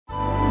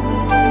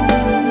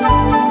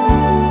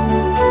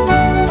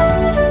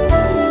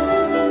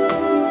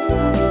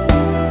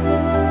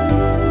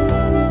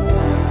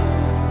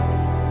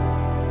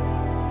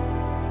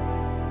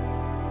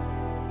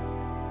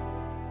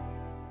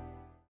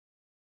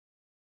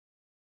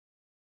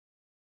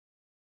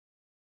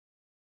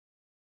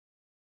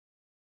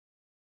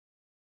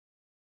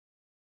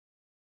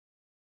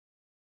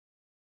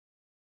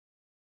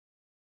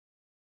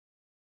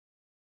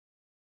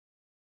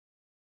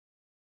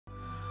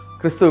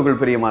கிறிஸ்துவுக்குள்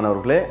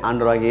பிரியமானவர்களே,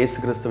 ஆண்டவராகிய இயேசு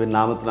கிறிஸ்துவின்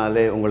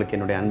நாமத்தினாலே உங்களுக்கு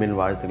என்னுடைய அன்பின்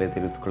வாழ்த்துக்களை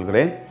தெரிவித்துக்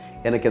கொள்கிறேன்.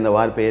 எனக்கு இந்த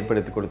வாய்ப்பை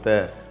ஏற்படுத்தி கொடுத்த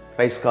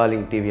பிரைஸ்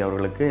காலிங் டிவி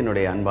அவர்களுக்கு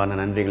என்னுடைய அன்பான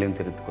நன்றிகளையும்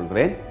தெரிவித்துக்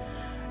கொள்கிறேன்.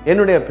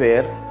 என்னுடைய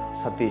பெயர்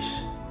சதீஷ்.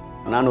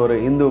 நான் ஒரு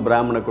இந்து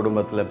பிராமண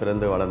குடும்பத்தில்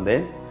பிறந்து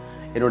வளர்ந்தேன்.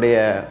 என்னுடைய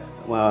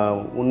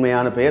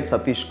உண்மையான பெயர்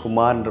சதீஷ்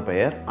குமார் என்ற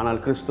பெயர்.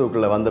 ஆனால்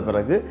கிறிஸ்துவுக்குள்ளே வந்த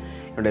பிறகு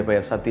என்னுடைய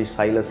பெயர் சதீஷ்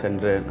சைலஸ்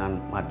என்று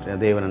நான் மாற்றின.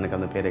 தேவன் எனக்கு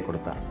அந்த பெயரை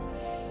கொடுத்தார்.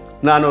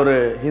 நான் ஒரு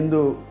ஹிந்து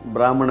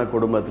பிராமண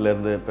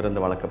குடும்பத்திலிருந்து பிறந்து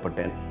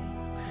வளர்க்கப்பட்டேன்.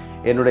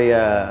 என்னுடைய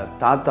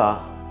தாத்தா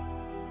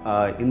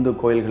இந்து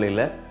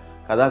கோயில்களில்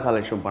கதா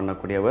காலட்சேபம்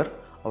பண்ணக்கூடியவர்.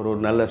 அவர் ஒரு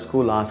நல்ல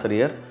ஸ்கூல்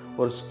ஆசிரியர்.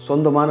 ஒரு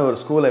சொந்தமான ஒரு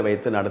ஸ்கூலை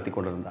வைத்து நடத்தி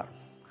கொண்டிருந்தார்.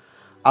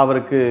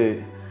 அவருக்கு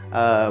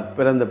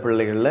பிறந்த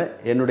பிள்ளைகளில்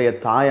என்னுடைய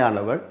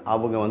தாயானவள்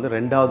அவங்க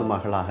ரெண்டாவது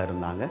மகளாக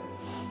இருந்தாங்க.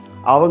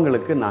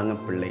 அவங்களுக்கு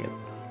நாங்கள் பிள்ளைகள்.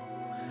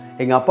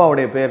 எங்கள்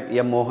அப்பாவுடைய பேர்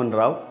எம் மோகன்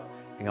ராவ்,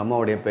 எங்கள்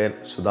அம்மாவுடைய பேர்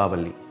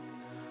சுதாவல்லி.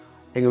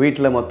 எங்கள்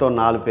வீட்டில் மொத்தம்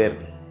 4 பேர்.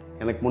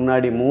 எனக்கு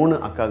முன்னாடி 3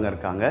 அக்காங்க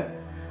இருக்காங்க.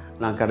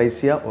 நான்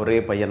கடைசியாக ஒரே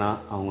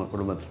பையனாக அவங்க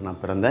குடும்பத்தில் நான்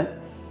பிறந்தேன்.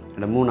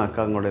 என்னோட 3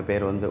 அக்காங்களுடைய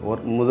பேர்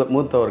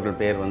மூத்தவர்கள்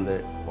பேர்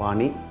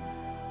வாணி,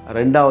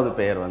 ரெண்டாவது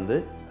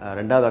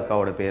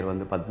அக்காவோட பேர்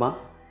பத்மா,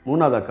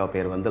 3வது அக்கா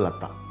பேர்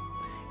லதா.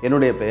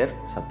 என்னுடைய பெயர்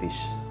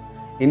சதீஷ்.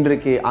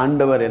 இன்றைக்கு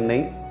ஆண்டவர் என்னை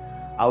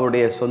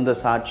அவருடைய சொந்த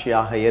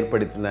சாட்சியாக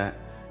ஏற்படுத்தின,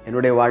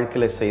 என்னுடைய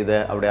வாழ்க்கையில் செய்த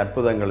அவருடைய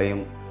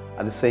அற்புதங்களையும்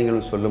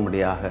அதிசயங்களும்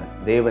சொல்லும்படியாக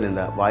தேவன்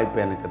இந்த வாய்ப்பை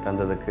எனக்கு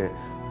தந்ததுக்கு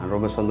நான்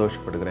ரொம்ப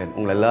சந்தோஷப்படுகிறேன்.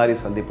 உங்களை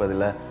எல்லாரையும்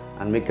சந்திப்பதில்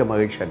நான் மிக்க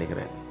மகிழ்ச்சி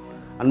அடைகிறேன்.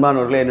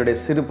 அன்பானவர்களே, என்னுடைய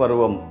சிறு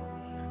பருவம்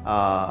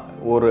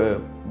ஒரு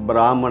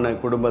பிராமண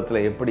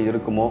குடும்பத்தில் எப்படி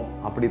இருக்குமோ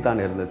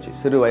அப்படித்தான் இருந்துச்சு.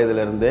 சிறு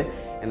வயதிலிருந்தே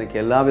எனக்கு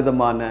எல்லா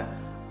விதமான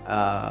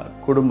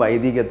குடும்ப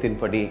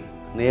ஐதீகத்தின்படி,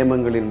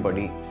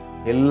 நியமங்களின்படி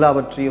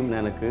எல்லாவற்றையும்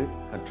எனக்கு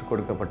கற்றுக்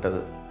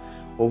கொடுக்கப்பட்டது.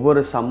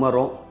 ஒவ்வொரு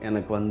சம்மரும்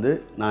எனக்கு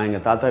நான்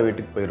எங்கள் தாத்தா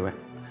வீட்டுக்கு போயிடுவேன்.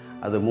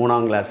 அது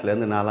 3ஆம்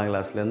கிளாஸ்லேருந்து 4ஆம்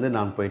கிளாஸ்லேருந்து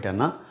நான்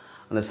போயிட்டேன்னா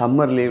அந்த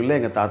சம்மர் லீவில்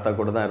எங்கள் தாத்தா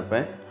கூட தான்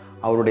இருப்பேன்.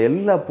 அவருடைய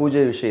எல்லா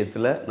பூஜை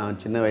விஷயத்தில் நான்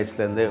சின்ன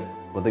வயசுலேருந்தே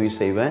உதவி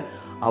செய்வேன்.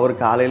 அவர்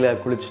காலையில்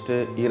குளிச்சுட்டு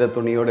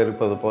ஈரத்துணியோடு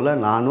இருப்பது போல்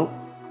நானும்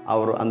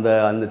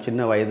அந்த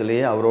சின்ன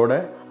வயதிலேயே அவரோட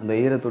அந்த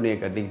ஈரத்துணியை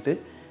கட்டிக்கிட்டு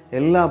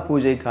எல்லா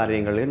பூஜை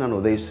காரியங்களையும் நான்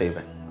உதவி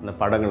செய்வேன். அந்த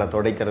படங்களை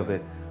துடைக்கிறது,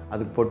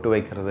 அதுக்கு பொட்டு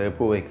வைக்கிறது,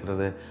 பூ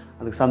வைக்கிறது,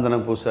 அதுக்கு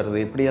சந்தனம் பூசுறது,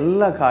 இப்படி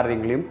எல்லா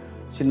காரியங்களையும்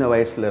சின்ன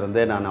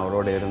வயசுலேருந்தே நான்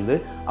அவரோடு இருந்து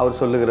அவர்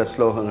சொல்லுகிற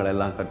ஸ்லோகங்கள்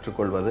எல்லாம்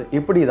கற்றுக்கொள்வது,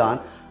 இப்படி தான்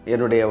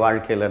என்னுடைய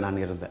வாழ்க்கையில் நான்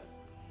இருந்தேன்.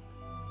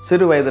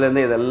 சிறு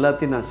வயதுலேருந்தே இது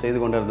எல்லாத்தையும் நான் செய்து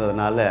கொண்டு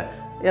இருந்ததுனால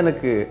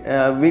எனக்கு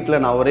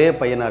வீட்டில் நான் ஒரே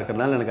பையனாக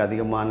இருக்கிறதுனால எனக்கு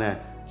அதிகமான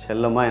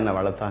செல்லமாக என்னை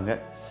வளர்த்தாங்க.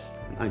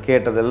 நான்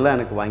கேட்டதெல்லாம்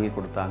எனக்கு வாங்கி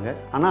கொடுத்தாங்க.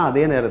 ஆனால்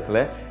அதே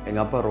நேரத்தில்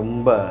எங்கள் அப்பா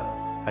ரொம்ப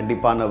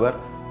கண்டிப்பானவர்,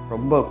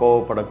 ரொம்ப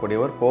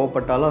கோவப்படக்கூடியவர்.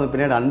 கோவப்பட்டாலும் அது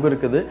பின்னாடி அன்பு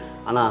இருக்குது.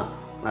 ஆனால்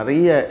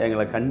நிறைய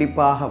எங்களை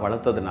கண்டிப்பாக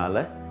வளர்த்ததுனால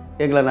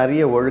எங்களை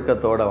நிறைய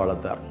ஒழுக்கத்தோடு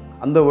வளர்த்தார்.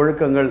 அந்த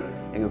ஒழுக்கங்கள்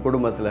எங்கள்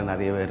குடும்பத்தில்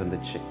நிறையவே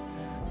இருந்துச்சு.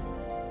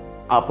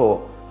 அப்போது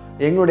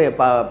எங்களுடைய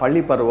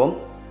பள்ளி பருவம்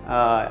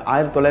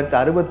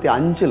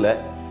 1965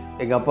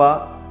 எங்கள் அப்பா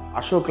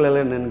அசோக்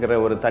லேலண்ட் என்கிற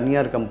ஒரு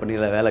தனியார்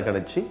கம்பெனியில் வேலை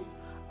கிடச்சி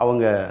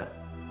அவங்க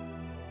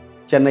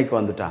சென்னைக்கு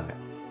வந்துட்டாங்க.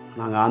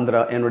 நாங்கள்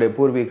ஆந்திரா, என்னுடைய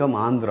பூர்வீகம்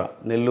ஆந்திரா,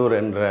 நெல்லூர்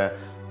என்ற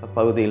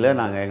பகுதியில்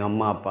நாங்கள் எங்கள்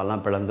அம்மா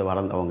அப்பாலாம் பிளந்து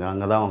வளர்ந்தவங்க.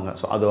 அங்கே தான்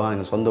அதுவும்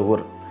எங்கள் சொந்த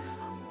ஊர்.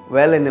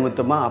 வேலை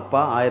நிமித்தமாக அப்பா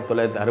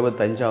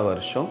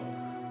 1965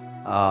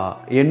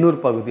 எண்ணூர்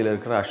பகுதியில்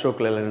இருக்கிற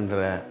அசோக் லேலண்ட்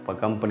என்ற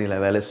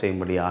கம்பெனியில் வேலை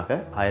செய்யும்படியாக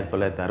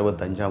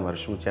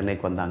 1965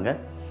 சென்னைக்கு வந்தாங்க.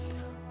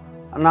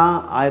 நான்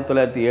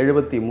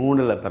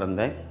 1973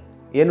 பிறந்தேன்.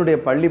 என்னுடைய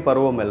பள்ளி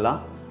பருவம் எல்லாம்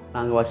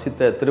நாங்கள்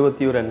வசித்த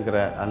திருவத்தியூர் என்கிற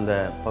அந்த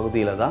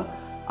பகுதியில் தான்,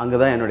 அங்கே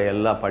தான் என்னுடைய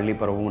எல்லா பள்ளி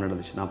பருவமும்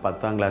நடந்துச்சு. நான்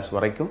 10ஆம் கிளாஸ்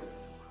வரைக்கும்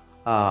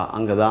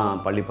அங்கே தான்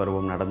பள்ளி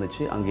பருவம்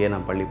நடந்துச்சு. அங்கேயே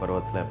நான் பள்ளி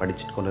பருவத்தில்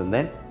படிச்சுட்டு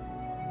கொண்டிருந்தேன்.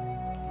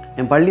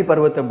 என் பள்ளி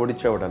பருவத்தை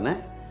முடித்த உடனே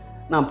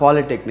நான்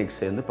பாலிடெக்னிக்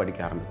சேர்ந்து படிக்க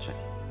ஆரம்பித்தேன்.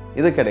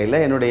 இதுக்கிடையில்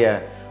என்னுடைய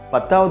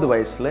 10வது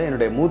வயசில்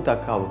என்னுடைய மூத்த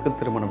அக்காவுக்கு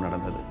திருமணம்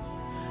நடந்தது.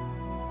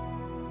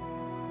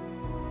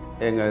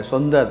 எங்கள்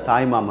சொந்த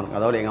தாய்மாமன்,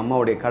 அதாவது எங்கள்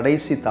அம்மாவுடைய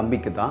கடைசி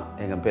தம்பிக்கு தான்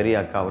எங்கள் பெரிய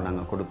அக்காவை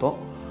நாங்கள் கொடுத்தோம்.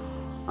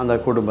 அந்த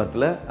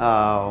குடும்பத்தில்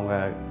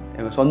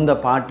எங்கள் சொந்த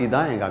பாட்டி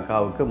தான் எங்கள்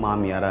அக்காவுக்கு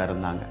மாமியாராக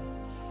இருந்தாங்க.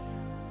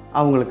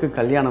 அவங்களுக்கு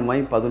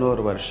கல்யாணமாகி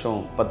 11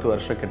 வருஷம் 10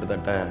 வருஷம்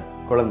கிட்டத்தட்ட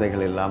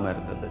குழந்தைகள் இல்லாமல்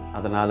இருந்தது.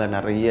 அதனால்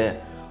நிறைய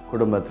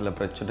குடும்பத்தில்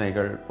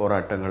பிரச்சனைகள்,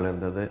 போராட்டங்கள்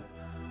இருந்தது.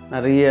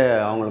 நிறைய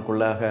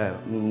அவங்களுக்குள்ளாக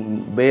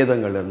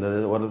பேதங்கள் இருந்தது.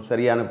 ஒரு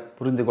சரியான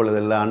புரிந்து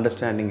கொள்ளுதல்,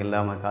 அண்டர்ஸ்டாண்டிங்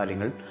இல்லாமல்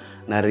காரியங்கள்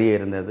நிறைய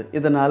இருந்தது.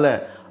 இதனால்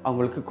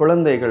அவங்களுக்கு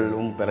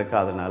குழந்தைகளும்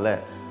பிறக்காதனால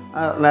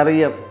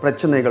நிறைய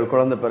பிரச்சனைகள்.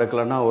 குழந்தை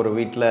பிறக்கலைன்னா ஒரு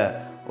வீட்டில்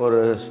ஒரு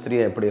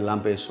ஸ்திரீயை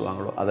எப்படியெல்லாம்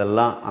பேசுவாங்களோ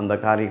அதெல்லாம், அந்த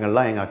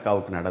காரியங்கள்லாம் எங்கள்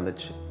அக்காவுக்கு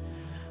நடந்துச்சு.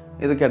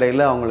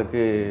 இதுக்கிடையில்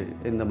அவங்களுக்கு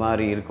இந்த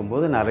மாதிரி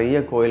இருக்கும்போது நிறைய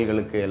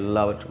கோயில்களுக்கு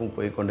எல்லாவற்றுக்கும்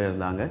போய் கொண்டு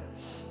இருந்தாங்க.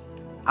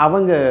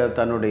 அவங்க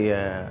தன்னுடைய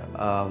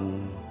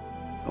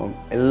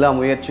எல்லா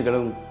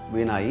முயற்சிகளும்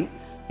வீணாகி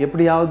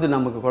எப்படியாவது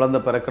நமக்கு குழந்தை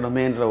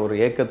பிறக்கணுமேன்ற ஒரு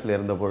ஏக்கத்தில்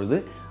இருந்த பொழுது,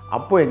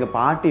 அப்போது எங்கள்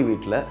பாட்டி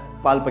வீட்டில்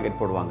பால் பாக்கெட்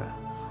போடுவாங்க.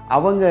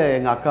 அவங்க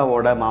எங்கள்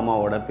அக்காவோட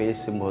மாமாவோட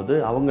பேசும்போது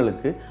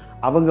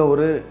அவங்க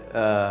ஒரு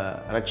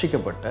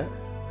ரட்சிக்கப்பட்ட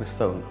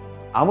கிறிஸ்தவங்க.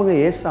 அவங்க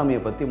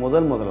ஏசாமியை பற்றி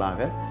முதலாக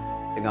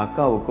எங்கள்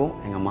அக்காவுக்கும்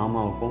எங்கள்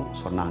மாமாவுக்கும்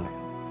சொன்னாங்க.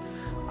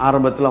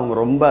 ஆரம்பத்தில் அவங்க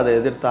ரொம்ப அதை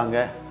எதிர்த்தாங்க,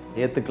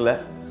 ஏற்றுக்கலை.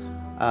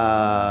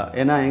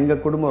 ஏன்னா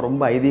எங்கள் குடும்பம்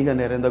ரொம்ப ஐதீக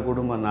நிறைந்த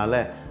குடும்பம்னால,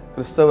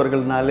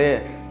 கிறிஸ்தவர்கள்னாலே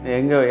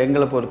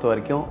எங்களை பொறுத்த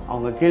வரைக்கும்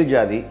அவங்க கீழ்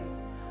ஜாதி.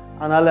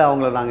 அதனால்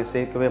அவங்கள நாங்கள்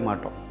சேர்க்கவே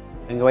மாட்டோம்.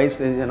 எங்கள்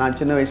வயசு, நான்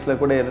சின்ன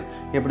வயசில் கூட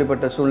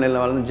எப்படிப்பட்ட சூழ்நிலை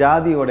வளர்ந்து,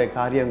 ஜாதியோடைய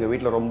காரியம் எங்கள்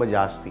வீட்டில் ரொம்ப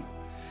ஜாஸ்தி.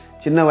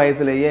 சின்ன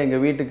வயசுலேயே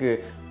எங்கள் வீட்டுக்கு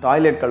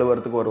டாய்லெட்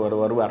கழுவுறதுக்கு ஒருவர்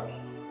வருவார்.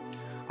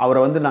 அவரை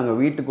நாங்கள்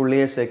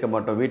வீட்டுக்குள்ளேயே சேர்க்க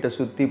மாட்டோம், வீட்டை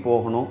சுற்றி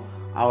போகணும்.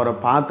 அவரை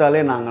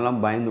பார்த்தாலே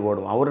நாங்கள்லாம் பயந்து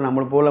ஓடுவோம். அவர்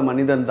நம்மளை போல்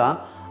மனிதன் தான்,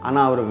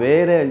 ஆனால் அவர்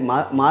வேறு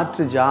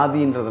மாற்று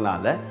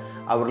ஜாதின்றதுனால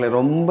அவர்களை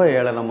ரொம்ப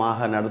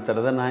ஏளனமாக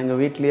நடத்துகிறத நான் எங்கள்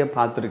வீட்டிலையே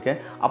பார்த்துருக்கேன்.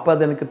 அப்போ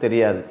அது எனக்கு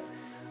தெரியாது.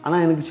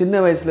 ஆனால் எனக்கு சின்ன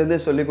வயசுலேருந்தே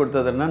சொல்லி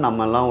கொடுத்ததுன்னா,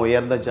 நம்மெல்லாம்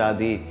உயர்ந்த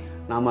ஜாதி,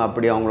 நாம்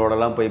அப்படி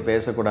அவங்களோடலாம் போய்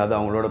பேசக்கூடாது,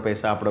 அவங்களோட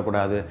போய்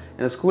சாப்பிடக்கூடாது.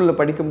 எனக்கு ஸ்கூலில்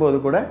படிக்கும்போது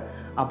கூட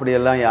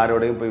அப்படியெல்லாம்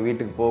யாரோடையும் போய்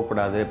வீட்டுக்கு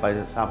போகக்கூடாது,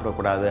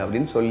 சாப்பிடக்கூடாது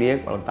அப்படின்னு சொல்லியே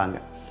வளர்த்தாங்க.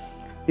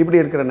 இப்படி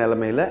இருக்கிற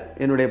நிலைமையில்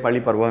என்னுடைய பள்ளி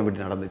பருவம் இப்படி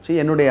நடந்துச்சு.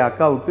 என்னுடைய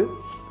அக்காவுக்கு,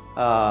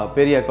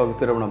 பெரிய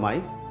அக்காவுக்கு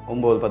திருமணமாகி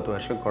 9-10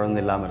 வருஷம் குழந்தை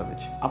இல்லாமல்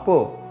இருந்துச்சு.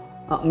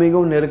 அப்போது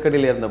மிகவும்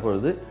நெருக்கடியில் இருந்த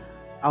பொழுது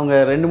அவங்க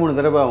 2-3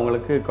 தடவை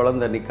அவங்களுக்கு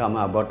குழந்தை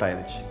நிற்காமல் அபார்ட்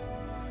ஆகிடுச்சு.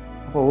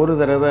 அப்போ ஒரு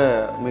தடவை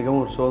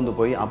மிகவும் சோர்ந்து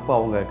போய் அப்போ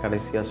அவங்க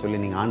கடைசியாக சொல்லி,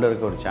 நீங்கள்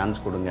ஆண்டவருக்கு ஒரு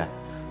சான்ஸ் கொடுங்க,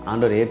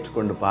 ஆண்டவர்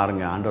ஏற்றுக்கொண்டு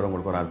பாருங்கள், ஆண்டவர்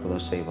உங்களுக்கு ஒரு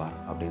அற்புதம் செய்வார்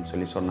அப்படின்னு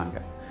சொல்லி சொன்னாங்க.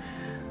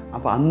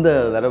 அப்போ அந்த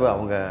தடவை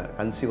அவங்க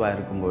கன்சீவாக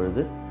இருக்கும்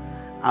பொழுது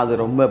அது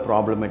ரொம்ப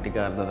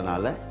ப்ராப்ளமேட்டிக்காக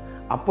இருந்ததுனால,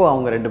 அப்போது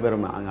அவங்க 2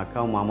 பேரும், எங்கள்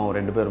அக்காவும் மாமாவும்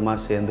 2 பேருமா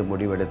சேர்ந்து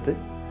முடிவெடுத்து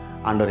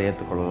ஆண்டவரை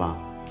ஏற்றுக்கொள்ளலாம்.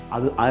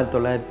 அது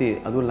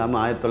அதுவும்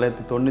இல்லாமல்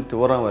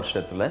 1991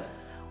 வருஷத்தில்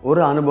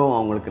ஒரு அனுபவம்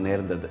அவங்களுக்கு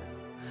நேர்ந்தது.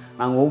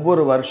 நாங்கள்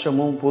ஒவ்வொரு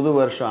வருஷமும் புது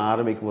வருஷம்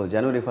ஆரம்பிக்கும்போது,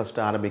 ஜனவரி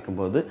 1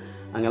 ஆரம்பிக்கும்போது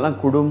நாங்கள்லாம்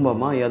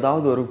குடும்பமாக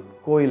ஏதாவது ஒரு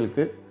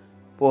கோயிலுக்கு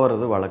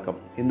போகிறது வழக்கம்,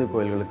 இந்து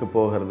கோயில்களுக்கு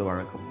போகிறது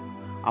வழக்கம்.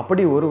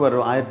 அப்படி ஒரு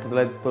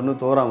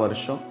 1991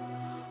 வருஷம்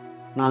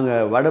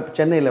நாங்கள்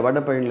சென்னையில்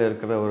வடபழனியில்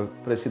இருக்கிற ஒரு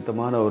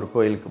பிரசித்தமான ஒரு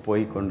கோயிலுக்கு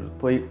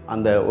போய்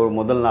அந்த ஒரு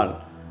முதல் நாள்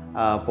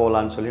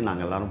போகலான்னு சொல்லி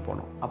நாங்கள் எல்லோரும்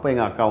போனோம். அப்போ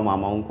எங்கள் அக்காவும்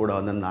மாமாவும் கூட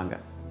வந்திருந்தாங்க.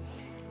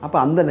 அப்போ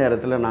அந்த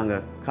நேரத்தில்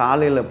நாங்கள்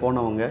காலையில்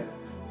போனவங்க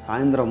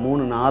சாயந்தரம்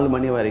 3-4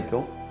 மணி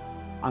வரைக்கும்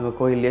அங்கே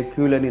கோயிலே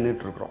க்யூவில்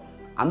நின்றுட்டுருக்குறோம்.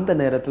 அந்த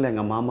நேரத்தில்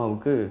எங்கள்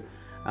மாமாவுக்கு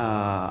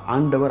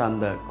ஆண்டவர்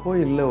அந்த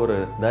கோயிலில் ஒரு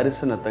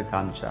தரிசனத்தை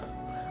காமிச்சார்.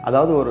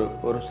 அதாவது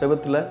ஒரு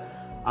செவத்தில்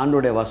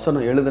ஆண்டோடைய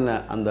வசனம் எழுதின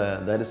அந்த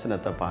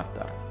தரிசனத்தை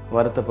பார்த்தார்.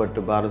 வருத்தப்பட்டு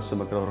பாரத்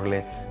சுமக்கிறவர்களே,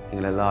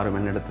 நீங்கள் எல்லாரும்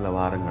என்னிடத்தில்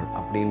வாருங்கள்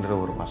அப்படின்ற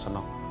ஒரு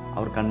வசனம்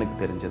அவர் கண்ணுக்கு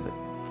தெரிஞ்சது.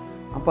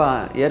 அப்போ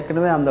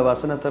ஏற்கனவே அந்த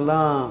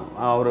வசனத்தெல்லாம்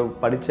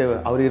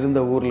அவர் இருந்த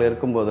ஊரில்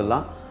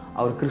இருக்கும்போதெல்லாம்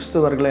அவர்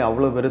கிறிஸ்தவர்களை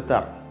அவ்வளோ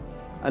வெறுத்தார்.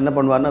 என்ன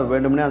பண்ணுவார்னா,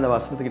 வேண்டும்னே அந்த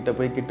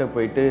வசனத்துக்கிட்ட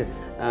போயிட்டு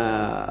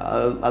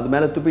அது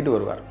மேலே துப்பிட்டு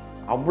வருவார்.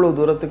 அவ்வளோ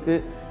தூரத்துக்கு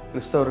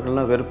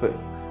கிறிஸ்தவர்கள்லாம் வெறுப்பு.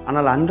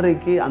 ஆனால்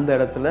அன்றைக்கு அந்த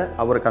இடத்துல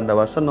அவருக்கு அந்த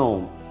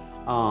வசனம்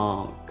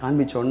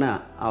காண்பிச்சோன்னே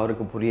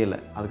அவருக்கு புரியலை.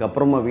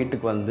 அதுக்கப்புறமா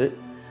வீட்டுக்கு வந்து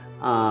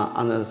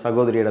அந்த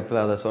சகோதரி இடத்துல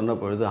அதை சொன்ன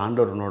பொழுது,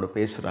 ஆண்டவரனோடு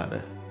பேசுகிறாரு,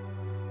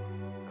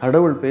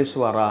 கடவுள்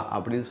பேசுவாரா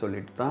அப்படின்னு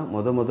சொல்லிட்டு தான்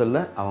முதல்ல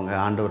அவங்க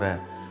ஆண்டவரை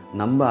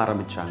நம்ப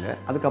ஆரம்பித்தாங்க.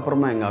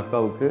 அதுக்கப்புறமா எங்கள்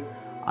அக்காவுக்கு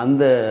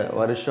அந்த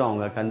வருஷம்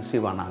அவங்க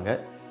கன்சீவ் ஆனாங்க.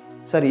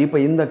 சரி, இப்போ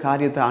இந்த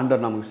காரியத்தை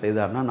ஆண்டவர் நமக்கு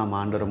செய்தார்னா நம்ம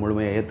ஆண்டவரை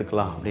முழுமையாக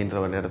ஏற்றுக்கலாம் அப்படின்ற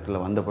ஒரு இடத்துல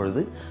வந்த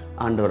பொழுது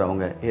ஆண்டவர்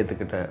அவங்க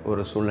ஏற்றுக்கிட்ட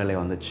ஒரு சூழ்நிலை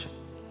வந்துச்சு.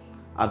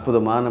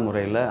 அற்புதமான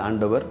முறையில்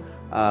ஆண்டவர்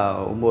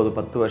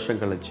 9-10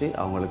 வருஷம் கழித்து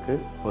அவங்களுக்கு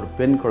ஒரு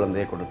பெண்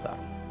குழந்தையை கொடுத்தார்.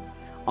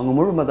 அவங்க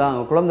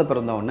அவங்க குழந்தை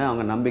பிறந்தவுடனே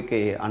அவங்க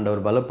நம்பிக்கையை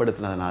ஆண்டவர்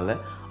பலப்படுத்தினதுனால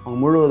அவங்க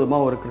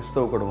முழுவதுமாக ஒரு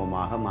கிறிஸ்தவ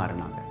குடும்பமாக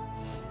மாறினாங்க.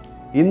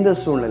 இந்த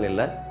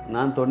சூழ்நிலையில்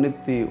நான்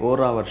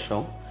 91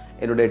 வருஷம்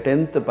என்னுடைய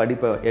 10th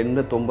படிப்பை,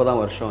 89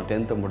 வருஷம்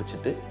 10th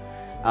முடிச்சுட்டு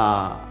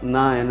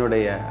நான்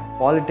என்னுடைய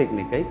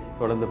பாலிடெக்னிக்கை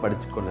தொடர்ந்து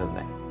படித்து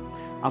கொண்டிருந்தேன்.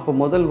 அப்போ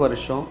முதல்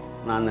வருஷம்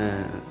நான்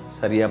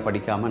சரியாக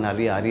படிக்காமல்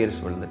நிறைய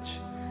அரியர்ஸ் விழுந்துச்சு.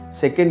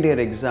 செகண்ட்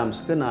இயர்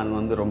எக்ஸாம்ஸ்க்கு நான்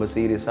ரொம்ப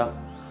சீரியஸாக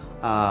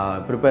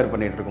ப்ரிப்பேர்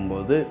பண்ணிகிட்டு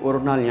இருக்கும்போது ஒரு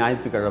நாள்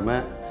ஞாயிற்றுக்கிழமை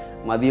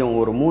மதியம்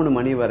ஒரு 3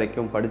 மணி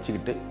வரைக்கும்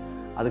படிச்சுக்கிட்டு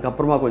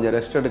அதுக்கப்புறமா கொஞ்சம்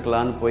ரெஸ்ட்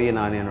எடுக்கலான்னு போய்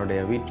நான்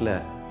என்னுடைய வீட்டில்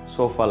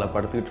சோஃபாவில்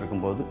படுத்துக்கிட்டு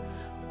இருக்கும்போது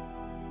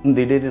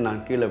திடீர்னு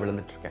நான் கீழே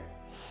விழுந்துட்டுருக்கேன்.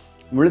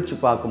 முழிச்சு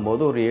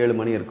பார்க்கும்போது ஒரு 7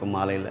 மணி இருக்கும்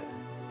மாலையில்.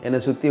 என்னை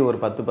சுற்றி ஒரு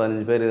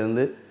 10-15 பேர்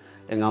இருந்து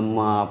எங்கள்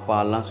அம்மா அப்பா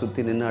எல்லாம்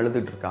சுற்றி நின்று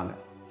அழுதுகிட்ருக்காங்க.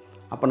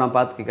 அப்போ நான்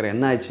பார்த்து கேட்குறேன்,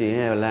 என்ன ஆச்சு,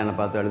 ஏன் எல்லாம் என்னை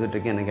பார்த்து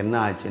அழுதுட்டுருக்கேன், எனக்கு என்ன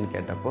ஆச்சுன்னு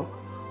கேட்டப்போ,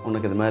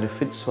 உனக்கு இது மாதிரி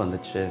ஃபிட்ஸ்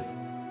வந்துச்சு,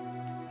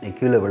 நீ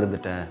கீழே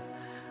விழுந்துட்டேன்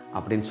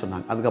அப்படின்னு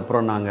சொன்னாங்க.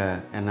 அதுக்கப்புறம்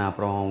நாங்கள்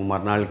அப்புறம்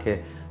மறுநாளுக்கே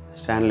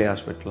ஸ்டான்லி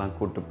ஹாஸ்பிட்டல்லாம்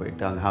கூப்பிட்டு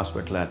போயிட்டு அங்கே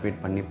ஹாஸ்பிட்டலில்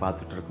அட்மிட் பண்ணி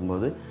பார்த்துட்டு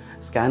இருக்கும்போது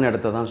ஸ்கேன்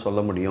எடுத்து தான் சொல்ல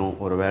முடியும்,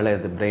 ஒரு வேளை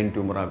இது பிரெயின்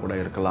டியூமராக கூட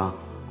இருக்கலாம்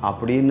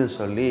அப்படின்னு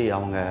சொல்லி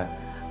அவங்க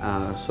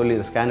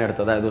ஸ்கேன்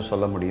எடுத்ததாக எதுவும்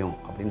சொல்ல முடியும்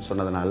அப்படின்னு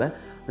சொன்னதுனால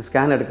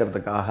ஸ்கேன்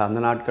எடுக்கிறதுக்காக அந்த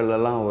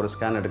நாட்கள்லாம் ஒரு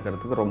ஸ்கேன்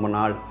எடுக்கிறதுக்கு ரொம்ப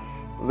நாள்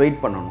வெயிட்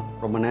பண்ணணும்,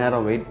 ரொம்ப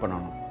நேரம் வெயிட்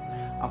பண்ணணும்.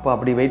 அப்போ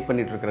அப்படி வெயிட்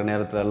பண்ணிகிட்ருக்கிற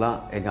நேரத்துலலாம்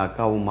எங்கள்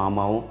அக்காவும்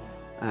மாமாவும்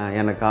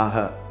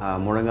எனக்காக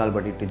முழங்கால்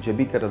படிட்டு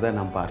ஜெபிக்கிறத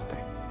நான்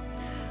பார்த்தேன்.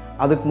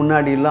 அதுக்கு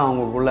முன்னாடியெல்லாம்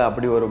அவங்களுக்குள்ளே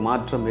அப்படி ஒரு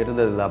மாற்றம்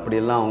இருந்ததில்லை,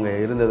 அப்படியெல்லாம் அவங்க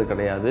இருந்தது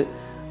கிடையாது.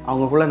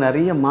 அவங்களுக்குள்ளே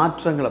நிறைய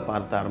மாற்றங்களை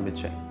பார்த்து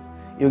ஆரம்பித்தேன்.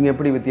 இவங்க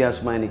எப்படி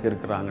வித்தியாசமாக இன்றைக்கி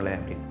இருக்கிறாங்களே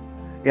அப்படின்னு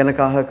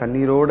எனக்காக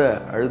கண்ணீரோடு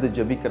அழுது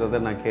ஜெபிக்கிறத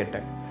நான்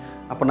கேட்டேன்.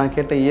 அப்போ நான்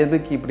கேட்டேன்,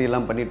 எதுக்கு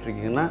இப்படியெல்லாம்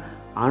பண்ணிகிட்ருக்கீங்கன்னா,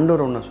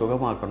 ஆண்டவர் உன்னை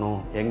சுகமாக்கணும்,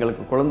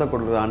 எங்களுக்கு குழந்தை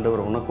கொடுக்குறது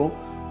ஆண்டவர் உனக்கும்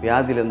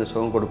வியாதியிலேருந்து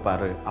சுகம்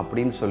கொடுப்பாரு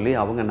அப்படின்னு சொல்லி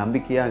அவங்க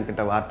நம்பிக்கையாக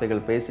என்கிட்ட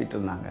வார்த்தைகள் பேசிகிட்டு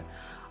இருந்தாங்க.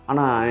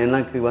 ஆனால்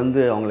எனக்கு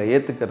அவங்கள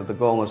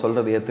ஏற்றுக்கிறதுக்கோ அவங்க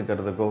சொல்கிறத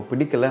ஏற்றுக்கிறதுக்கோ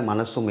பிடிக்கலை,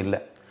 மனசும் இல்லை.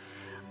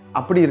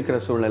 அப்படி இருக்கிற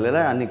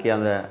சூழ்நிலையில் அன்றைக்கி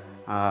அந்த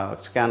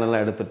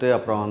ஸ்கேனெல்லாம் எடுத்துகிட்டு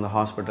அப்புறம் அந்த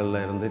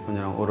ஹாஸ்பிட்டலில் இருந்து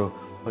கொஞ்சம்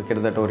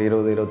கிட்டத்தட்ட ஒரு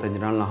 20-25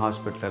 நாள் நான்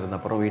ஹாஸ்பிட்டலில் இருந்த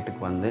அப்புறம்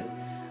வீட்டுக்கு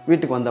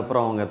வந்த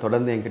அப்புறம் அவங்க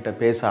தொடர்ந்து என்கிட்ட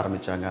பேச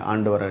ஆரம்பித்தாங்க.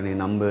 ஆண்டவரை நீ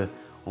நம்பு,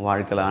 உன்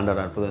வாழ்க்கையில்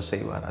ஆண்டவர் அற்புதம்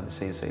செய்வார்,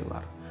 அதிசயம்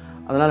செய்வார்.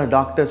 அதனால்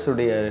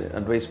டாக்டர்ஸுடைய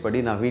அட்வைஸ் படி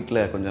நான் வீட்டில்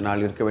கொஞ்சம்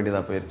நாள் இருக்க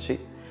வேண்டியதாக போயிடுச்சு.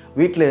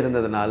 வீட்டில்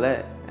இருந்ததுனால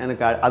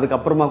எனக்கு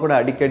அதுக்கப்புறமா கூட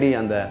அடிக்கடி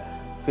அந்த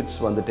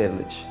ஃபிட்ஸ் வந்துகிட்டே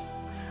இருந்துச்சு.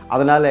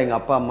 அதனால் எங்கள்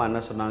அப்பா அம்மா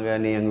என்ன சொன்னாங்க,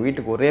 நீ எங்கள்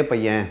வீட்டுக்கு ஒரே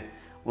பையன்,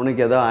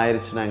 உனக்கு எதோ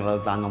ஆயிடுச்சுன்னா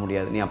எங்களால் தாங்க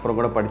முடியாது, நீ அப்புறம்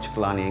கூட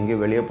படிச்சுக்கலாம், நீ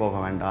எங்கேயும் வெளியே போக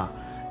வேண்டாம்,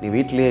 நீ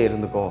வீட்டிலையே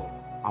இருந்துக்கோ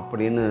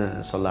அப்படின்னு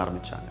சொல்ல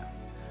ஆரம்பித்தாங்க.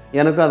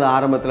 எனக்கும் அது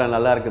ஆரம்பத்தில்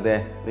நல்லா இருக்குதே,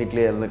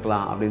 வீட்டிலே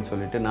இருந்துக்கலாம் அப்படின்னு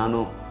சொல்லிட்டு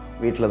நானும்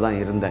வீட்டில் தான்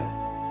இருந்தேன்.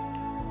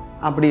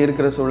 அப்படி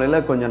இருக்கிற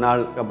சூழ்நிலையில் கொஞ்ச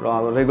நாள்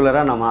அப்புறம்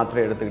ரெகுலராக நான்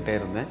மாத்திரை எடுத்துக்கிட்டே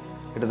இருந்தேன்.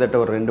 கிட்டத்தட்ட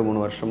ஒரு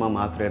 2-3 வருஷமாக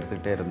மாத்திரை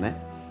எடுத்துக்கிட்டே இருந்தேன்.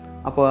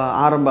 அப்போ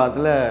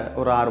ஆரம்பத்தில்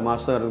ஒரு 6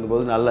 மாதம்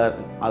இருந்தபோது நல்லா,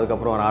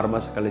 அதுக்கப்புறம் ஒரு 6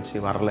 மாதம்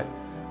கழித்து வரல.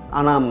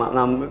 ஆனால்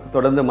நான்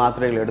தொடர்ந்து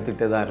மாத்திரைகள்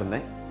எடுத்துக்கிட்டே தான்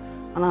இருந்தேன்.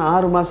 ஆனால்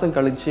 6 மாதம்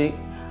கழித்து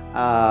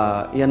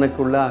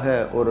எனக்குள்ளாக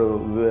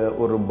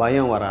ஒரு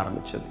பயம் வர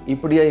ஆரம்பிச்சது.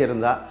 இப்படியே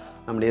இருந்தால்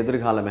நம்முடைய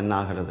எதிர்காலம் என்ன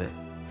ஆகிறது?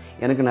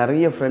 எனக்கு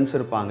நிறைய ஃப்ரெண்ட்ஸ்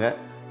இருப்பாங்க,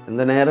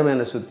 இந்த நேரம்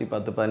என்னை சுற்றி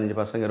 10-15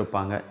 பசங்க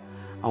இருப்பாங்க,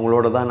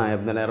 அவங்களோட தான் நான்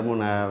எந்த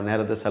நேரமும்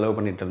நேரத்தை செலவு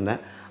பண்ணிகிட்டு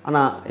இருந்தேன்.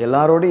 ஆனால்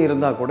எல்லாரோடையும்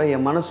இருந்தால் கூட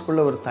என்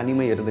மனசுக்குள்ளே ஒரு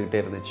தனிமை இருந்துக்கிட்டே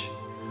இருந்துச்சு,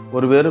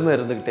 ஒரு வெறுமை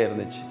இருந்துக்கிட்டே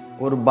இருந்துச்சு,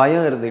 ஒரு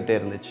பயம் இருந்துக்கிட்டே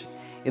இருந்துச்சு.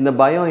 இந்த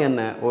பயம்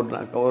என்ன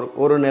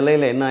ஒரு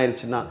நிலையில் என்ன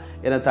ஆயிடுச்சுன்னா,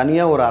 என்னை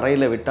தனியாக ஒரு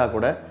அறையில் விட்டால்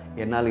கூட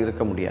என்னால்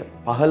இருக்க முடியாது,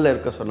 பகலில்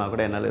இருக்க சொன்னால்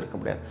கூட என்னால் இருக்க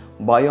முடியாது.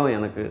 பயம்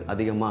எனக்கு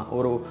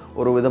அதிகமாக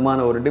ஒரு விதமான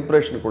ஒரு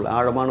டிப்ரெஷனுக்குள்ளே,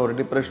 ஆழமான ஒரு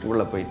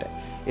டிப்ரெஷனுக்குள்ளே போயிட்டேன்.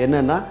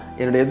 என்னென்னா,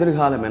 என்னுடைய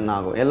எதிர்காலம் என்ன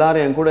ஆகும்?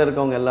 எல்லோரும் என் கூட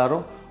இருக்கவங்க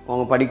எல்லோரும்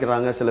அவங்க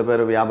படிக்கிறாங்க, சில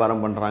பேர்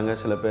வியாபாரம் பண்ணுறாங்க,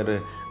 சில பேர்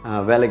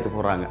வேலைக்கு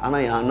போகிறாங்க.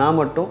 ஆனால் நான்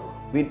மட்டும்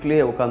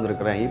வீட்டிலேயே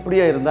உட்காந்துருக்குறேன்.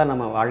 இப்படியே இருந்தால்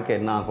நம்ம வாழ்க்கை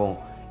என்ன ஆகும்?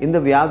 இந்த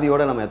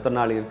வியாதியோடு நம்ம எத்தனை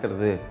நாள்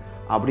இருக்கிறது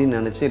அப்படின்னு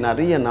நினச்சி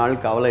நிறைய நாள்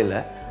கவலையில்,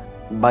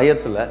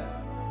 பயத்தில்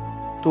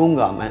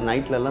தூங்காமல்,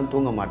 நைட்லலாம்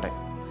தூங்க மாட்டேன்,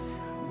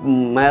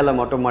 மேலே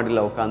மொட்டை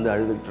மாடியில் உட்காந்து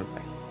அழுதுகிட்டு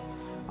இருப்பேன்.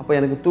 அப்போ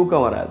எனக்கு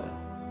தூக்கம் வராது.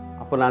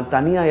 அப்போ நான்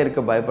தனியாக இருக்க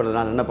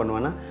பயப்படுறதுனால என்ன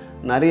பண்ணுவேன்னா,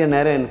 நிறைய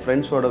நேரம் என்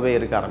ஃப்ரெண்ட்ஸோடவே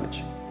இருக்க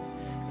ஆரம்பித்தேன்.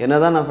 என்ன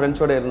தான் நான்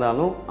ஃப்ரெண்ட்ஸோடு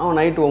இருந்தாலும் அவன்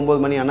நைட்டு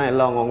 9 மணி ஆனால்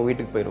எல்லாம் அவங்க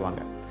வீட்டுக்கு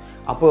போயிடுவாங்க.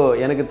 அப்போது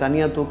எனக்கு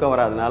தனியாக தூக்கம்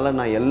வராதனால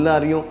நான்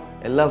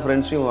எல்லா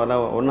ஃப்ரெண்ட்ஸையும்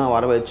ஒன்றா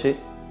வர வச்சு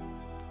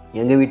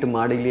எங்கள் வீட்டு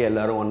மாடியிலேயே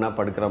எல்லோரும் ஒன்றா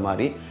படுக்கிற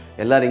மாதிரி,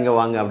 எல்லோரும் இங்கே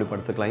வாங்க அப்படி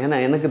படுத்துக்கலாம். ஏன்னா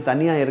எனக்கு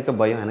தனியாக இருக்க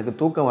பயம், எனக்கு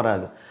தூக்கம்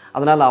வராது.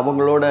 அதனால்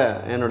அவங்களோட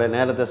என்னுடைய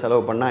நேரத்தை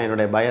செலவு பண்ணால்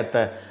என்னுடைய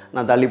பயத்தை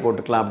நான் தள்ளி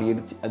போட்டுக்கலாம்,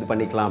 அப்படி அது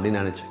பண்ணிக்கலாம்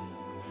அப்படின்னு நினச்சேன்.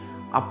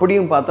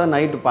 அப்படியும் பார்த்தா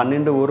நைட்டு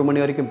 12-1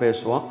 மணி வரைக்கும்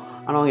பேசுவோம்.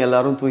 ஆனால் அவங்க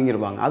எல்லோரும்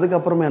தூங்கிடுவாங்க.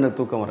 அதுக்கப்புறமா எனக்கு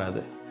தூக்கம்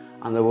வராது.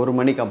 அந்த 1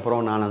 மணிக்கு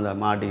அப்புறம் நான் அந்த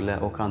மாடியில்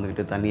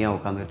உட்காந்துக்கிட்டு தனியாக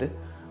உட்காந்துக்கிட்டு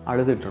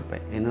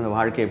அழுதுகிட்ருப்பேன். என்னோடய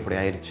வாழ்க்கை இப்படி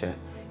ஆயிடுச்சு.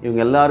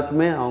 இவங்க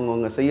எல்லாருக்குமே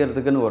அவங்கவுங்க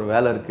செய்கிறதுக்குன்னு ஒரு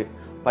வேலை இருக்குது,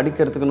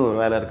 படிக்கிறதுக்குன்னு ஒரு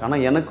வேலை இருக்குது.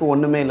 ஆனால் எனக்கு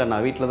ஒன்றுமே இல்லை,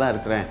 நான் வீட்டில் தான்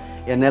இருக்கிறேன்,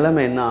 என்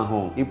நிலைமை என்ன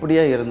ஆகும்?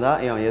 இப்படியே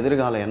இருந்தால் என்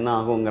எதிர்காலம் என்ன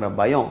ஆகுங்கிற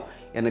பயம்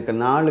எனக்கு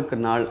நாளுக்கு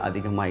நாள்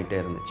அதிகமாகிட்டே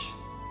இருந்துச்சு.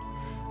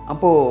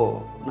 அப்போது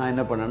நான்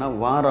என்ன பண்ணேன்னா,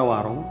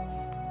 வாரம்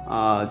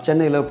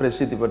சென்னையில்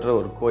பிரசித்தி பெற்ற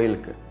ஒரு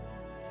கோயிலுக்கு,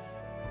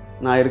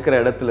 நான் இருக்கிற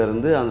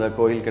இடத்துலேருந்து அந்த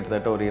கோயில்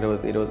கிட்டத்தட்ட ஒரு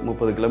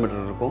 20-30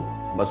 கிலோமீட்டர் இருக்கும்.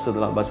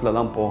 பஸ்ஸில்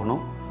தான்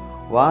போகணும்.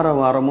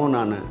 வாரமும்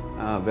நான்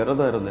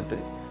விரதம் இருந்துட்டு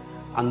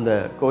அந்த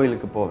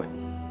கோயிலுக்கு போவேன்.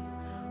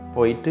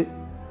 போயிட்டு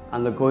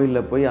அந்த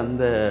கோயிலில் போய்,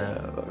 அந்த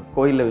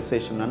கோயிலில்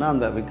விசேஷம் என்னென்னா,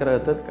 அந்த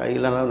விக்கிரகத்தை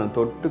கையில் நான்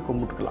தொட்டு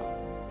கும்பிட்டுக்கலாம்.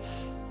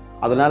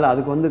 அதனால்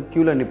அதுக்கு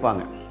க்யூவில்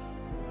நிற்பாங்க.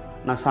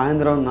 நான்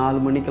சாயந்தரம் 4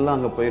 மணிக்கெல்லாம்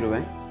அங்கே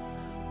போயிடுவேன்.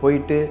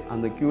 போயிட்டு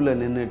அந்த க்யூவில்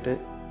நின்றுட்டு,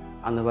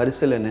 அந்த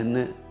வரிசையில்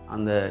நின்று,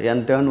 அந்த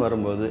என் டேர்ன்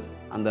வரும்போது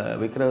அந்த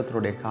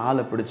விக்கிரகத்தினுடைய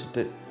காலை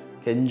பிடிச்சிட்டு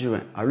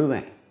கெஞ்சுவேன்,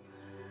 அழுவேன்.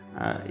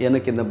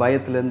 எனக்கு இந்த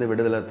பயத்துலேருந்து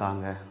விடுதலை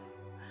தாங்க,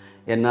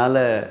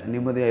 என்னால்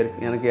நிம்மதியாக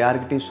இருக்கு, எனக்கு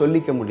யாருக்கிட்டையும்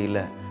சொல்லிக்க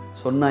முடியல,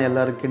 சொன்னால்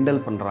எல்லோரும்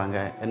கிண்டல் பண்ணுறாங்க,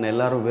 என்னை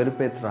எல்லோரும்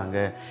வெறுப்பேற்றுறாங்க,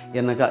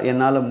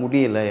 என்னால்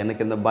முடியலை,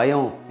 எனக்கு இந்த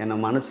பயம் என்னை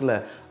மனசில்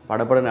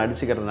படப்படன்னு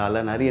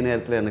அடிச்சுக்கிறதுனால நிறைய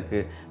நேரத்தில் எனக்கு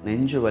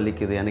நெஞ்சு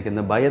வலிக்குது, எனக்கு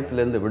இந்த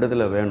பயத்துலேருந்து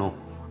விடுதலை வேணும்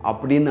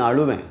அப்படின்னு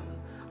அழுவேன்.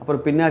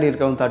 அப்புறம் பின்னாடி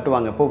இருக்கிறவங்க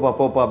தட்டுவாங்க,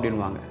 போப்பா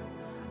அப்படின்வாங்க,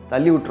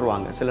 தள்ளி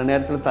விட்டுருவாங்க, சில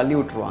நேரத்தில் தள்ளி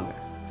விட்டுருவாங்க.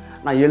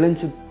 நான்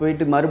எழுந்து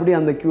போயிட்டு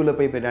மறுபடியும் அந்த க்யூவில்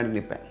போய் பின்னாடி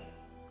நிற்பேன்.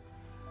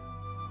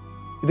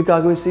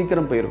 இதுக்காகவே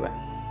சீக்கிரம் போயிடுவேன்.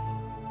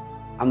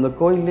 அந்த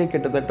கோயிலே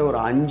கிட்டத்தட்ட ஒரு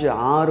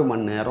 5-6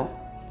 மணி நேரம்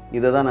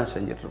இதை தான் நான்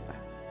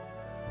செஞ்சிட்ருப்பேன்.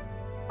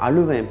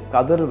 அழுவேன்,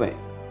 கதறுவேன்.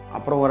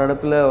 அப்புறம் ஒரு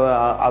இடத்துல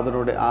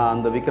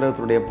அந்த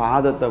விக்கிரகத்துடைய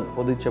பாதத்தை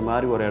பொதிச்ச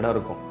மாதிரி ஒரு இடம்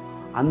இருக்கும்.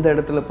 அந்த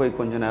இடத்துல போய்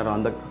கொஞ்ச நேரம்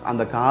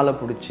அந்த காலை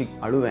பிடிச்சி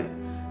அழுவேன்,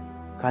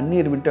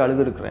 கண்ணீர் விட்டு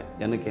அழுதுருக்கிறேன்.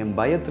 எனக்கு என்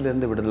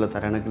பயத்திலேருந்து விடுதலை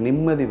தரேன், எனக்கு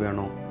நிம்மதி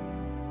வேணும்.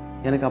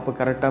 எனக்கு அப்போ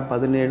கரெக்டாக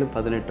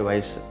 17-18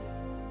 வயசு.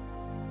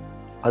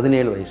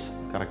 17 வயசு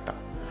கரெக்டாக.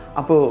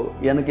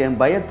 அப்போது எனக்கு என்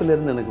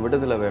பயத்திலிருந்து எனக்கு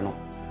விடுதலை வேணும்,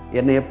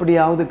 என்னை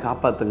எப்படியாவது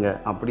காப்பாற்றுங்க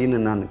அப்படின்னு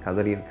நான்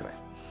கதறியிருக்கிறேன்.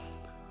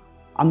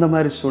 அந்த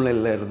மாதிரி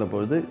சூழ்நிலையில்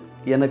இருந்தபொழுது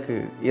எனக்கு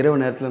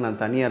இரவு நேரத்தில்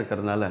நான் தனியாக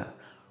இருக்கிறதுனால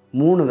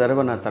 3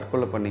 தடவை நான்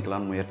தற்கொலை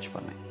பண்ணிக்கலான்னு முயற்சி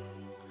பண்ணேன்.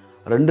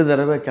 2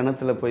 தடவை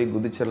கிணத்துல போய்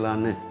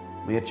குதிச்சிடலான்னு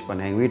முயற்சி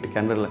பண்ணேன். எங்கள்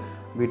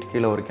வீட்டு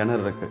கீழே ஒரு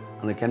கிணறு இருக்குது,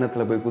 அந்த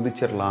கிணத்துல போய்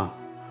குதிச்சிடலாம்.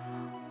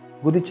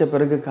 குதித்த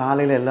பிறகு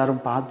காலையில்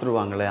எல்லோரும்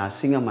பார்த்துருவாங்களே,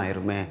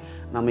 அசிங்கமாயிருமே,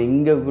 நம்ம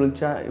இங்கே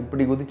குதிச்சா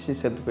இப்படி குதித்து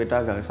செத்து போயிட்டா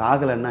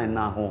சாகலைன்னா என்ன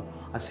ஆகும்,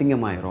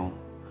 அசிங்கமாயிரும்.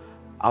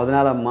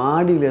 அதனால்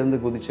மாடியிலேருந்து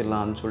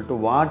குதிச்சிடலான்னு சொல்லிட்டு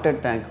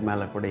வாட்டர் டேங்க்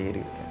மேலே கூட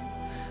ஏறியிருக்கேன்.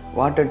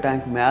 வாட்டர்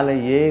டேங்க் மேலே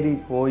ஏறி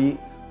போய்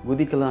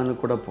குதிக்கலான்னு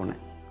கூட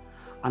போனேன்.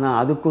 ஆனால்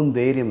அதுக்கும்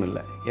தைரியம்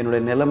இல்லை.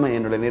 என்னுடைய நிலைமை,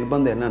 என்னுடைய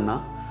நிர்பந்தம் என்னென்னா,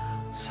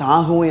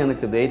 சாகவும்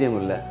எனக்கு தைரியம்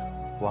இல்லை,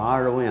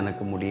 வாழவும்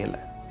எனக்கு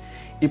முடியலை.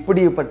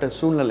 இப்படிப்பட்ட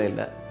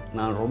சூழ்நிலையில்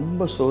நான்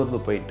ரொம்ப சோர்ந்து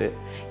போயிட்டு,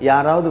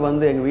 யாராவது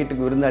வந்து எங்கள்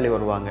வீட்டுக்கு விருந்தாளி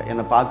வருவாங்க,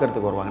 என்னை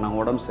பார்க்குறதுக்கு வருவாங்க, நான்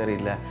உடம்பு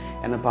சரியில்லை,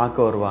 என்னை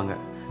பார்க்க வருவாங்க.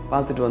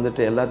 பார்த்துட்டு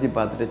வந்துட்டு எல்லாத்தையும்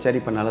பார்த்துட்டு, சரி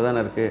இப்போ நல்லா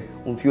தானே இருக்குது,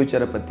 உன்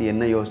ஃப்யூச்சரை பற்றி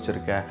என்ன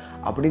யோசிச்சுருக்க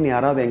அப்படின்னு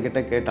யாராவது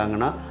என்கிட்ட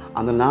கேட்டாங்கன்னா,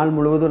 அந்த நாள்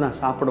முழுவதும் நான்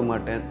சாப்பிட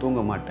மாட்டேன்,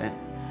 தூங்க மாட்டேன்,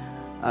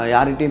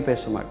 யார்கிட்டையும்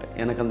பேச மாட்டேன்.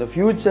 எனக்கு அந்த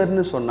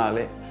ஃப்யூச்சர்னு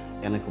சொன்னாலே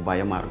எனக்கு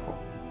பயமாக இருக்கும்.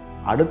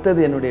 அடுத்தது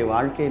என்னுடைய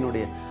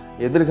வாழ்க்கையினுடைய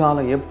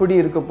எதிர்காலம் எப்படி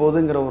இருக்க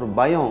போகுதுங்கிற ஒரு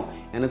பயம்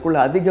எனக்குள்ளே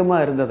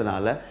அதிகமாக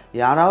இருந்ததுனால,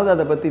 யாராவது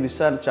அதை பற்றி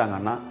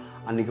விசாரித்தாங்கன்னா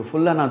அன்றைக்கி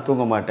ஃபுல்லாக நான்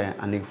தூங்க மாட்டேன்,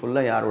 அன்றைக்கி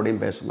ஃபுல்லாக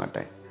யாரோடையும் பேச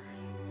மாட்டேன்.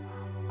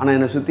 ஆனால்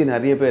என்னை சுற்றி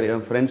நிறைய பேர்,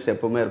 என் ஃப்ரெண்ட்ஸ்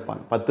எப்போவுமே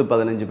இருப்பாங்க,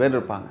 10-15 பேர்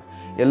இருப்பாங்க.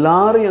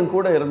 எல்லாரும் என்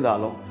கூட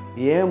இருந்தாலும்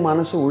என்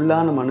மனசு,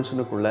 உள்ளான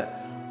மனுஷனுக்குள்ளே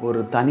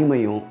ஒரு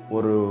தனிமையும்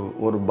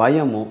ஒரு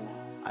பயமும்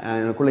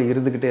எனக்குள்ளே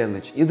இருந்துக்கிட்டே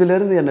இருந்துச்சு.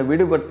 இதிலேருந்து என்னை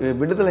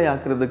விடுதலை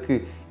ஆக்குறதுக்கு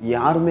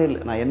யாருமே இல்லை.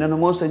 நான்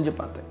என்னென்னமோ செஞ்சு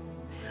பார்த்தேன்.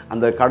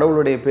 அந்த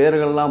கடவுளுடைய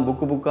பேர்கள்லாம்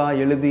புக்காக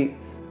எழுதி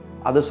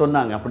அதை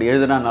சொன்னாங்க, அப்படி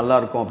எழுதினா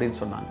நல்லாயிருக்கும் அப்படின்னு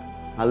சொன்னாங்க,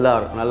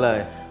 நல்ல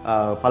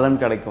பலன்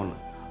கிடைக்கும்னு.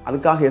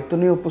 அதுக்காக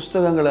எத்தனையோ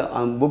புஸ்தகங்களை,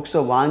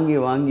 புக்ஸை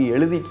வாங்கி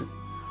எழுதிட்டு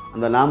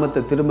அந்த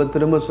நாமத்தை திரும்ப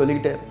திரும்ப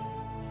சொல்லிக்கிட்டே.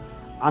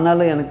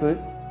 ஆனாலும் எனக்கு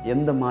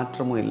எந்த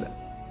மாற்றமும் இல்லை.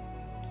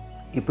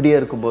 இப்படியே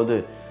இருக்கும்போது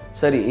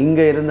சரி,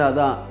 இங்கே இருந்தால்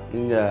தான்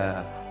இங்கே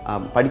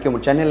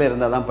சென்னையில்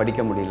இருந்தால் தான்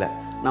படிக்க முடியல,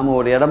 நம்ம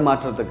ஒரு இடம்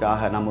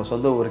மாற்றத்துக்காக நம்ம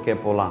சொந்த ஊருக்கே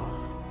போகலாம்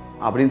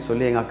அப்படின்னு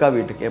சொல்லி எங்கள் அக்கா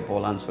வீட்டுக்கே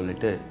போகலான்னு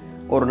சொல்லிட்டு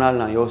ஒரு நாள்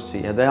நான் யோசித்து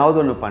எதையாவது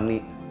ஒன்று பண்ணி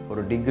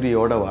ஒரு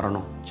டிகிரியோடு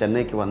வரணும்.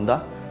 சென்னைக்கு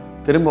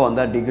திரும்ப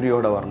வந்தால்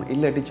டிகிரியோடு வரணும்,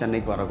 இல்லாட்டி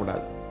சென்னைக்கு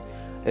வரக்கூடாது.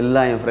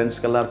 என்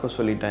ஃப்ரெண்ட்ஸ்க்கு எல்லாருக்கும்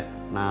சொல்லிட்டேன்,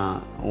 நான்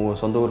உங்கள்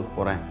சொந்த ஊருக்கு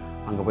போகிறேன்,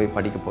 அங்கே போய்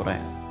படிக்க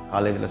போகிறேன்,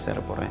 காலேஜில் சேர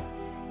போகிறேன்,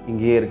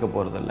 இங்கேயே இருக்க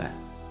போகிறதில்ல,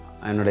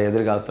 என்னுடைய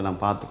எதிர்காலத்தை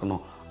நான்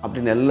பார்த்துக்கணும்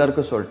அப்படின்னு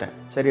எல்லாருக்கும் சொல்லிட்டேன்.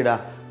 சரிடா,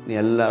 நீ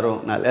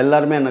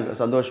எல்லாருமே எனக்கு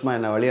சந்தோஷமாக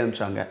என்னை வழி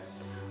அனுப்பிச்சாங்க.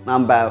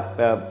 நான்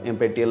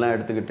என் பெட்டியெல்லாம்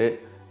எடுத்துக்கிட்டு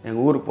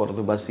எங்கள் ஊருக்கு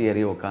போகிறது பஸ்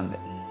ஏறி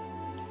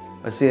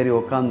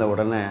உட்காந்த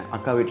உடனே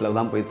அக்கா வீட்டில்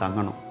தான் போய்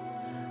தங்கணும்.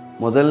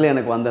 முதல்ல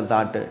எனக்கு வந்த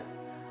தாட்டு,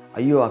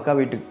 ஐயோ அக்கா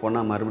வீட்டுக்கு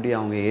போனால் மறுபடியும்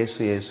அவங்க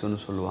ஏசுன்னு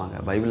சொல்லுவாங்க,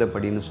 பைபிளை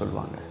படின்னு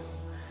சொல்லுவாங்க,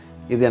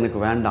 இது எனக்கு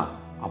வேண்டாம்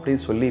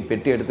அப்படின்னு சொல்லி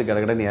பெட்டி எடுத்து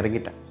கடகடன்னு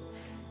இறங்கிட்டேன்.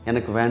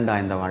 எனக்கு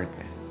வேண்டாம் இந்த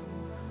வாழ்க்கை.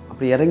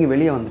 அப்படி இறங்கி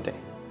வெளியே வந்துட்டேன்.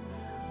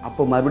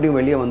 அப்போ மறுபடியும்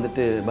வெளியே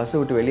வந்துட்டு, பஸ்ஸை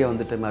விட்டு வெளியே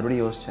வந்துட்டு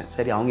மறுபடியும் யோசித்தேன்,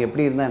 சரி அவங்க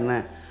எப்படி இருந்தால் என்ன,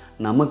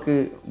 நமக்கு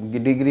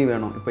டிகிரி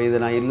வேணும். இப்போ இது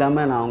நான்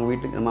இல்லாமல் நான் அவங்க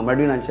வீட்டுக்கு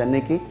மறுபடியும் நான்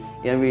சென்னைக்கு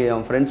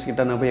என் ஃப்ரெண்ட்ஸ்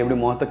கிட்ட நான் போய் எப்படி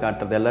முகத்தை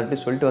காட்டுறது,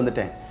 எல்லார்ட்டையும் சொல்லிட்டு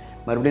வந்துட்டேன்.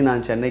 மறுபடியும்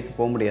நான் சென்னைக்கு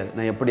போக முடியாது,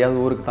 நான்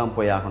எப்படியாவது ஊருக்கு தான்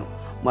போய் ஆகணும்.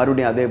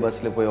 மறுபடியும் அதே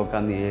பஸ்ஸில் போய்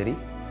உட்காந்து ஏறி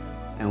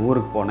என்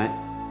ஊருக்கு போனேன்.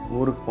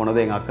 ஊருக்கு போனது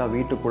எங்கள் அக்கா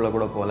வீட்டுக்குள்ளே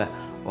கூட போகல,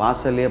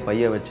 வாசல்லையே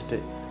பைய வச்சுட்டு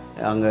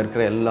அங்கே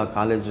இருக்கிற எல்லா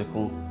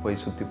காலேஜுக்கும்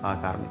போய் சுற்றி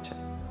பார்க்க ஆரம்பித்தேன்,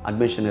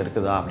 அட்மிஷன்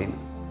இருக்குதா அப்படின்னு.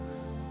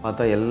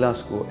 பார்த்தா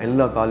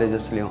எல்லா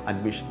காலேஜஸ்லேயும்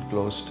அட்மிஷன்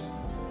க்ளோஸ்டு,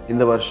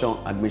 இந்த வருஷம்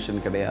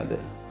அட்மிஷன் கிடையாது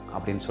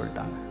அப்படின்னு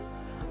சொல்லிட்டாங்க.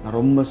 நான்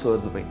ரொம்ப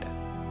சோர்ந்து போயிட்டேன்,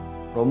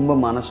 ரொம்ப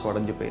மனசு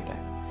உடஞ்சி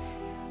போயிட்டேன்.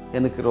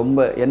 எனக்கு ரொம்ப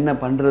என்ன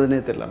பண்ணுறதுனே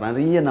தெரியல.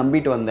 நிறைய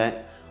நம்பிட்டு வந்தேன்,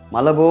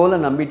 மலை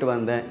போல் நம்பிட்டு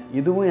வந்தேன்,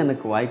 இதுவும்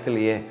எனக்கு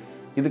வாய்க்கலையே,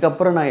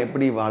 இதுக்கப்புறம் நான்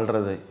எப்படி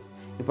வாழ்கிறது,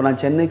 இப்போ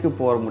நான் சென்னைக்கு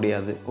போக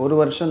முடியாது, ஒரு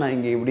வருஷம் நான்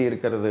இங்கே எப்படி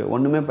இருக்கிறது,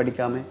 ஒன்றுமே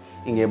படிக்காமல்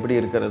இங்கே எப்படி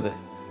இருக்கிறது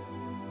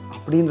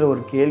அப்படின்ற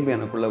ஒரு கேள்வி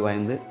எனக்குள்ளே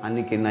பயந்து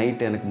அன்றைக்கி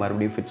நைட்டு எனக்கு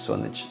மறுபடியும் ஃபிட்ஸ்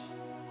வந்துச்சு.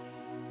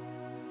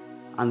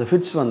 அந்த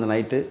ஃபிட்ஸ் வந்த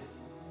நைட்டு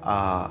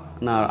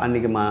நான்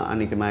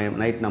அன்றைக்கி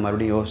நைட் நான்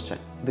மறுபடியும்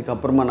யோசித்தேன்,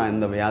 இதுக்கப்புறமா நான்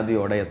இந்த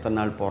வியாதியோட எத்தனை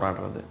நாள்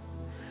போராடுறது,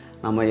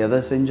 நம்ம எதை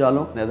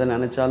செஞ்சாலும் எதை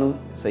நினச்சாலும்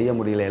செய்ய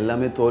முடியல,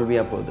 எல்லாமே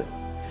தோல்வியாக போகுது.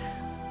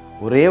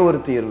 ஒரே ஒரு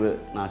தீர்வு,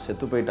 நான்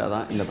செத்து போயிட்டால்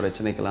தான் இந்த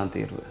பிரச்சனைக்கெல்லாம்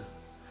தீர்வு,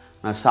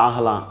 நான்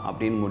சாகலாம்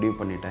அப்படின்னு முடிவு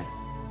பண்ணிட்டேன்.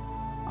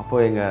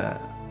 அப்போது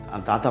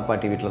எங்கள் தாத்தா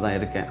பாட்டி வீட்டில் தான்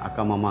இருக்கேன்,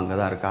 அக்கா மாமா அங்கே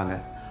தான் இருக்காங்க.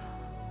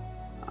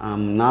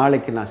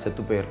 நாளைக்கு நான்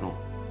செத்து போயிடணும்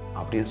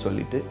அப்படின்னு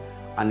சொல்லிவிட்டு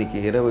அன்றைக்கி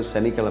இரவு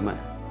சனிக்கிழமை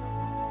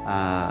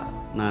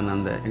நான்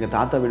எங்கள்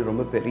தாத்தா வீடு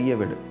ரொம்ப பெரிய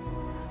வீடு,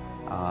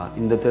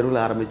 இந்த தெருவில்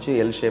ஆரம்பித்து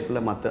எல் ஷேப்பில்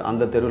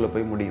அந்த தெருவில்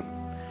போய் முடியும்,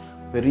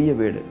 பெரிய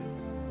வீடு.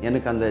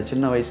 எனக்கு அந்த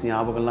சின்ன வயசு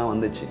ஞாபகம்லாம்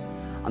வந்துச்சு.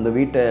 அந்த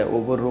வீட்டை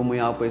ஒவ்வொரு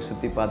ரூமையாக போய்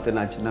சுற்றி பார்த்து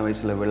நான் சின்ன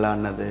வயசில்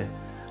விளையாடினது,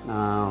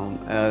 நான்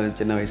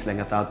சின்ன வயசில்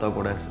எங்கள் தாத்தா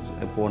கூட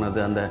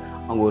போனது,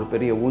 அவங்க ஒரு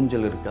பெரிய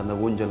ஊஞ்சல் இருக்குது, அந்த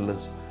ஊஞ்சலில்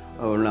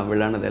நான்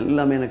விளையாடினது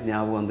எல்லாமே எனக்கு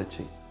ஞாபகம்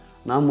வந்துச்சு.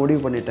 நான் முடிவு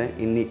பண்ணிட்டேன்,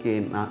 இன்றைக்கி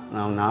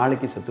நான்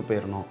நாளைக்கு செத்து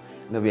போயிடணும்,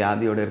 இந்த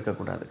வியாதியோடு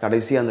இருக்கக்கூடாது.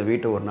 கடைசியாக அந்த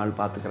வீட்டை ஒரு நாள்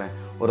பார்த்துக்கிறேன்,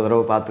 ஒரு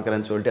தடவை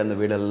பார்த்துக்கிறேன்னு சொல்லிட்டு அந்த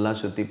வீடெல்லாம்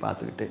சுற்றி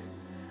பார்த்துக்கிட்டு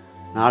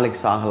நாளைக்கு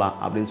சாகலாம்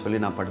அப்படின்னு சொல்லி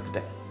நான்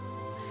படுத்துட்டேன்.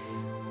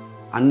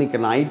 அன்றைக்கி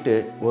நைட்டு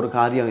ஒரு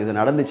காரியம் இது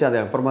நடந்துச்சு. அது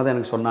அப்புறமா தான்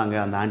எனக்கு சொன்னாங்க,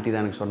 அந்த ஆண்டி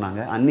தான் எனக்கு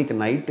சொன்னாங்க. அன்றைக்கி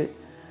நைட்டு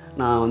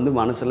நான் வந்து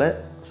மனசில்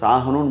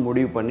சாகணும்னு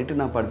முடிவு பண்ணிவிட்டு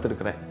நான்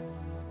படுத்துருக்குறேன்.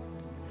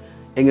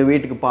 எங்கள்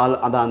வீட்டுக்கு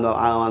பால்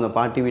அந்த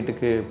பாட்டி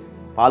வீட்டுக்கு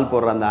பால்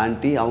போடுற அந்த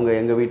ஆண்டி அவங்க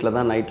எங்கள் வீட்டில்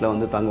தான் நைட்டில்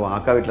வந்து தங்குவாங்க.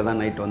 அக்கா வீட்டில் தான்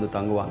நைட்டு வந்து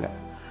தங்குவாங்க.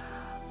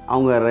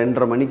 அவங்க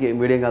 2:30 மணிக்கு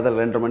விடியங்காலத்தில்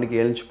 2:30 மணிக்கு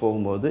எழுச்சி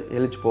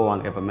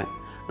போவாங்க. எப்போவுமே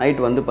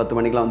நைட்டு வந்து 10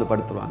 மணிக்கெலாம் வந்து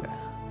படுத்துருவாங்க.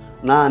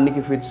 நான்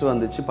அன்றைக்கி ஃபிட்ஸ்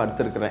வந்துச்சு,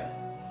 படுத்துருக்குறேன்.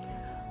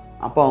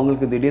 அப்போ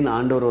அவங்களுக்கு திடீர்னு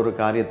ஆண்டவர் ஒரு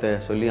காரியத்தை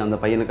சொல்லி அந்த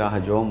பையனுக்காக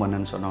ஜெபம்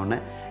பண்ணுன்னு சொன்னோடனே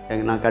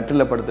நான்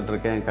கட்டிலில்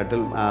படுத்துட்ருக்கேன்.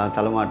 கட்டில்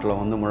தலைமாட்டில்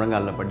வந்து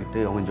முழங்காலில் பட்டுட்டு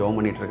அவங்க ஜெபம்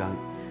பண்ணிகிட்ருக்காங்க.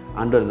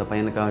 ஆண்டவர் இந்த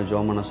பையனுக்காக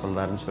ஜெபம் பண்ண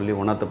சொல்கிறாருன்னு சொல்லி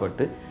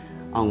உணர்த்தப்பட்டு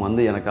அவங்க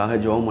வந்து எனக்காக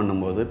ஜெபம்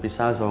பண்ணும்போது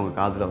பிசாசு அவங்க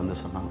காதில் வந்து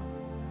சொன்னாங்க,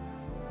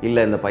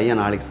 இல்லை இந்த பையன்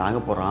நாளைக்கு சாக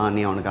போகிறான்,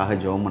 நீ அவனுக்காக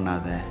ஜெபம்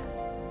பண்ணாத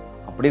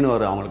அப்படின்னு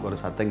அவங்களுக்கு ஒரு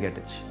சத்தம்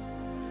கேட்டுச்சு.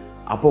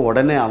 அப்போ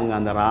உடனே அவங்க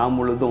அந்த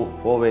முழுதும்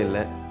போவே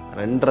இல்லை.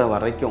 2:30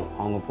 வரைக்கும்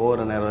அவங்க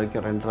போகிற நேரம்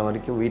வரைக்கும் 2:30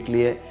 வரைக்கும்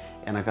வீட்லேயே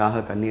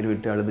எனக்காக கண்ணீர்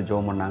விட்டு அழுது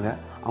ஜெபம் பண்ணாங்க.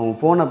 அவங்க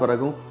போன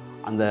பிறகும்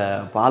அந்த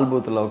பால்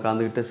பூத்தில்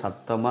உட்காந்துக்கிட்டு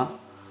சத்தமாக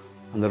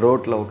அந்த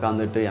ரோட்டில்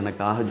உட்காந்துட்டு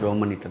எனக்காக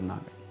ஜெபம் பண்ணிட்டு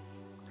இருந்தாங்க.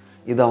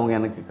 இது அவங்க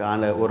எனக்கு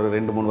ஒரு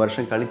 2-3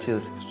 வருஷம் கழித்து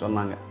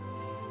சொன்னாங்க.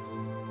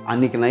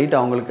 அன்றைக்கி நைட்டு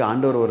அவங்களுக்கு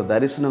ஆண்டவர் ஒரு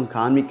தரிசனம்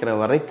காமிக்கிற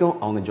வரைக்கும்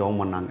அவங்க ஜெபம்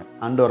பண்ணாங்க.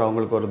 ஆண்டவர்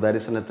அவங்களுக்கு ஒரு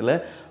தரிசனத்தில்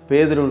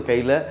பேதுருவின்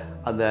கையில்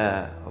அந்த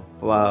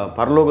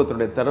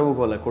பரலோகத்துடைய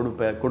திறவுகோலை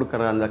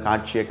கொடுக்குற அந்த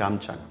காட்சியை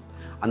காமிச்சாங்க.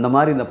 அந்த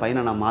மாதிரி இந்த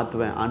பையனை நான்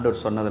மாற்றுவேன்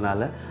ஆண்டவர்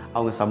சொன்னதுனால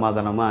அவங்க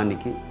சமாதானமாக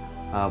அன்றைக்கி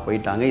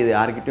போயிட்டாங்க. இது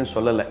யார்கிட்டையும்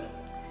சொல்லலை,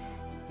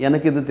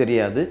 எனக்கு இது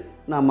தெரியாது.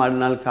 நான்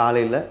மறுநாள்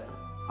காலையில்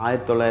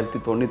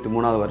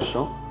 1993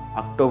 வருஷம்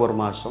அக்டோபர்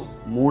மாதம்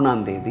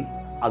 3ஆம் தேதி,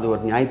 அது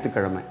ஒரு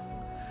ஞாயிற்றுக்கிழமை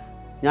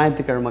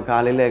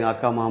காலையில் எங்கள்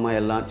அக்கா மாமா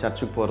எல்லாம்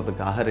சர்ச்சுக்கு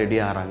போகிறதுக்காக ரெடி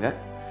ஆகிறாங்க.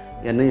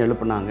 என்னையும்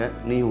எழுப்புனாங்க,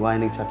 நீயும் வா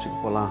இன்னைக்கு சர்ச்சுக்கு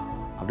போகலாம்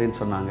அப்படின்னு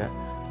சொன்னாங்க.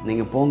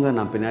 நீங்கள் போங்க,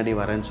 நான் பின்னாடி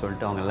வரேன்னு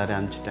சொல்லிட்டு அவங்க எல்லோரும்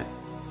அனுப்பிச்சிட்டேன்.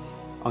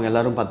 அவங்க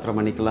எல்லோரும் 10:30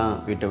 மணிக்கெலாம்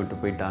வீட்டை விட்டு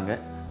போயிட்டாங்க.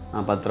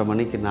 நான் 10:30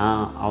 மணிக்கு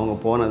அவங்க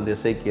போன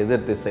திசைக்கு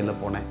எதிர் திசையில்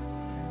போனேன்.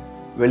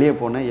 வெளியே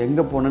போனேன்,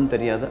 எங்கே போனேன்னு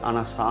தெரியாது,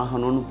 ஆனால்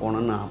சாகணும்னு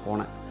போனேன்னு நான்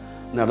போனேன்.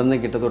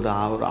 கிட்டத்தட்ட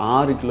ஒரு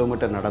 6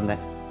 கிலோமீட்டர்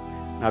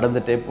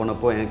நடந்துகிட்டே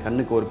போனப்போ என்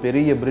கண்ணுக்கு ஒரு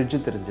பெரிய பிரிட்ஜு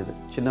தெரிஞ்சுது.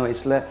 சின்ன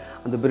வயசில்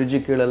அந்த பிரிட்ஜு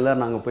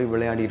கீழெல்லாம் நாங்கள் போய்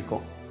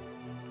விளையாடியிருக்கோம்.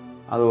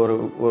 அது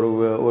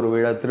ஒரு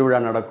திருவிழா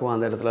நடக்கும்,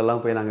 அந்த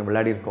இடத்துலலாம் போய் நாங்கள்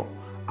விளையாடியிருக்கோம்.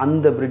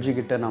 அந்த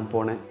பிரிட்ஜுக்கிட்ட நான்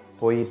போனேன்.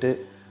 போயிட்டு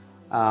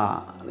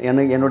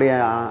என்னுடைய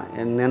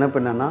நினைப்பு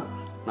என்னென்னா,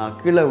 நான்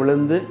கீழே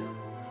விழுந்து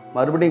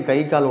மறுபடியும் கை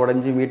கால்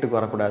உடஞ்சி வீட்டுக்கு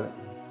வரக்கூடாது,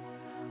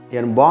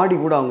 என் பாடி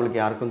கூட அவங்களுக்கு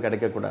யாருக்கும்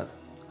கிடைக்கக்கூடாது,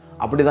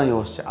 அப்படி தான்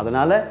யோசித்தேன்.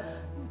 அதனால்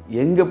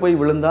எங்கே போய்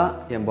விழுந்தால்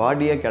என்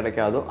பாடியே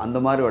கிடைக்காதோ அந்த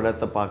மாதிரி ஒரு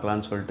இடத்த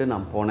பார்க்கலான்னு சொல்லிட்டு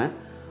நான் போனேன்.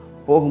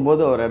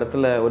 போகும்போது ஒரு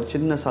இடத்துல ஒரு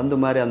சின்ன சந்து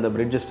மாதிரி, அந்த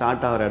பிரிட்ஜு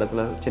ஸ்டார்ட் ஆகிற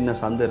இடத்துல சின்ன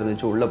சந்து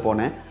இருந்துச்சு. உள்ளே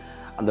போனேன்.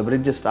 அந்த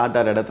பிரிட்ஜு ஸ்டார்ட்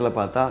ஆகிற இடத்துல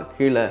பார்த்தா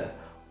கீழே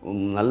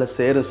நல்ல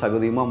சேறு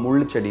சகுதியமாக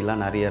முள்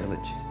செடியெலாம் நிறைய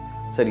இருந்துச்சு.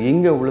 சரி,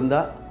 இங்கே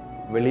விழுந்தால்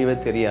வெளியவே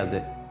தெரியாது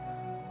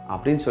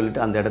அப்படின்னு சொல்லிட்டு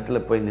அந்த இடத்துல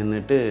போய்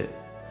நின்றுட்டு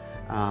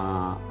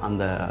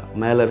அந்த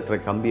மேலே இருக்கிற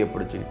கம்பியை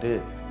பிடிச்சிக்கிட்டு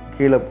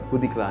கீழே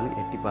குதிக்கலான்னு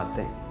எட்டி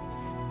பார்த்தேன்.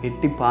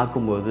 எட்டி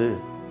பார்க்கும்போது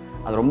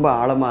அது ரொம்ப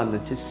ஆழமாக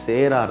இருந்துச்சு,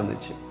 சேராக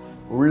இருந்துச்சு.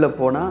 உள்ளே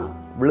போனால்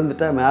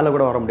விழுந்துட்டால் மேலே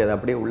கூட வர முடியாது,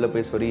 அப்படியே உள்ளே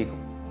போய்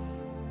சொருகிக்கும்,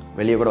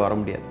 வெளியே கூட வர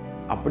முடியாது,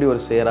 அப்படி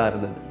ஒரு சேராக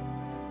இருந்தது.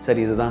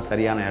 சரி, இதுதான்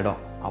சரியான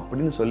இடம்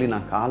அப்படின்னு சொல்லி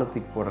நான்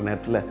காலத்துக்கு போகிற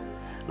நேரத்தில்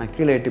நான்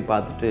கீழே எட்டி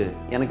பார்த்துட்டு,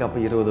 எனக்கு அப்போ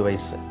 20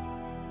 வயசு.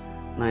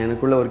 நான்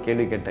எனக்குள்ளே ஒரு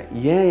கேள்வி கேட்டேன்,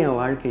 ஏன் என்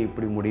வாழ்க்கை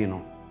இப்படி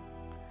முடியணும்?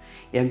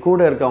 என்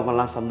கூட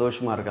இருக்கவங்கெல்லாம்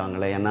சந்தோஷமாக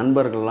இருக்காங்களே, என்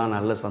நண்பர்கள்லாம்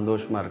நல்ல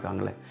சந்தோஷமாக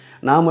இருக்காங்களே,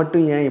 நான்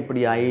மட்டும் ஏன்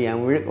இப்படி ஆகி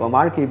என்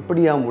வாழ்க்கை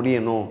இப்படியா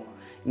முடியணும்?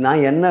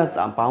 நான் என்ன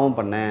பாவம்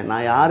பண்ணேன்?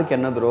 நான் யாருக்கு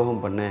என்ன துரோகம்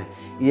பண்ணேன்?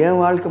 என்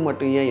வாழ்க்கை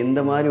மட்டும் ஏன் இந்த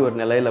மாதிரி ஒரு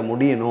நிலையில்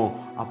முடியணும்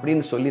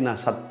அப்படின்னு சொல்லி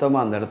நான்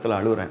சத்தமாக அந்த இடத்துல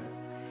அழுகிறேன்.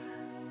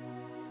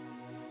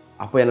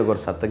 அப்போ எனக்கு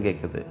ஒரு சத்தம்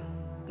கேட்குது,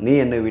 நீ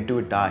என்னை விட்டு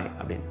விட்டாய்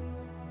அப்படின்னு.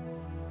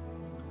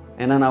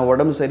 ஏன்னா நான்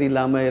உடம்பு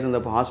சரியில்லாமல்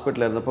இருந்தப்போ,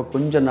 ஹாஸ்பிட்டலில் இருந்தப்போ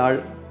கொஞ்ச நாள்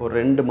ஒரு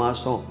 2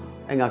 மாதம்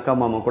எங்கள் அக்கா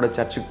மாமா கூட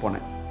சர்ச்சுக்கு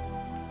போனேன்.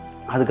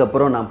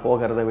 அதுக்கப்புறம் நான்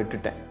போகிறத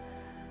விட்டுட்டேன்.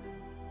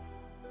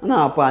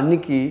 ஆனால் அப்போ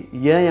அன்றைக்கி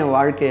ஏன் என்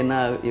வாழ்க்கை என்ன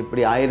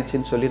இப்படி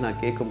ஆயிடுச்சின்னு சொல்லி நான்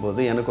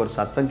கேட்கும்போது எனக்கு ஒரு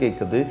சத்தம்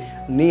கேட்குது,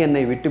 நீ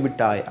என்னை விட்டு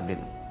விட்டாய்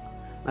அப்படின்னு.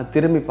 நான்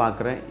திரும்பி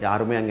பார்க்குறேன்,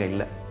 யாருமே அங்கே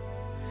இல்லை.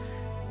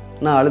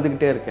 நான்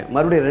அழுதுகிட்டே இருக்கேன்.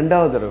 மறுபடியும்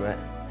 2வது தடவை,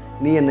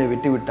 நீ என்னை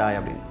விட்டு விட்டாய்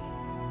அப்படின்னு.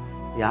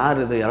 யார்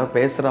இது, யாரோ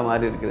பேசுகிற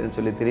மாதிரி இருக்குதுன்னு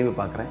சொல்லி திரும்பி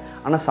பார்க்குறேன்.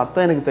 ஆனால்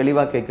சத்தம் எனக்கு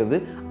தெளிவாக கேட்குது,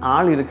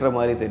 ஆள் இருக்கிற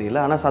மாதிரி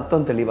தெரியல, ஆனால்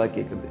சத்தம் தெளிவாக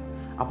கேட்குது.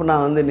 அப்போ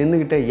நான்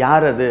நின்றுக்கிட்டே,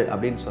 யார் அது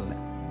அப்படின்னு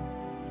சொன்னேன்.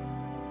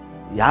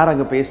 யார்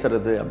அங்கே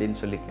பேசுகிறது அப்படின்னு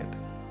சொல்லி கேட்டேன்.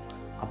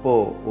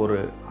 அப்போது ஒரு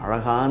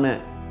அழகான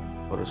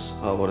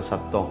ஒரு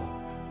சத்தம்,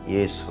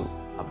 இயேசு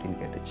அப்படின்னு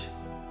கேட்டுச்சு.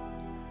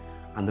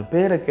 அந்த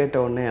பேரை கேட்ட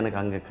உடனே எனக்கு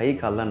அங்கே கை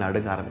காலெலாம்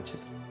நடுங்க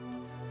ஆரம்பிச்சிது.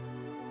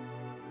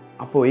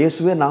 அப்போது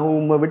இயேசுவே, நான்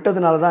உண்மை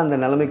விட்டதுனால தான் அந்த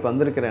நிலைமைக்கு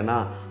வந்திருக்கிறேனா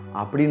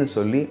அப்படின்னு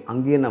சொல்லி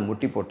அங்கேயே நான்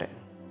முட்டி போட்டேன்.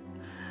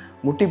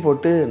 முட்டி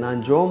போட்டு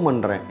நான் ஜெபம்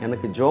பண்ணுறேன்.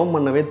 எனக்கு ஜெபம்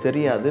பண்ணவே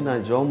தெரியாது,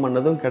 நான் ஜெபம்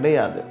பண்ணதும்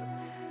கிடையாது.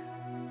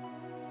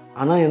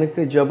 ஆனால்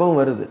எனக்கு ஜெபம்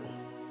வருது.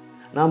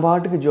 நான்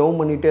பாட்டுக்கு ஜெபம்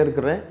பண்ணிகிட்டே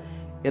இருக்கிறேன்.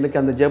 எனக்கு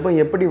அந்த ஜெபம்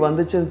எப்படி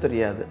வந்துச்சுன்னு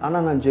தெரியாது,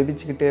 ஆனால் நான்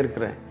ஜெபிச்சுக்கிட்டே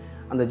இருக்கிறேன்.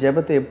 அந்த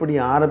ஜெபத்தை எப்படி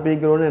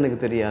ஆரம்பிக்கிறோன்னு எனக்கு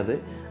தெரியாது.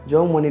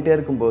 ஜெபம் பண்ணிகிட்டே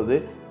இருக்கும்போது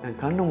என்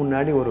கண்ணு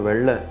முன்னாடி ஒரு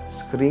வெள்ளை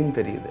ஸ்க்ரீன்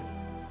தெரியுது.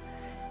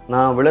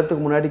 நான்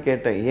விழத்துக்கு முன்னாடி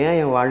கேட்டேன், ஏன்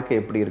என் வாழ்க்கை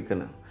எப்படி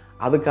இருக்குன்னு.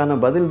 அதுக்கான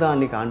பதில் தான்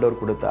அன்றைக்கி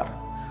ஆண்டவர் கொடுத்தார்.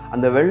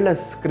 அந்த வெள்ளை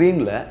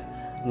ஸ்க்ரீனில்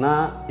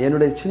நான்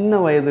என்னுடைய சின்ன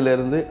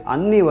வயதிலிருந்து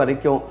அன்னி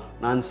வரைக்கும்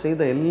நான்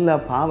செய்த எல்லா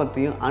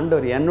பாவத்தையும்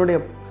ஆண்டவர் என்னுடைய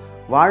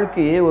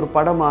வாழ்க்கையே ஒரு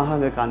படமாக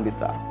அங்கே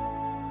காண்பித்தார்.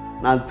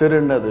 நான்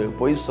திருடினது,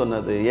 பொய்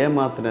சொன்னது,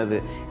 ஏமாத்தினது,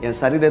 என்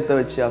சரீரத்தை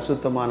வச்சு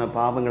அசுத்தமான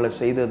பாவங்களை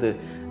செய்தது,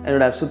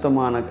 என்னோடய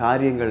அசுத்தமான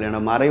காரியங்கள்,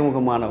 என்னோட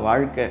மறைமுகமான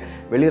வாழ்க்கை,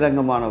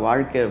 வெளிரங்கமான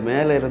வாழ்க்கை,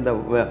 மேலே இருந்த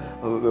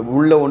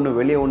உள்ள ஒன்று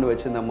வெளியே ஒன்று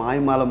வச்சுருந்த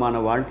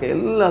மாய்மாலமான வாழ்க்கை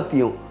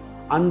எல்லாத்தையும்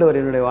ஆண்டவர்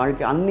என்னுடைய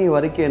வாழ்க்கை அன்னி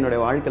வரைக்கும் என்னுடைய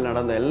வாழ்க்கையில்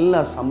நடந்த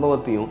எல்லா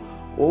சம்பவத்தையும்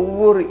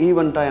ஒவ்வொரு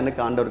ஈவெண்ட்டாக எனக்கு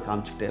ஆண்டவர்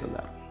காமிச்சிக்கிட்டே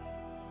இருந்தார்.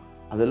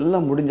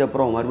 அதெல்லாம்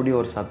முடிஞ்சப்புறம்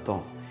மறுபடியும் ஒரு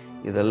சத்தம்,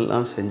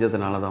 இதெல்லாம்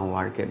செஞ்சதுனால தான்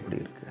வாழ்க்கை எப்படி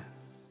இருக்கு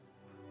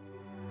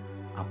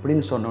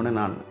அப்படின்னு சொன்னோன்னே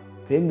நான்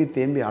தேம்பி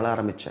தேம்பி அழ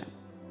ஆரம்பித்தேன்.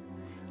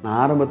 நான்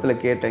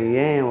ஆரம்பத்தில் கேட்டேன்,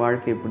 ஏன் என்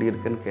வாழ்க்கை இப்படி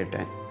இருக்குன்னு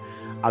கேட்டேன்.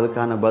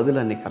 அதுக்கான பதில்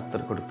அன்னைக்கு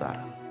கர்த்தர் கொடுத்தார்.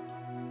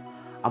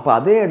 அப்போ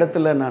அதே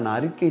இடத்துல நான்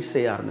அறிக்கை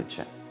செய்ய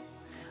ஆரம்பித்தேன்.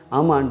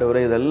 ஆமாம்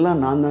ஆண்டவரே,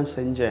 இதெல்லாம் நான் தான்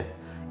செஞ்சேன்,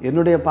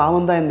 என்னுடைய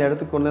பாவம் தான் இந்த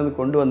இடத்துக்கு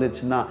கொண்டு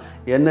வந்துச்சுன்னா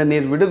என்னை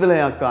நீர்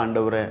விடுதலையாக்க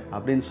ஆண்டவரே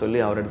அப்படின்னு சொல்லி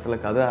அவர் இடத்துல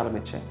கதை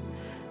ஆரம்பித்தேன்.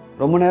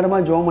 ரொம்ப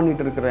நேரமாக ஜெபம்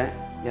பண்ணிகிட்டு இருக்கிறேன்.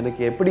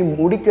 எனக்கு எப்படி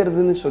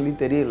முடிக்கிறதுன்னு சொல்லி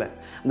தெரியல.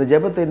 அந்த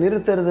ஜெபத்தை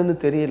நிறுத்துறதுன்னு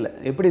தெரியல,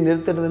 எப்படி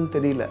நிறுத்துறதுன்னு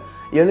தெரியல.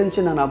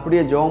 எழுந்துச்சு நான்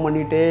அப்படியே ஜெபம்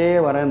பண்ணிகிட்டே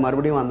வரேன்.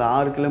 மறுபடியும் அந்த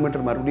 6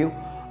 கிலோமீட்டர் மறுபடியும்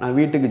நான்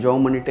வீட்டுக்கு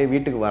ஜெபம் பண்ணிகிட்டே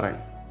வீட்டுக்கு வரேன்.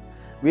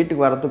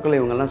 வீட்டுக்கு வரத்துக்குள்ளே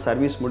இவங்கெல்லாம்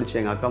சர்வீஸ் முடிச்சு,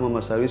 எங்கள் அக்கா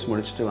மாமா சர்வீஸ்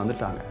முடிச்சுட்டு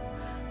வந்துட்டாங்க.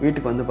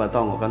 வீட்டுக்கு வந்து பார்த்தா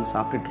அவங்க உட்காந்து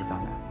சாப்பிட்டுட்டு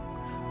இருக்காங்க.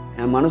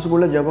 என்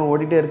மனசுக்குள்ளே ஜெபம்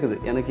ஓடிட்டே இருக்குது.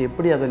 எனக்கு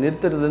எப்படி அதை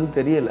நிறுத்துறதுன்னு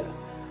தெரியலை.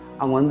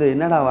 அவங்க வந்து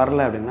என்னடா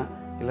வரலை அப்படின்னா,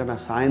 இல்லை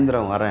நான்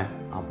சாயந்தரம் வரேன்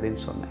அப்படின்னு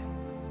சொன்னேன்.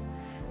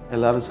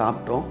 எல்லோரும்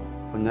சாப்பிட்டோம்,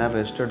 கொஞ்ச நேரம்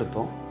ரெஸ்ட்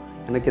எடுத்தோம்.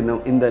 எனக்கு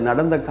இந்த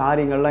நடந்த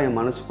காரியங்கள்லாம் என்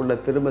மனசுக்குள்ளே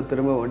திரும்ப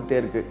திரும்ப வந்துட்டே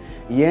இருக்குது.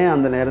 ஏன்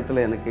அந்த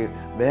நேரத்தில் எனக்கு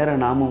வேறு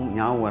நாமம்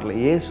ஞாபகம் வரல.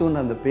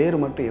 இயேசுன்னு அந்த பேர்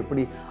மட்டும்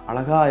எப்படி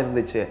அழகாக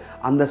இருந்துச்சு.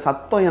 அந்த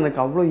சத்தம்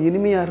எனக்கு அவ்வளோ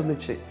இனிமையாக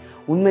இருந்துச்சு.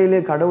 உண்மையிலே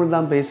கடவுள்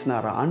தான்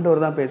பேசினாரா,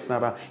 ஆண்டவர் தான்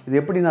பேசினாரா, இது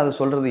எப்படி நான் அதை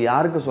சொல்கிறது,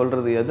 யாருக்கு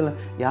சொல்கிறது, எதில்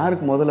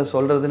யாருக்கு முதல்ல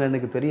சொல்கிறதுன்னு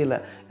எனக்கு தெரியல.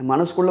 என்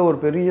மனசுக்குள்ளே ஒரு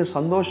பெரிய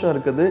சந்தோஷம்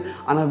இருக்குது,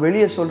 ஆனால்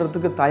வெளியே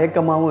சொல்கிறதுக்கு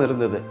தயக்கமாகவும்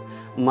இருந்தது.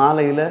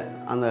 மாலையில்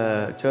அந்த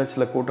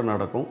சர்ச்சில் கூட்டம்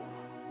நடக்கும்.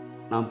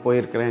 நான்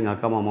போயிருக்கிறேன் எங்கள்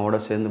அக்கா மாமாவோட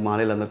சேர்ந்து.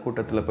 மாலையில் அந்த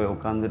கூட்டத்தில் போய்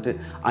உட்காந்துட்டு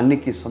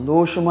அன்றைக்கி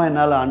சந்தோஷமாக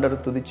என்னால்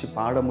ஆண்டவர் துதித்து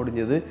பாட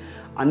முடிஞ்சது.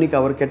 அன்றைக்கி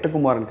அவர்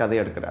கெட்டகுமாரன் கதை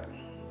எடுக்கிறார்.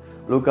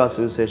 லூக்கா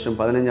சுவிசேஷம்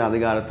 15ஆம்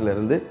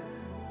அதிகாரத்திலிருந்து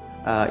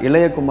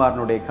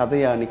இளையகுமாரனுடைய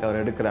கதையை அன்றைக்கி அவர்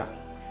எடுக்கிறார்.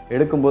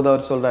 எடுக்கும்போது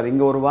அவர் சொல்கிறார்,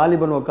 இங்கே ஒரு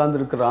வாலிபன்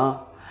உட்காந்துருக்கிறான்.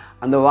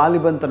 அந்த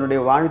வாலிபன்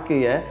தன்னுடைய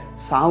வாழ்க்கையை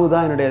சாவு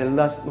தான் என்னுடைய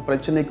எல்லா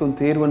பிரச்சனைக்கும்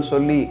தீர்வுன்னு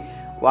சொல்லி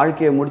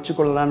வாழ்க்கையை முடிச்சு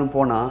கொள்ளலான்னு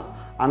போனான்.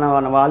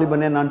 ஆனால்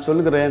வாலிபனே, நான்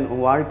சொல்கிறேன்,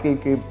 உன்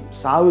வாழ்க்கைக்கு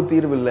சாவு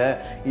தீர்வு இல்லை,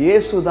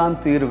 இயேசு தான்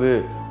தீர்வு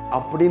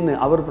அப்படின்னு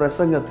அவர்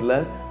பிரசங்கத்தில்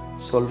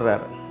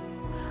சொல்கிறார்.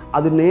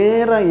 அது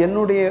நேராக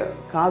என்னுடைய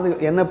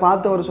என்னை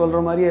பார்த்து அவர்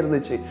சொல்கிற மாதிரியே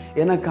இருந்துச்சு.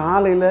 ஏன்னா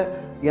காலையில்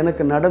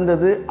எனக்கு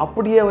நடந்தது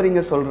அப்படியே அவர்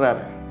இங்கே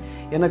சொல்கிறாரு.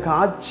 எனக்கு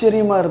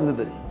ஆச்சரியமாக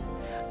இருந்தது.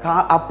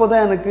 அப்போ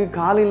தான் எனக்கு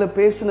காலையில்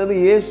பேசுனது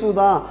இயேசு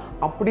தான்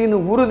அப்படின்னு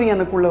உறுதி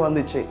எனக்குள்ளே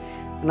வந்துச்சு.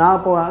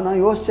 நான்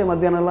யோசித்தேன்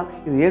மத்தியானம்லாம்,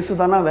 இது இயேசு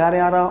தானா, வேறு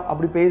யாரா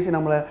அப்படி பேசி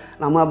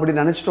நம்ம அப்படி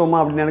நினச்சிட்டோமா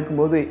அப்படின்னு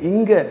நினைக்கும்போது,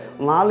 இங்கே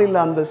மாலையில்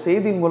அந்த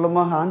செய்தி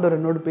மூலமாக ஆண்டவர்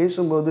என்னோடு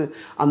பேசும்போது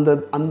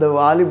அந்த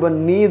வாலிபன்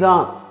நீ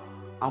தான்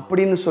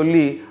அப்படின்னு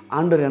சொல்லி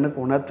ஆண்டவர் எனக்கு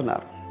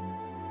உணர்த்தினார்.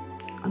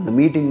 அந்த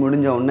மீட்டிங்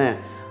முடிஞ்ச உடனே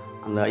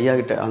அந்த ஐயா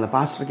கிட்ட, அந்த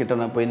பாஸ்டர் கிட்ட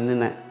நான் போய்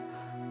நின்னேன்.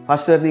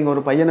 பாஸ்டர், நீங்கள்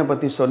ஒரு பையனை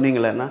பற்றி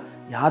சொன்னீங்களேன்னா,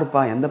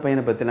 யாருப்பா, எந்த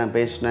பையனை பற்றி நான்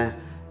பேசினேன்,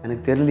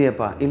 எனக்கு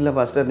தெரியலையப்பா. இல்லை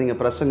பாஸ்டர், நீங்கள்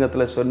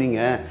பிரசங்கத்தில் சொன்னீங்க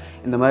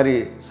இந்த மாதிரி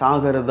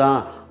சாகர் தான்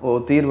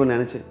தீர்வு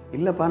நினச்சி.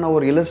 இல்லைப்பா, நான்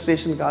ஒரு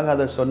இல்லஸ்ட்ரேஷனுக்காக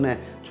அதை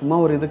சொன்னேன், சும்மா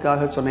ஒரு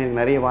இதுக்காக சொன்னேன்.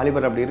 எனக்கு நிறைய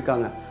வாலிபர் அப்படி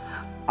இருக்காங்க.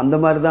 அந்த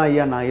மாதிரி தான்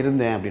ஐயா நான்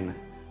இருந்தேன் அப்படின்னு.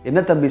 என்ன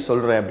தம்பி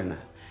சொல்கிறேன் அப்படின்னு.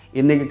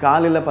 இன்றைக்கி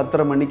காலையில்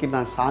 10:30 மணிக்கு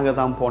நான் சாக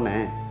தான்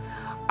போனேன்.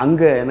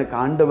 அங்கே எனக்கு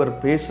ஆண்டவர்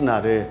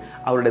பேசினார்,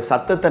 அவருடைய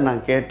சத்தத்தை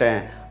நான்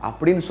கேட்டேன்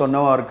அப்படின்னு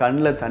சொன்னவன் அவர்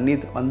கண்ணில் தண்ணி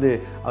வந்து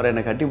அவர்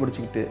என்னை கட்டி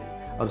பிடிச்சிக்கிட்டு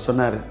அவர்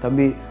சொன்னார்,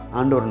 தம்பி,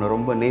 ஆண்டவர் என்னை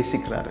ரொம்ப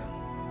நேசிக்கிறாரு,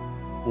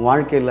 உன்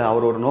வாழ்க்கையில்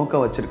அவர் ஒரு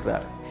நோக்கம்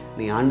வச்சுருக்கிறார்,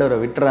 நீ ஆண்டவரை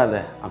விட்டுறாத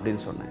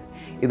அப்படின்னு சொன்னேன்.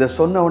 இதை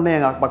சொன்ன உடனே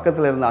எங்கள்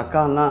பக்கத்தில் இருந்த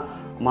அக்காலாம்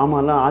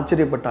மாமாலாம்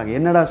ஆச்சரியப்பட்டாங்க.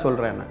 என்னடா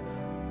சொல்கிறேன்னு.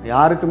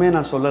 யாருக்குமே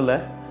நான் சொல்லலை.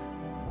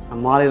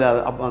 மாலையில்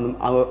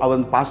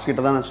அவன்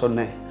பாஸ்டர்கிட்ட தான் நான்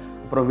சொன்னேன்.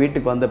 அப்புறம்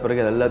வீட்டுக்கு வந்த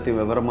பிறகு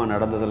எல்லாத்தையும் விவரமாக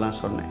நடந்ததெல்லாம்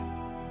சொன்னேன்.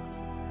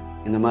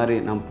 இந்த மாதிரி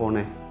நான்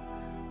போனேன்,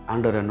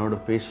 ஆண்டவர் என்னோடு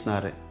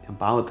பேசினார், என்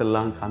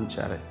பாவத்தெல்லாம்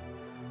காமிச்சார்.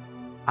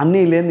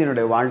 அன்னையிலேருந்து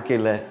என்னுடைய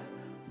வாழ்க்கையில்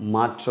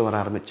மாற்றம் வர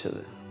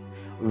ஆரம்பித்தது.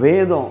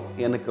 வேதம்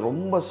எனக்கு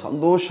ரொம்ப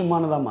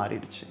சந்தோஷமானதாக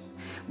மாறிடுச்சு.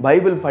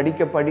 பைபிள்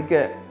படிக்க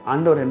படிக்க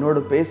ஆண்டவர்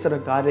என்னோடு பேசுகிற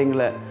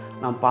காரியங்களை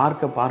நான்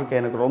பார்க்க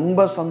பார்க்க எனக்கு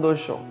ரொம்ப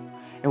சந்தோஷம்.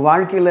 என்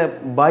வாழ்க்கையில்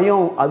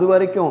பயம், அது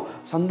வரைக்கும்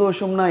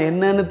சந்தோஷம்னா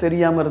என்னன்னு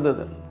தெரியாமல்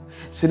இருந்தது.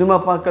 சினிமா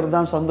பார்க்கறது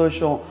தான்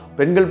சந்தோஷம்,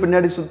 பெண்கள்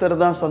பின்னாடி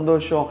சுற்றுறது தான்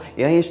சந்தோஷம்,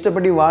 என்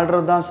இஷ்டப்படி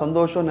வாழ்கிறது தான்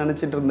சந்தோஷம்னு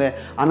நினச்சிட்டு இருந்தேன்.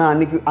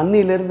 ஆனால்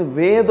அன்னிலேருந்து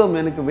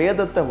எனக்கு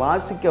வேதத்தை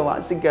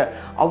வாசிக்க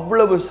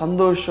அவ்வளவு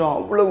சந்தோஷம்,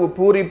 அவ்வளவு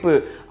பூரிப்பு,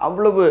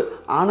 அவ்வளவு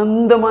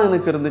ஆனந்தமாக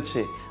எனக்கு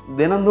இருந்துச்சு.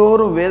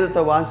 தினந்தோறும்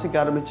வேதத்தை வாசிக்க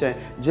ஆரம்பித்தேன்.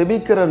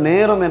 ஜெபிக்கிற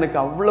நேரம் எனக்கு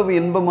அவ்வளவு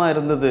இன்பமாக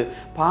இருந்தது.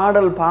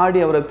 பாடல் பாடி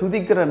அவரை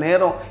துதிக்கிற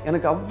நேரம்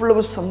எனக்கு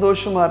அவ்வளவு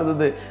சந்தோஷமாக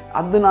இருந்தது.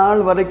 அது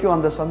நாள் வரைக்கும்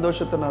அந்த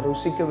சந்தோஷத்தை நான்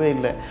ருசிக்கவே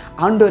இல்லை.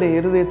 ஆண்டவர் என்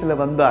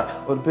இருதயத்தில் வந்தார்,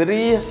 ஒரு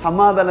பெரிய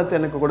சமாதானத்தை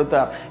எனக்கு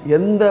கொடுத்தார்.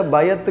 எந்த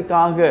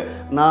பயத்துக்காக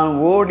நான்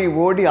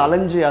ஓடி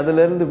அலைஞ்சு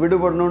அதிலிருந்து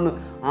விடுபடணும்னு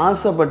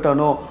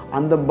ஆசைப்பட்டனோ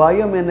அந்த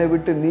பயம் என்னை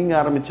விட்டு நீங்க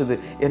ஆரம்பிச்சது.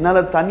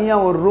 என்னால்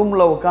தனியாக ஒரு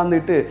ரூமில்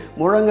உட்காந்துட்டு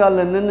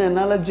முழங்காலில் நின்று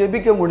என்னால்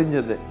ஜெபிக்க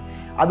முடிஞ்சது.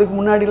 அதுக்கு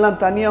முன்னாடிலாம்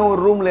தனியாக ஒரு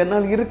ரூமில்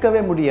என்னால் இருக்கவே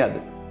முடியாது.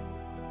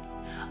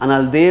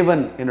 ஆனால்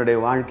தேவன் என்னுடைய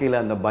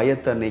வாழ்க்கையில் அந்த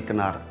பயத்தை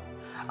நீக்கினார்.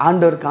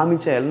 ஆண்டவர்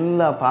காமிச்ச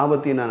எல்லா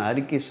பாவத்தையும் நான்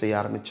அறிக்கை செய்ய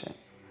ஆரம்பித்தேன்.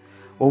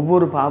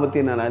 ஒவ்வொரு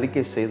பாவத்தையும் நான்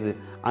அறிக்கை செய்து,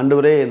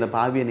 ஆண்டவரே இந்த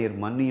பாவியை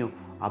நீர் மன்னியும்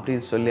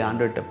அப்படின்னு சொல்லி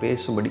ஆண்டவர்கிட்ட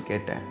பேசும்படி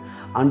கேட்டேன்.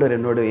 ஆண்டவர்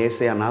என்னோட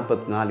ஏசாயா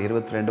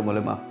 44:22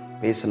 மூலமாக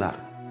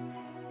பேசினார்.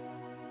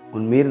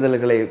 உன்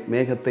மீறுதல்களை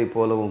மேகத்தை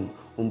போலவும்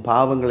உன்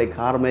பாவங்களை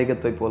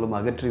கார்மேகத்தை போலும்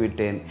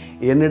அகற்றிவிட்டேன்,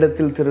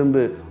 என்னிடத்தில்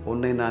திரும்பு,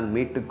 உன்னை நான்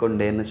மீட்டு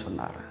கொண்டேன்னு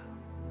சொன்னார்.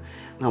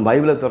 நான்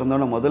பைபிளை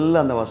திறந்தோன்னே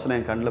முதல்ல அந்த வசனம்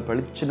என் கண்ணில்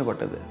பளிச்சுன்னு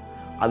பட்டது.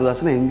 அது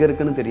வசனம் எங்கே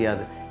இருக்குன்னு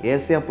தெரியாது,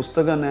 ஏசாயா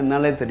புஸ்தகம்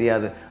என்னாலே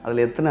தெரியாது,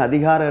 அதில் எத்தனை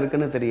அதிகாரம்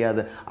இருக்குன்னு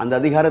தெரியாது, அந்த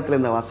அதிகாரத்தில்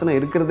இந்த வசனம்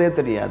இருக்கிறதே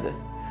தெரியாது.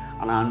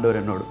 ஆனால்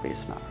ஆண்டவர் என்னோடு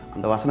பேசினார்.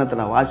 அந்த வசனத்தை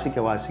நான்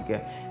வாசிக்க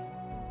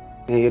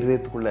என்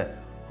இருதயத்துக்குள்ளே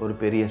ஒரு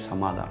பெரிய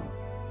சமாதானம்,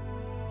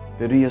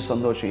 பெரிய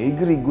சந்தோஷம்,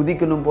 எகிரி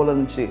குதிக்கணும் போல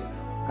இருந்துச்சு,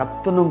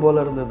 கத்தணும்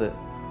போல இருந்தது.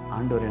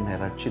 ஆண்டவர் என்னை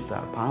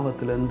ரட்சித்தார்.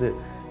 பாவத்திலேருந்து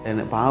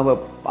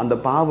அந்த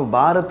பாவ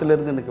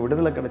பாரத்திலிருந்து எனக்கு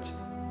விடுதலை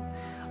கிடைச்சிது.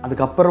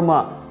 அதுக்கப்புறமா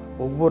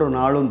ஒவ்வொரு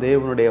நாளும்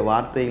தேவனுடைய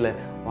வார்த்தைகளை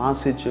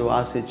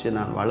வாசித்து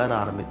நான் வளர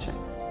ஆரம்பித்தேன்.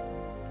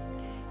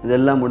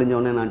 இதெல்லாம்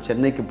முடிஞ்சோடனே நான்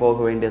சென்னைக்கு போக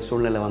வேண்டிய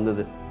சூழ்நிலை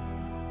வந்தது.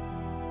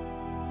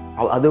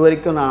 அது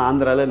வரைக்கும் நான்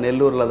ஆந்திராவில்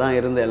நெல்லூரில் தான்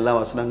இருந்த எல்லா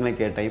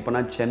வசனங்களையும் கேட்டேன். இப்போ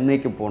நான்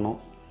சென்னைக்கு போனோம்.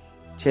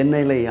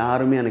 சென்னையில்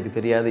யாருமே எனக்கு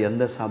தெரியாது,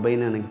 எந்த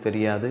சபைன்னு எனக்கு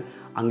தெரியாது,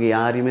 அங்கே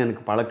யாரையுமே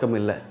எனக்கு பழக்கம்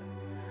இல்லை.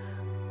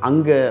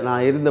 அங்கே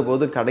நான்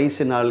இருந்தபோது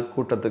கடைசி நாள்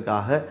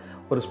கூட்டத்துக்காக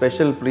ஒரு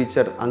ஸ்பெஷல்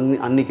ப்ரீச்சர்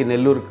அன்றைக்கி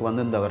நெல்லூருக்கு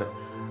வந்திருந்தவர்.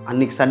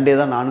 அன்றைக்கி சண்டே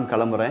தான் நானும்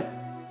கிளம்புறேன்.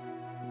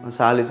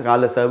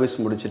 காலைல சர்வீஸ்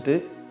முடிச்சுட்டு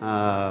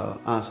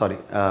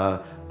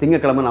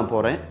திங்கக்கிழமை நான்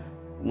போகிறேன்.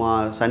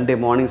 சண்டே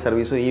மார்னிங்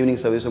சர்வீஸும்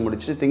ஈவினிங் சர்வீஸும்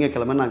முடிச்சுட்டு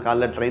திங்கக்கிழமை நான்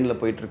காலைல ட்ரெயினில்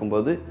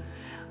போயிட்டுருக்கும்போது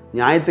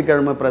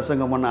ஞாயிற்றுக்கிழமை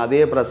பிரசங்கம் பண்ண அதே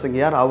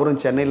பிரசங்கியார்,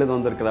 அவரும் சென்னையிலேருந்து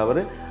வந்திருக்கிறவர்,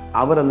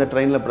 அவர் அந்த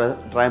ட்ரெயினில்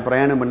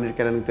பிரயாணம்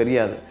பண்ணியிருக்கார். எனக்கு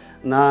தெரியாது.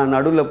 நான்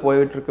நடுவில்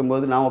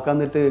போயிட்டுருக்கும்போது நான்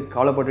உட்காந்துட்டு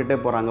கவலைப்பட்டுகிட்டே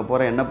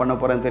போகிறேன், என்ன பண்ண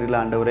போகிறேன்னு தெரியல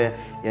ஆண்டவரே,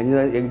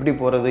 எப்படி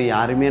போகிறது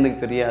யாருமே எனக்கு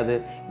தெரியாது,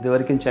 இது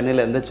வரைக்கும்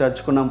சென்னையில் எந்த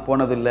சர்ச்சுக்கும் நான்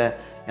போனதில்லை,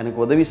 எனக்கு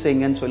உதவி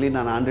செய்யுங்கன்னு சொல்லி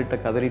நான் ஆண்டுகிட்ட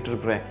கதறிட்டு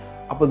இருக்கிறேன்.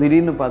 அப்போ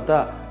திடீர்னு பார்த்தா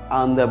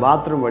அந்த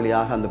பாத்ரூம்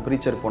வழியாக அந்த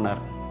ப்ரீச்சர்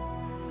போனார்.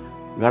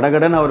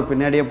 கடகடன்னு அவர்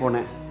பின்னாடியே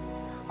போனேன்.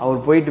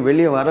 அவர் போயிட்டு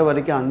வெளியே வர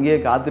வரைக்கும் அங்கேயே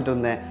காத்துட்டு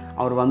இருந்தேன்.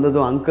 அவர்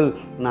வந்ததும், அங்கிள்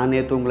நான்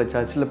நேற்று உங்களை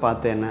சர்ச்சில்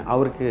பார்த்தேன்.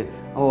 அவருக்கு,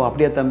 ஓ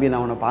அப்படியே தம்பி,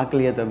 நான் உன்னை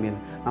பார்க்கலையே தம்பின்னு.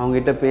 நான்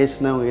உங்ககிட்ட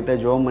பேசினேன், உங்ககிட்ட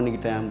ஜோம்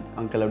பண்ணிக்கிட்டேன்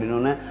அங்கிள்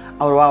அப்படின்னோடனே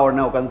அவர்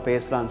உடனே உட்காந்து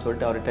பேசலான்னு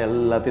சொல்லிட்டு அவர்கிட்ட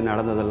எல்லாத்தையும்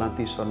நடந்ததெல்லாம்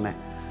சொன்னேன்.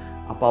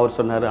 அப்போ அவர்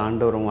சொன்னார்,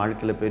 ஆண்டவர் உன்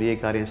வாழ்க்கையில் பெரிய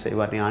காரியம்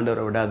செய்வார், நீ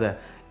ஆண்டவரை விடாத.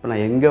 இப்போ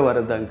நான் எங்கே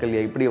வர்றது அங்கிள்,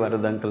 எப்படி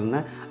வர்றது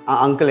அங்கிள்னு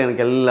அங்கிள்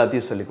எனக்கு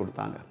எல்லாத்தையும் சொல்லி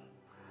கொடுத்தாங்க.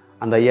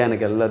 அந்த ஐயா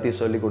எனக்கு எல்லாத்தையும்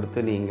சொல்லி கொடுத்து,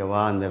 நீ இங்கே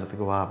வா, அந்த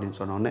இடத்துக்கு வா அப்படின்னு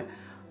சொன்னோடனே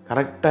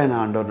கரெக்டாக என்னை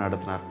ஆண்டவர்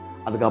நடத்தினார்.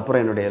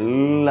 அதுக்கப்புறம் என்னுடைய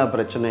எல்லா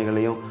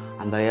பிரச்சனைகளையும்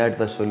அந்த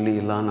ஐயாட்ட சொல்லி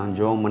எல்லாம் நான்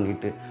ஜோம்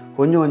பண்ணிவிட்டு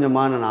கொஞ்சம்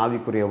கொஞ்சமாக நான்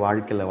ஆவிக்குரிய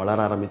வாழ்க்கையில்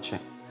வளர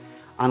ஆரம்பித்தேன்.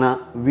 ஆனால்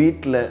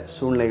வீட்டில்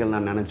சூழ்நிலைகள்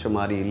நான் நினச்ச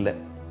மாதிரி இல்லை.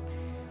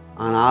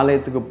 நான்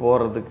ஆலயத்துக்கு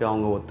போகிறதுக்கு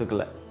அவங்க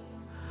ஒத்துக்கலை.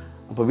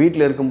 அப்போ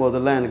வீட்டில்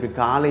இருக்கும்போதெல்லாம் எனக்கு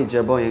காலை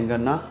ஜெபம்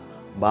எங்கன்னா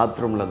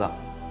பாத்ரூமில் தான்.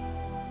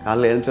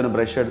 காலையில் எழுந்தோன்னே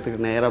ப்ரஷ்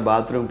எடுத்துக்கிட்டு நேராக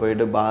பாத்ரூம்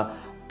போயிட்டு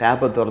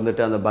டேப்பை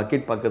திறந்துட்டு அந்த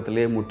பக்கெட்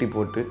பக்கத்துலேயே முட்டி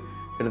போட்டு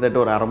கிட்டத்தட்ட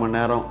ஒரு அரை மணி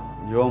நேரம்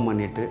ஜோம்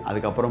பண்ணிவிட்டு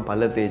அதுக்கப்புறம்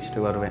பல்ல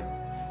தேய்ச்சிட்டு வருவேன்.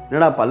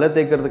 என்னடா பல்ல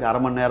தேய்க்கிறதுக்கு அரை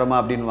மணி நேரமா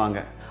அப்படின்வாங்க.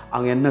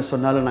 அவங்க என்ன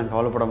சொன்னாலும் நான்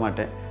கவலைப்பட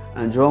மாட்டேன்,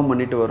 நான் ஜோம்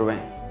பண்ணிட்டு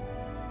வருவேன்.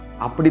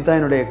 அப்படித்தான்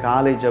என்னுடைய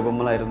காலை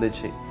ஜெபமெல்லாம்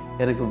இருந்துச்சு.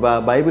 எனக்கு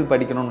பைபிள்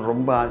படிக்கணும்னு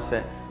ரொம்ப ஆசை.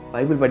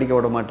 பைபிள் படிக்க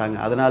விட மாட்டாங்க.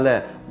 அதனால்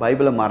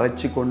பைபிளை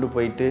மறைச்சி கொண்டு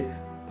போயிட்டு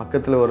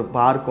பக்கத்தில் ஒரு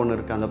பார்க் ஒன்று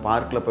இருக்குது, அந்த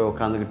பார்க்கில் போய்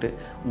உட்காந்துக்கிட்டு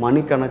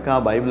மணிக்கணக்காக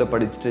பைபிளை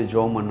படிச்சுட்டு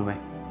ஜோம்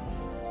பண்ணுவேன்.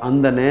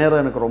 அந்த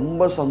நேரம் எனக்கு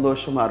ரொம்ப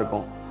சந்தோஷமாக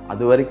இருக்கும்.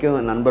 அது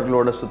வரைக்கும்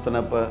நண்பர்களோட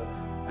சுற்றினப்போ,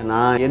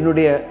 நான்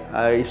என்னுடைய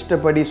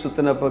இஷ்டப்படி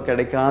சுற்றினப்போ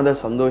கிடைக்காத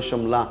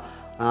சந்தோஷம்லாம்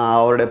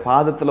அவருடைய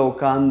பாதத்தில்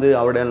உட்காந்து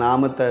அவருடைய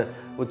நாமத்தை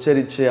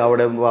உச்சரித்து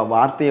அவருடைய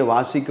வார்த்தையை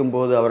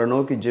வாசிக்கும்போது, அவரை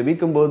நோக்கி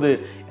ஜெபிக்கும்போது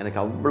எனக்கு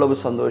அவ்வளவு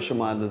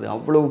சந்தோஷமாக இருந்தது,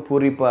 அவ்வளவு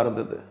பூரிப்பாக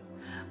இருந்தது.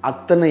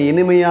 அத்தனை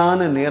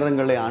இனிமையான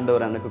நேரங்களை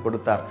ஆண்டவர் எனக்கு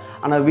கொடுத்தார்.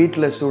 ஆனால்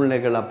வீட்டில்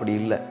சூழ்நிலைகள் அப்படி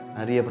இல்லை.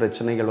 நிறைய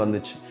பிரச்சனைகள்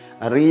வந்துச்சு,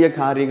 நிறைய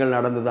காரியங்கள்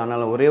நடந்தது.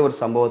 ஆனால் ஒரே ஒரு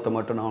சம்பவத்தை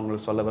மட்டும் நான்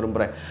உங்களுக்கு சொல்ல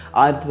விரும்புகிறேன்.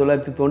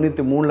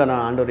 1993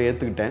 நான் ஆண்டவரை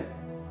ஏற்றுக்கிட்டேன்.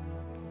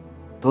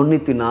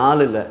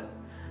 94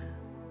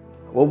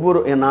 ஒவ்வொரு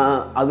நான்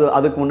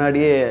அதுக்கு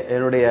முன்னாடியே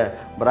என்னுடைய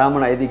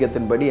பிராமண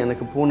ஐதீகத்தின்படி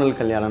எனக்கு பூனல்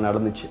கல்யாணம்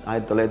நடந்துச்சு.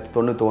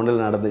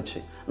 1991 நடந்துச்சு.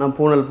 நான்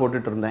பூனல்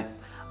போட்டுட்டு இருந்தேன்.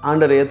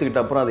 ஆண்டவர்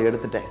ஏற்றுக்கிட்ட அப்புறம் அதை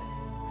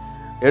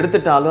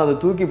எடுத்துட்டாலும் அதை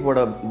தூக்கி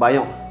போட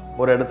பயம்.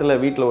 ஒரு இடத்துல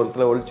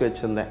வீட்டில் ஒழிச்சு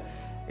வச்சுருந்தேன்.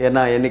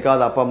 ஏன்னா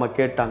என்றைக்காவது அப்பா அம்மா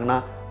கேட்டாங்கன்னா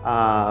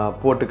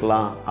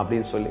போட்டுக்கலாம்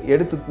அப்படின்னு சொல்லி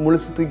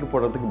முழுசு தூக்கி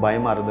போடுறதுக்கு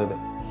பயமாக இருந்தது.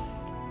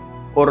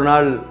 ஒரு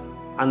நாள்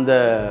அந்த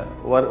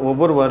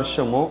ஒவ்வொரு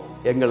வருஷமும்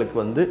எங்களுக்கு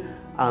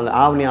அந்த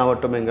ஆவணி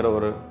ஆவட்டம்ங்கிற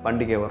ஒரு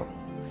பண்டிகை வரும்.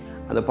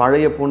 அந்த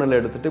பழைய பூனல்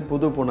எடுத்துகிட்டு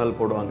புது பூனல்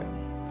போடுவாங்க.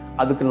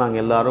 அதுக்கு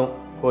நாங்கள் எல்லோரும்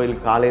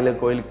காலையில்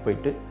கோயிலுக்கு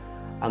போயிட்டு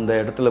அந்த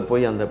இடத்துல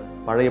போய் அந்த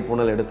பழைய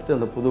பூனல் எடுத்துகிட்டு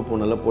அந்த புது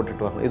பூனலை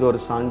போட்டுட்டு வரணும். இது ஒரு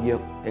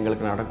சாங்கியம்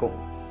எங்களுக்கு நடக்கும்.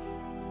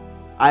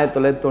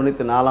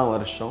 1994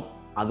 வருஷம்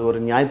அது ஒரு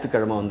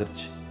ஞாயிற்றுக்கிழமை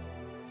வந்துருச்சு.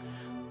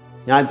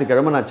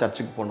 ஞாயிற்றுக்கிழமை நான்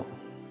சர்ச்சுக்கு போனோம்.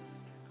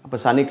 அப்போ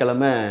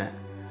சனிக்கிழமை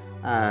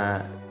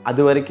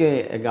அது வரைக்கும்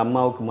எங்கள்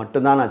அம்மாவுக்கு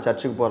மட்டும்தான் நான்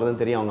சர்ச்சுக்கு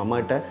போகிறதுன்னு தெரியும். அவங்க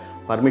அம்மாக்கிட்ட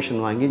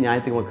பர்மிஷன் வாங்கி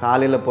ஞாயிற்றுக்கிழமை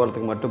காலையில்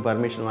போகிறதுக்கு மட்டும்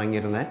பர்மிஷன்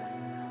வாங்கியிருந்தேன்.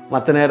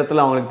 மற்ற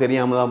நேரத்தில் அவங்களுக்கு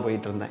தெரியாமல் தான்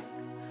போயிட்டு இருந்தேன்.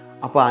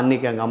 அப்போ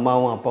அன்றைக்கி எங்கள்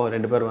அம்மாவும் அப்பாவும்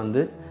 2 பேர்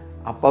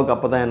அப்பாவுக்கு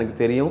அப்போ தான் எனக்கு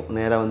தெரியும்.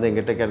 நேராக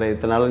எங்கிட்ட கேட்டேன்,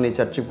 இத்தனை நாள் நீ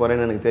சர்ச்சுக்கு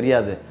போகிறேன்னு எனக்கு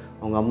தெரியாது.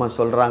 அவங்க அம்மா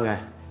சொல்கிறாங்க,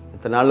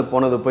 இத்தனை நாள்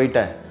போனது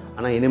போயிட்ட,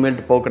 ஆனால்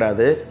இனிமேட்டு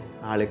போகக்கூடாது.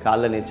 நாளைக்கு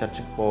காலைல நீ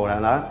சர்ச்சுக்கு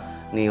போகலனா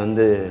நீ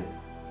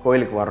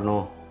கோயிலுக்கு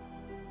வரணும்,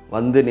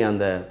 நீ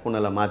அந்த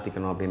பூனலை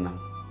மாற்றிக்கணும் அப்படின்னா.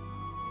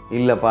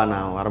 இல்லைப்பா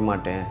நான்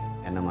வரமாட்டேன்,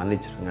 என்னை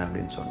மன்னிச்சிருங்க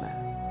அப்படின்னு சொன்னேன்.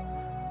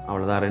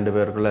 அவ்வளோதான்.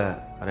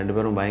 2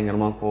 பேரும்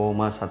பயங்கரமாக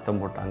கோவமாக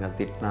சத்தம் போட்டாங்க,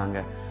 திட்டினாங்க,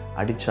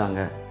 அடித்தாங்க,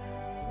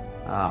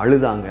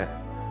 அழுதாங்க.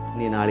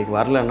 நீ நாளைக்கு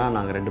வரலன்னா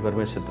நாங்கள் 2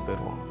 பேருமே செத்து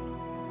போயிடுவோம்,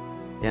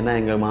 ஏன்னா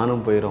எங்கள்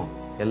மானம் போயிடும்.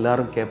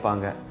 எல்லோரும்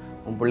கேட்பாங்க,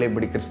 உன் பிள்ளை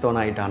இப்படி கிறிஸ்தவன்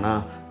ஆகிட்டானா,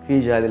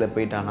 கீழ் ஜாதியில்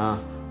போயிட்டானா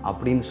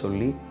அப்படின்னு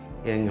சொல்லி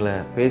எங்களை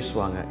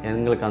பேசுவாங்க.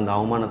 எங்களுக்கு அந்த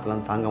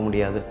அவமானத்தெலாம் தாங்க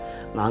முடியாது,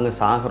 நாங்கள்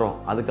சாகிறோம்,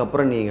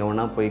 அதுக்கப்புறம் நீங்கள்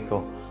வேணா போய்க்கோ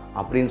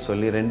அப்படின்னு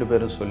சொல்லி 2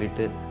 பேரும்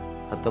சொல்லிவிட்டு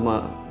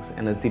சத்தமாக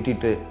என்னை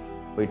திட்டிட்டு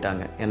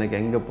போயிட்டாங்க. எனக்கு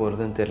எங்கே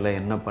போகிறதுன்னு தெரியல,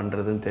 என்ன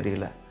பண்ணுறதுன்னு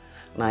தெரியல.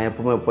 நான்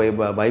எப்பவுமே போய்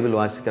பைபிள்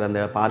வாசிக்கிற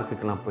அந்த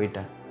பார்க்குக்கு நான்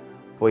போயிட்டேன்.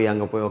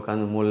 அங்கே போய்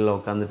உட்காந்து மூலையில்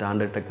உட்காந்துட்டு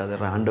ஆண்டவர்கிட்ட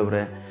கதறேன்,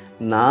 ஆண்டவரே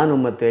நான்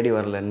உம்மை தேடி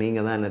வரல,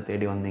 நீங்கள் தான் என்னை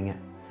தேடி வந்தீங்க,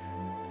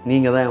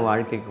 நீங்கள் தான் என்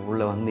வாழ்க்கைக்கு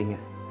உள்ளே வந்தீங்க.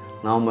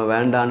 நான் உம்மை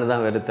வேண்டான்னு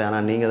தான் வெறுத்தேன்,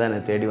 ஆனால் நீங்கள் தான்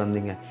என்னை தேடி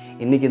வந்தீங்க.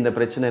 இன்றைக்கி இந்த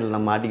பிரச்சனையில்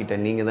நான்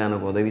மாட்டிக்கிட்டேன், நீங்கள் தான்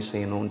எனக்கு உதவி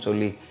செய்யணும்னு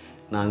சொல்லி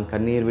நான்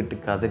கண்ணீர் விட்டு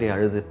கதறி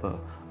அழுது. இப்போ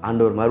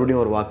ஆண்டவர்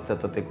மறுபடியும் ஒரு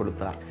வாக்குத்தத்தத்தை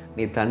கொடுத்தார்.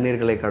 நீ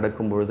தண்ணீர்களை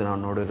கடக்கும் பொழுது நான்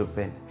உன்னோடு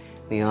இருப்பேன்,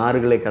 நீ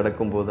ஆறுகளை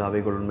கடக்கும்போது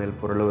அவைகள் உன்மேல்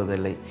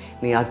புரளுவதில்லை,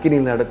 நீ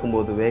அக்கினியில்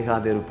நடக்கும்போது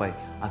வேகாது இருப்பாய்,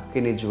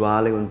 அக்கினி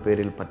ஜுவாலை உன்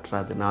பேரில்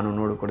பற்றாது, நான்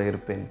உன்னோடு கூட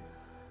இருப்பேன்.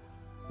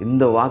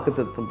 இந்த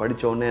வாக்குத்தத்தம்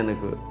படித்த உடனே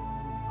எனக்கு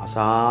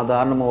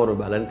அசாதாரணமாக ஒரு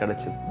பலன்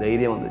கிடச்சிது,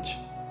 தைரியம் வந்துச்சு.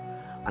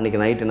 அன்றைக்கி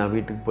நைட்டு நான்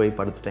வீட்டுக்கு போய்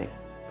படுத்துட்டேன்.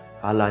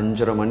 காலைல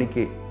 5:30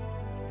 மணிக்கு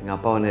எங்கள்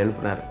அப்பா என்னை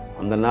எழுப்பினார்.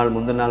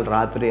 முந்தின நாள்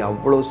ராத்திரி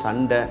அவ்வளோ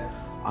சண்டை,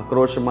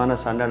 ஆக்ரோஷமான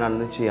சண்டை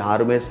நடந்துச்சு.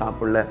 யாருமே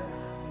சாப்பிடல,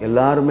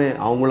 எல்லாருமே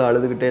அவங்களும்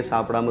அழுதுகிட்டே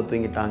சாப்பிடாம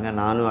தூங்கிட்டாங்க,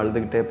 நானும்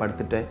அழுதுகிட்டே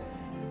படுத்துட்டேன்.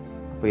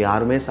 இப்போ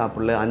யாருமே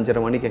சாப்பிடல.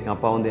 5:30 மணிக்கு எங்கள்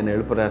அப்பா என்னை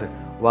எழுப்புறாரு,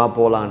 வா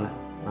போகலான்னு.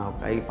 நான்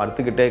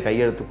படுத்துக்கிட்டே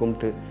கையெழுத்து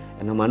கும்பிட்டு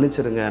என்னை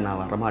மன்னிச்சிருங்க,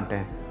 நான்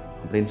வரமாட்டேன்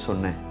அப்படின்னு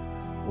சொன்னேன்.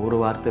 ஒரு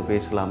வார்த்தை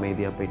பேசல,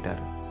 அமைதியாக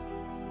போயிட்டார்.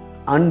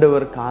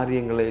 ஆண்டவர்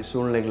காரியங்களை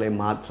சூழ்நிலைகளை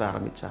மாற்ற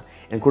ஆரம்பித்தார்.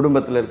 என்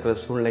குடும்பத்தில் இருக்கிற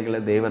சூழ்நிலைகளை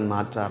தேவன்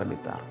மாற்ற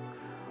ஆரம்பித்தார்.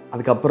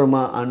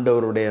 அதுக்கப்புறமா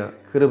ஆண்டவருடைய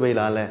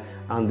கிருபையினால்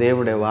நான்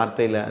தேவனுடைய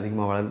வார்த்தையில்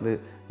அதிகமாக வளர்ந்து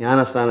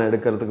ஞானஸ்நானம்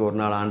எடுக்கிறதுக்கு ஒரு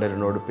நாள் ஆண்டவர்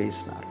என்னோடு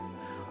பேசினார்.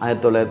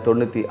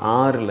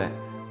 1996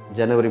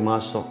 ஜனவரி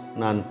மாதம்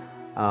நான்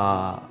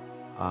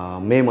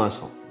மே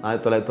மாதம்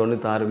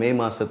 1996 மே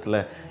மாதத்தில்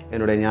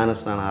என்னுடைய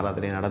ஞானஸ்நான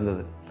ஆராதனை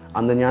நடந்தது.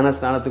 அந்த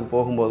ஞானஸ்நானத்துக்கு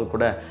போகும்போது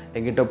கூட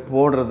என்கிட்ட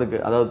போடுறதுக்கு,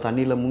 அதாவது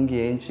தண்ணியில் முங்கி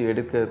ஏஞ்சி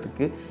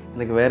எடுக்கிறதுக்கு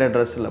எனக்கு வேறு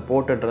ட்ரெஸ் இல்லை,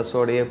 போட்ட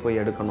ட்ரெஸ்ஸோடையே போய்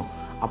எடுக்கணும்.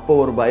 அப்போ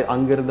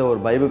அங்கேருந்த ஒரு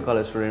பைபிள்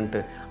காலேஜ் ஸ்டூடெண்ட்டு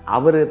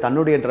அவர்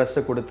தன்னுடைய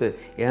ட்ரெஸ்ஸை கொடுத்து,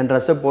 என்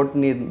ட்ரெஸ்ஸை போட்டு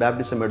நீ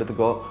பேப்டிசம்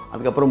எடுத்துக்கோ,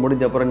 அதுக்கப்புறம்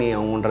முடிஞ்சப்புறம் நீ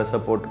உன் ட்ரெஸ்ஸை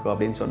போட்டுக்கோ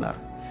அப்படின்னு சொன்னார்.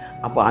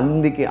 அப்போ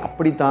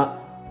அப்படித்தான்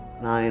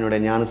நான் என்னுடைய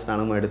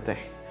ஞானஸ்நானமும்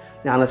எடுத்தேன்.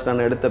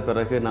 ஞானஸ்நானம் எடுத்த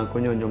பிறகு நான்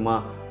கொஞ்சம் கொஞ்சமாக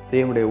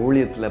தேவனுடைய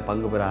ஊழியத்தில்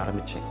பங்கு பெற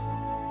ஆரம்பித்தேன்.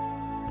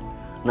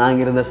 நான்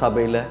இங்கே இருந்த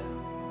சபையில்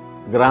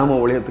கிராம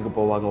ஊழியத்துக்கு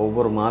போவாங்க.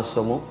 ஒவ்வொரு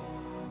மாதமும்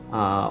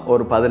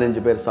ஒரு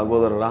 15 பேர்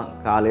சகோதரராக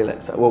காலையில்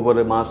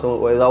ஒவ்வொரு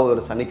மாதம் ஏதாவது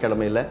ஒரு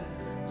சனிக்கிழமையில்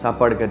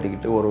சாப்பாடு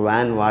கட்டிக்கிட்டு ஒரு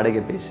வேன்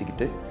வாடகை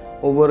பேசிக்கிட்டு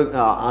ஒவ்வொரு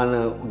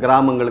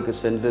கிராமங்களுக்கு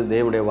சென்று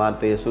தேவனுடைய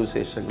வார்த்தையை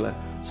சுவிசேஷங்களை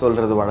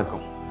சொல்கிறது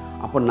வழக்கம்.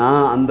 அப்போ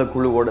நான் அந்த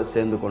குழுவோடு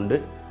சேர்ந்து கொண்டு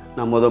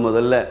நான்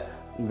முதல்ல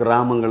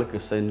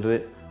கிராமங்களுக்கு சென்று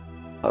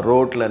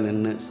ரோட்டில்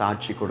நின்று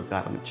சாட்சி கொடுக்க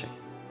ஆரம்பித்தேன்.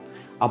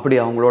 அப்படி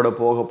அவங்களோட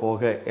போக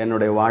போக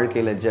என்னுடைய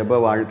வாழ்க்கையில், ஜெப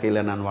வாழ்க்கையில்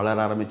நான்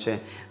வளர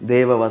ஆரம்பித்தேன்.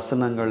 தேவ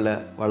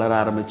வசனங்களில் வளர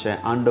ஆரம்பித்தேன்.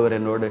 ஆண்டவர்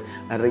என்னோடு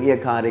நிறைய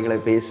காரியங்களை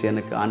பேசி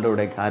எனக்கு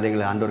ஆண்டவருடைய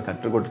காரியங்களை ஆண்டவர்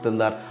கற்றுக்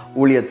கொடுத்திருந்தார்.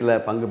 ஊழியத்தில்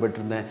பங்கு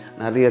பெற்றிருந்தேன்.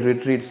 நிறைய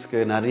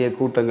ரிட்ரீட்ஸ்க்கு, நிறைய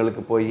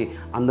கூட்டங்களுக்கு போய்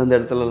அந்தந்த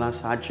இடத்துலலாம்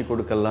சாட்சி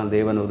கொடுக்கலாம்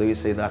தேவன் உதவி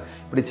செய்தார்.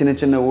 இப்படி சின்ன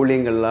சின்ன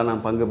ஊழியங்கள்லாம்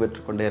நான் பங்கு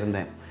பெற்று கொண்டே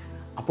இருந்தேன்.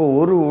 அப்போது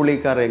ஒரு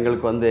ஊழியக்காரர்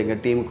எங்களுக்கு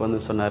எங்கள்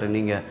டீமுக்கு சொன்னார்,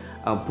 நீங்கள்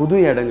புது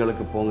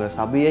இடங்களுக்கு போங்க,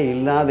 சபையே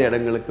இல்லாத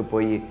இடங்களுக்கு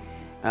போய்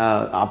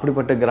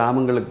அப்படிப்பட்ட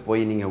கிராமங்களுக்கு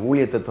போய் நீங்கள்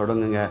ஊழியத்தை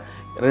தொடங்குங்க.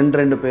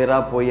 2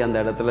 பேராக போய் அந்த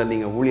இடத்துல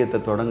நீங்கள் ஊழியத்தை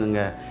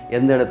தொடங்குங்க.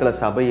 எந்த இடத்துல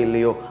சபை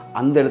இல்லையோ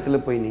அந்த இடத்துல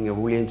போய் நீங்கள்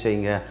ஊழியம்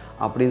செய்யுங்க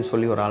அப்படின்னு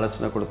சொல்லி ஒரு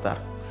ஆலோசனை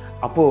கொடுத்தார்.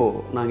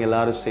 அப்போது நாங்கள்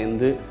எல்லோரும்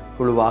சேர்ந்து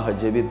குழுவாக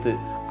ஜெபித்து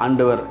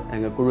ஆண்டவர்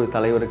எங்கள் குழு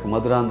தலைவருக்கு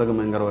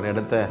மதுராந்தகம் என்கிற ஒரு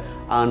இடத்த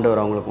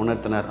ஆண்டவர் அவங்களுக்கு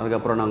உணர்த்தினார்.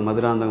 அதுக்கப்புறம் நாங்கள்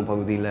மதுராந்தகம்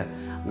பகுதியில்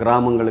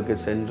கிராமங்களுக்கு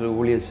சென்று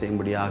ஊழியம்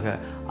செய்யும்படியாக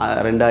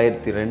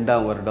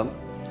 2002ஆம் வருடம்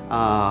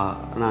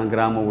நான்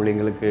கிராம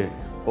ஊழியங்களுக்கு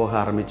போக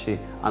ஆரம்பித்து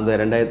அந்த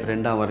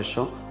 2002ஆம்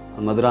வருஷம்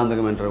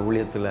மதுராந்தகம் என்ற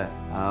ஊழியத்தில்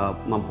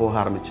நான் போக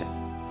ஆரம்பித்தேன்.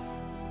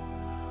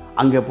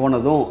 அங்கே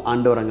போனதும்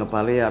ஆண்டவர் அங்கே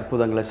பழைய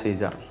அற்புதங்களை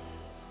செஞ்சார்.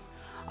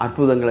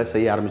 அற்புதங்களை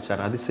செய்ய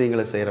ஆரம்பித்தார்,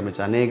 அதிசயங்களை செய்ய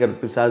ஆரம்பித்தார். அநேகர்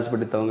பிசாசு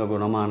பிடித்தவங்க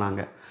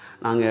குணமானாங்க.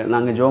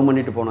 நாங்கள் ஜெபம்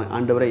பண்ணிட்டு போனோம்.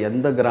 ஆண்டவரை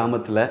எந்த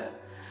கிராமத்தில்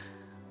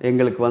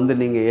எங்களுக்கு வந்து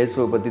நீங்கள்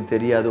இயேசுவை பற்றி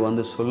தெரியாது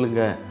வந்து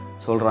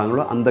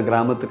சொல்கிறாங்களோ அந்த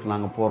கிராமத்துக்கு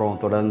நாங்கள் போகிறோம்,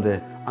 தொடர்ந்து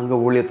அங்கே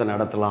ஊழியத்தை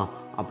நடத்தலாம்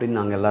அப்படின்னு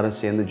நாங்கள் எல்லோரும்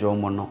சேர்ந்து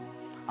ஜெபம் பண்ணோம்.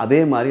 அதே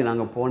மாதிரி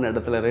நாங்கள் போன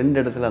இடத்துல 2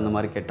 இடத்துல அந்த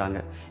மாதிரி கேட்டாங்க,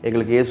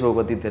 எங்களுக்கு இயேசுவை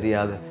பற்றி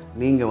தெரியாது,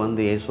 நீங்கள்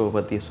வந்து இயேசுவை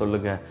பற்றி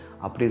சொல்லுங்கள்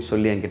அப்படின்னு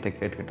சொல்லி என்கிட்ட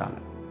கேட்டுக்கிட்டாங்க.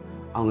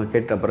 அவங்க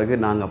கேட்ட பிறகு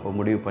நாங்கள் அப்போ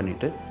முடிவு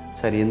பண்ணிவிட்டு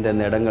சரி இந்த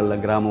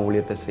இடங்களில் கிராம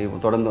ஊழியத்தை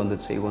செய்வோம், தொடர்ந்து வந்து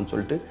செய்வோம்னு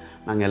சொல்லிட்டு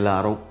நாங்கள்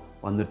எல்லாரும்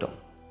வந்துட்டோம்.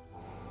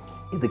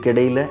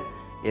 இதுக்கிடையில்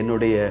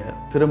என்னுடைய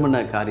திருமண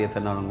காரியத்தை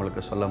நான்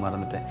உங்களுக்கு சொல்ல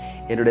மறந்துட்டேன்.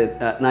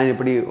 நான்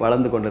இப்படி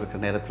வளர்ந்து கொண்டு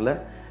இருக்கிற நேரத்தில்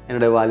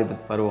என்னுடைய வாலிப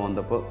பருவம்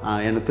வந்தப்போ,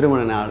 எனக்கு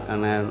திருமண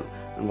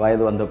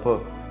வயது வந்தப்போ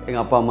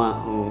எங்கள் அப்பா அம்மா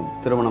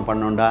திருமணம்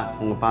பண்ணோண்டா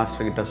உங்கள்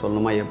பாஸ்டர்கிட்ட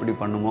சொல்லணுமா, எப்படி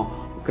பண்ணுமோ,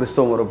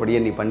 கிறிஸ்தவ முறைப்படியே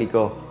நீ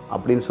பண்ணிக்கோ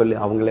அப்படின்னு சொல்லி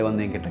அவங்களே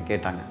வந்து என்கிட்ட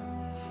கேட்டாங்க.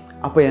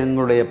 அப்போ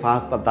எங்களுடைய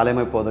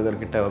தலைமை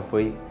போதகர்கிட்ட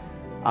போய்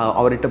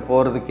அவர்கிட்ட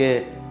போகிறதுக்கே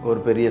ஒரு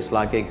பெரிய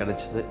ஸ்லாக்கியம்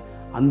கிடச்சிது.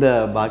 அந்த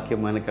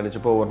பாக்கியம் எனக்கு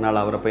கிடச்சப்போ ஒரு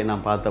நாள் அவரை போய்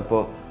நான் பார்த்தப்போ,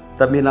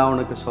 தம்பி நான்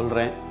உனக்கு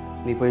சொல்கிறேன்,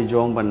 நீ போய்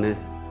ஜெபம் பண்ணு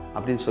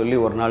அப்படின்னு சொல்லி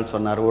ஒரு நாள்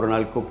சொன்னார். ஒரு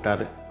நாள்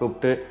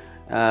கூப்பிட்டு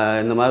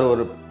இந்த மாதிரி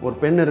ஒரு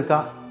பெண் இருக்கா,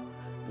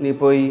 நீ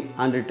போய்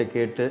ஆண்டுகிட்ட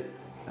கேட்டு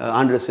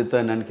ஆண்டு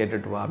சித்தம் என்னன்னு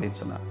கேட்டுட்டு வா அப்படின்னு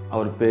சொன்னார்.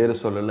 அவர் பேர்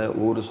சொல்லலை,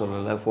 ஊர்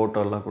சொல்லலை,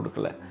 ஃபோட்டோலாம்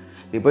கொடுக்கல.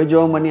 நீ போய்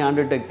ஜெபம் பண்ணி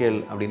ஆண்டுகிட்ட கேள்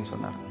அப்படின்னு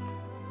சொன்னார்.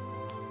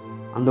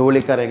 அந்த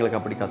ஊழியக்காரர் எங்களுக்கு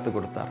அப்படி கற்றுக்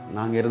கொடுத்தார்.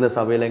 நாங்கள் இருந்த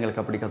சபையில்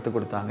எங்களுக்கு அப்படி கற்றுக்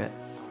கொடுத்தாங்க.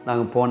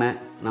 நாங்கள் போனேன்,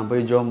 நான்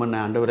போய் ஜெபம்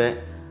பண்ணேன். ஆண்டவரே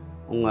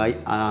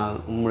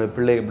உங்களுடைய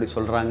பிள்ளை எப்படி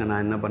சொல்கிறாங்க,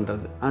 நான் என்ன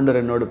பண்ணுறது? ஆண்டவர்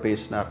என்னோடு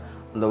பேசினார்.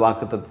 அந்த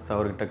வாக்குத்தத்தத்தை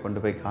அவர்கிட்ட கொண்டு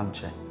போய்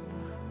காமிச்சேன்.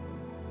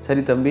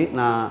 சரி தம்பி,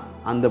 நான்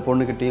அந்த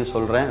பொண்ணுக்கிட்டையும்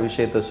சொல்கிறேன்,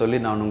 விஷயத்தை சொல்லி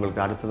நான்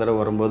உங்களுக்கு அடுத்த தடவை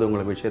வரும்போது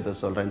உங்களுக்கு விஷயத்தை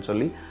சொல்கிறேன்னு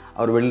சொல்லி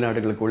அவர்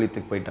வெளிநாடுகளுக்கு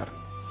ஊழியத்துக்கு போயிட்டார்.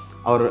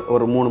 அவர்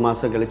ஒரு 3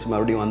 மாதம் கழித்து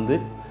மறுபடியும் வந்து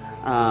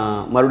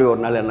மறுபடியும்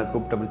ஒரு நாள் என்னை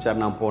கூப்பிட்டு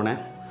பிடிச்சார். நான் போனேன்.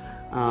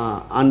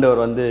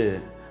 ஆண்டவர் வந்து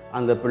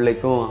அந்த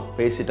பிள்ளைக்கும்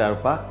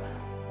பேசிட்டாருப்பா,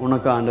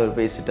 உனக்கும் ஆண்டவர்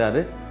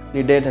பேசிட்டாரு,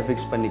 நீ டேட்டை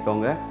ஃபிக்ஸ்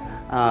பண்ணிக்கோங்க,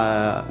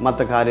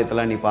 மற்ற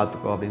காரியத்தெல்லாம் நீ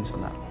பார்த்துக்கோ அப்படின்னு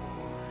சொன்னார்.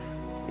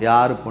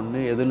 யார் பொண்ணு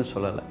எதுன்னு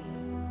சொல்லலை.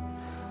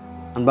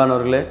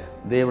 அன்பானவர்களே,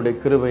 தேவனுடைய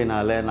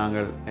கிருபையினால்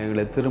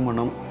எங்களை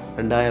திருமணம்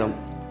 2000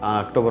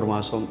 அக்டோபர்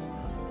மாதம்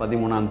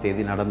 13ஆம்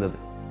தேதி நடந்தது.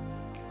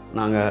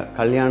 நாங்கள்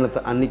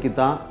கல்யாணத்தை அன்றைக்கி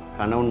தான்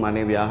கணவன்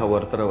மனைவியாக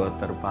ஒருத்தர்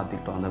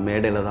பார்த்துக்கிட்டோம். அந்த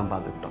மேடையில் தான்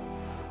பார்த்துக்கிட்டோம்.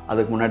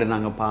 அதுக்கு முன்னாடி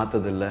நாங்கள்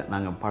பார்த்ததில்லை,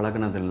 நாங்கள்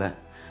பழகினதில்லை,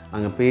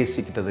 நாங்கள்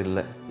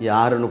பேசிக்கிட்டதில்லை.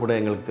 யாருன்னு கூட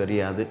எங்களுக்கு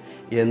தெரியாது,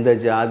 எந்த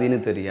ஜாதின்னு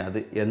தெரியாது,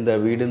 எந்த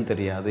வீடுன்னு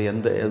தெரியாது,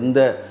 எந்த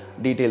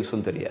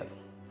டீட்டெயில்ஸும் தெரியாது.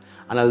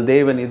 ஆனால்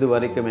தேவன் இது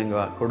வரைக்கும்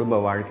எங்கள் குடும்ப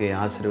வாழ்க்கையை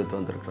ஆசீர்வதித்து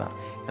வந்திருக்கிறார்.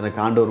 எனக்கு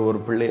ஆண்டவர் ஒரு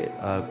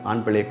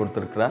ஆண் பிள்ளையை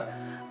கொடுத்துருக்கிறார்.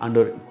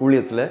 ஆண்டவர்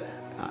ஊழியத்தில்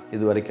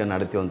இது வரைக்கும்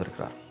நடத்தி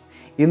வந்திருக்கிறார்.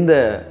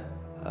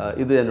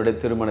 இது என்னுடைய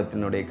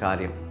திருமணத்தினுடைய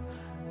காரியம்.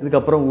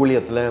 இதுக்கப்புறம்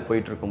ஊழியத்தில்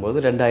போயிட்டுருக்கும்போது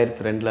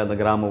 2002 அந்த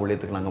கிராம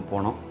ஊழியத்துக்கு நாங்கள்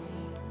போனோம்.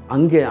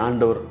 அங்கே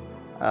ஆண்டவர்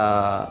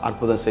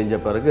அற்புதம் செஞ்ச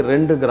பிறகு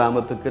 2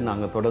 கிராமத்துக்கு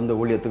நாங்கள் தொடர்ந்து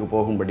ஊழியத்துக்கு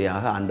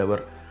போகும்படியாக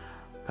ஆண்டவர்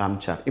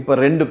காமிச்சார். இப்போ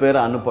 2 பேரை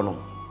அனுப்பணும்.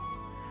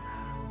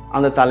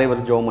 அந்த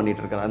தலைவர் ஜெபம்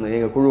பண்ணிகிட்டு இருக்கிறார். அந்த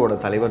எங்கள் குழுவோட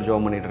தலைவர்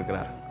ஜெபம் பண்ணிகிட்டு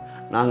இருக்கிறார்.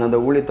 நாங்கள் அந்த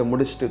ஊழியத்தை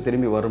முடிச்சுட்டு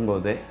திரும்பி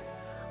வரும்போதே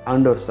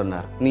ஆண்டவர்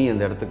சொன்னார், நீ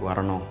இந்த இடத்துக்கு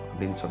வரணும்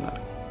அப்படின்னு சொன்னார்.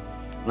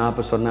 நான்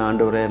இப்போ சொன்னேன்,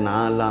 ஆண்டவரே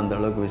நான் எல்லாம் அந்த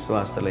அளவுக்கு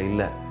விசுவாசத்தில்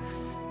இல்லை,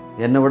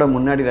 என்னை விட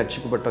முன்னாடி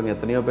ரட்சிக்கப்பட்டவங்க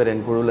எத்தனையோ பேர்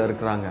எங்கள் குழுவில்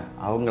இருக்கிறாங்க,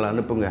 அவங்கள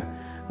அனுப்புங்க.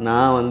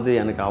 நான்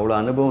எனக்கு அவ்வளோ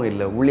அனுபவம்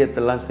இல்லை,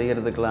 ஊழியத்தெல்லாம்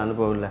செய்கிறதுக்கெல்லாம்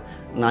அனுபவம் இல்லை,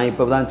 நான்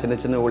இப்போ தான்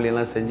சின்ன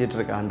ஊழியெல்லாம்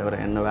செஞ்சிட்ருக்கேன், ஆண்டவரே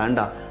என்னை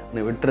வேண்டாம்,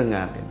 என்னை விட்டுருங்க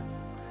அப்படின்னு.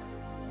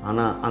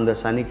 ஆனால் அந்த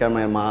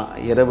சனிக்கிழமை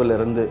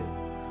இரவுலேருந்து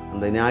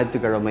அந்த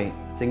ஞாயிற்றுக்கிழமை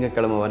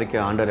திங்கக்கிழமை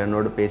வரைக்கும் ஆண்டவர்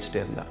என்னோடு பேசிகிட்டே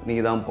இருந்தார். நீ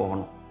தான்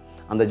போகணும்,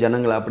 அந்த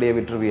ஜனங்களை அப்படியே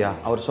விட்டுருவியா?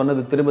 அவர்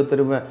சொன்னது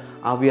திரும்ப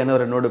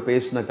ஆவியானவர் என்னோடு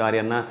பேசின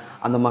காரியம்னா,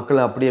 அந்த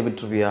மக்களை அப்படியே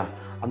விட்டுருவியா?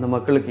 அந்த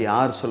மக்களுக்கு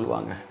யார்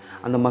சொல்லுவாங்க?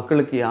 அந்த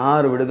மக்களுக்கு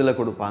யார் விடுதலை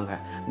கொடுப்பாங்க?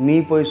 நீ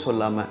போய்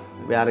சொல்லாமல்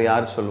வேறு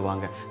யார்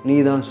சொல்லுவாங்க? நீ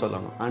தான்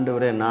சொல்லணும்.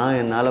 ஆண்டவரே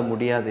என்னால்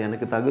முடியாது,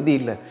 எனக்கு தகுதி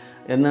இல்லை,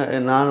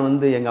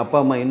 நான் எங்கள் அப்பா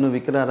அம்மா இன்னும்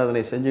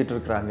விக்கிராராதனை செஞ்சுட்டு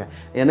இருக்கிறாங்க,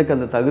 எனக்கு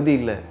அந்த தகுதி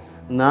இல்லை,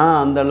 நான்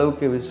அந்த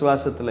அளவுக்கு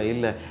விசுவாசத்தில்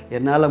இல்லை,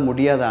 என்னால்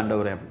முடியாத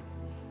ஆண்டவரே.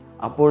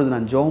 அப்பொழுது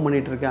நான் ஜெபம்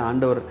பண்ணிகிட்டு இருக்கேன்.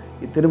 ஆண்டவர்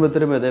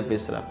திரும்ப இதே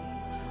பேசுகிறார்.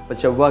 இப்போ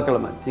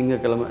செவ்வாய்க்கிழமை,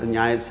 திங்கக்கிழமை,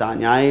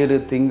 ஞாயிறு,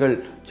 திங்கள்,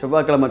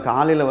 செவ்வாய்க்கிழமை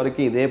காலையில்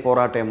வரைக்கும் இதே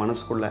போராட்டம் என்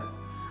மனசுக்குள்ளே.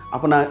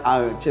 அப்போ நான்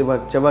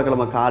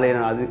செவ்வாய்க்கிழமை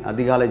காலையில்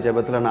அதிகாலை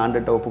ஜெபத்தில் நான்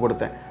ஆண்டுகிட்ட ஒப்பு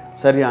கொடுத்தேன்.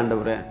 சரி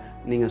ஆண்டவரே,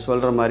 நீங்கள்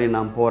சொல்கிற மாதிரி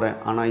நான் போகிறேன்,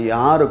 ஆனால்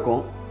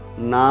யாருக்கும்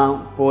நான்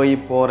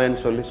போகிறேன்னு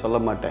சொல்ல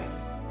மாட்டேன்,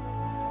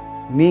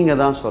 நீங்கள்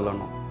தான்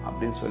சொல்லணும்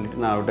அப்படின்னு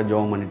சொல்லிவிட்டு நான் அவர்கிட்ட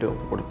ஜெபம் பண்ணிவிட்டு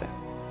ஒப்பு கொடுத்தேன்.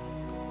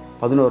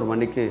 11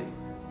 மணிக்கு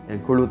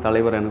என் குழு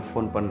தலைவர் எனக்கு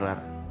ஃபோன்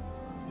பண்ணுறாரு.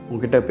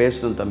 உங்ககிட்ட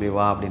பேசணும் தம்பி,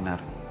 வா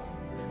அப்படின்னாரு.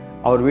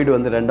 அவர் வீடு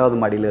வந்து 2வது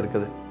மாடியில்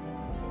இருக்குது.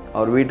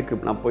 அவர்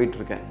வீட்டுக்கு நான்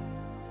போயிட்டுருக்கேன்.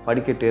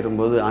 படிக்கட்டு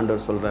ஏறும்போது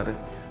ஆண்டவர் சொல்கிறாரு,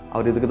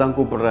 அவர் இதுக்கு தான்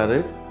கூப்பிடுறாரு,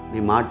 நீ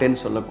மாட்டேன்னு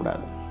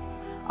சொல்லக்கூடாது.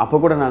 அப்போ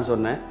கூட நான்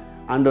சொன்னேன்,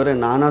 ஆண்டவரே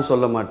நானாக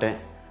சொல்ல மாட்டேன்,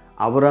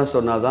 அவராக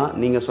சொன்னால் தான்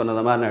நீங்கள்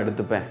சொன்னதை மாதிரி நான்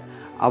எடுத்துப்பேன்.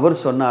 அவர்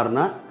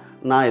சொன்னார்னா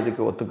நான்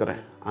இதுக்கு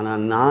ஒத்துக்கிறேன்,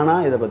 ஆனால்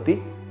நானாக இதை பற்றி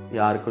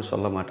யாருக்கும்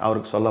சொல்ல மாட்டேன்,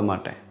 அவருக்கு சொல்ல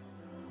மாட்டேன்.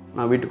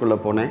 நான் வீட்டுக்குள்ளே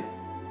போனேன்.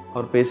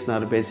 அவர்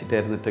பேசிகிட்டே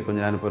இருந்துட்டு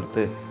கொஞ்சம் நேரம்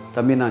பொறுத்து,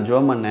 தம்பி நான்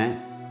ஜெபம் பண்ணேன்,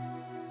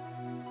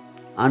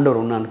 ஆண்டவர்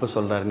ஒன்று அனுப்ப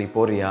சொல்கிறாரு, நீ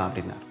போறியா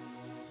அப்படின்னார்.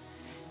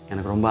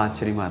 எனக்கு ரொம்ப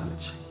ஆச்சரியமாக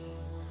இருந்துச்சு,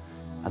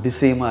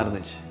 அதிசயமாக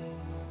இருந்துச்சு,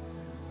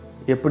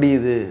 எப்படி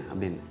இது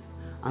அப்படின்னு.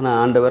 ஆனால்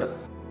ஆண்டவர்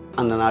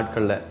அந்த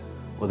நாட்களில்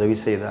உதவி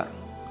செய்தார்.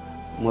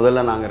 முதல்ல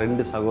நாங்கள்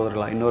 2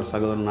 சகோதரர்களாக, இன்னொரு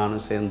சகோதரன்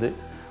நானும் சேர்ந்து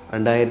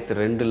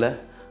 2002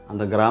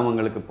 அந்த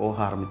கிராமங்களுக்கு போக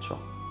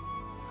ஆரம்பித்தோம்.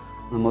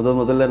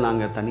 முதல்ல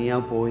நாங்கள்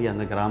தனியாக போய்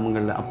அந்த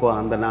கிராமங்களில், அப்போது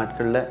அந்த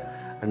நாட்களில்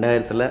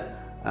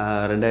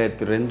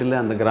 2002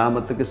 அந்த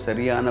கிராமத்துக்கு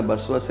சரியான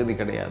பஸ் வசதி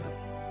கிடையாது.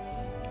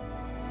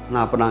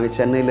 ஆனால் அப்போ நாங்கள்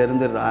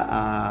சென்னையிலேருந்து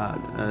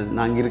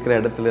நாங்கள் இருக்கிற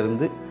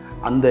இடத்துலேருந்து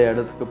அந்த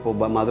இடத்துக்கு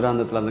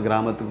மதுராந்தகத்தில் அந்த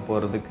கிராமத்துக்கு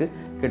போகிறதுக்கு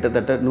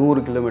கிட்டத்தட்ட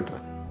 100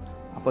 கிலோமீட்டர்.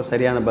 அப்போ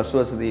சரியான பஸ்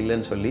வசதி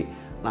இல்லைன்னு சொல்லி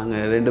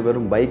நாங்கள் 2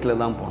 பேரும்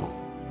பைக்கில் தான் போனோம்.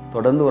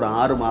 தொடர்ந்து ஒரு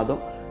 6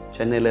 மாதம்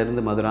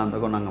சென்னையிலேருந்து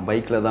மதுராந்தகம் நாங்கள்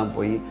பைக்கில் தான்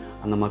போய்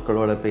அந்த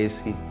மக்களோட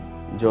பேசி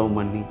ஜெபம்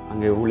பண்ணி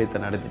அங்கே ஊழியத்தை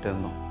நடத்திட்டு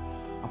இருந்தோம்.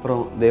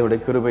 அப்புறம் தேவனுடைய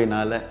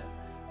கிருபையினால்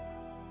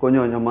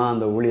கொஞ்சம் கொஞ்சமாக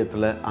அந்த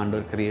ஊழியத்தில்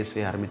ஆண்டவர் கிரியை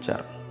செய்ய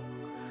ஆரம்பித்தார்.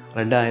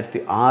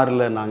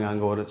 2006 நாங்கள்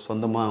அங்கே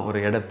சொந்தமாக ஒரு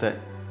இடத்த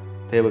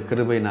தேவ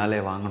கிருபையினாலே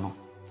வாங்கினோம்.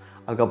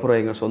 அதுக்கப்புறம்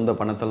எங்கள் சொந்த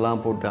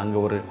பணத்தெல்லாம் போட்டு அங்கே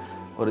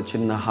ஒரு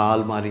சின்ன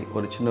ஹால் மாதிரி,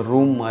 ஒரு சின்ன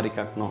ரூம் மாதிரி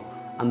கட்டினோம்.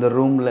 அந்த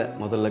ரூமில்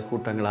முதல்ல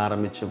கூட்டங்களை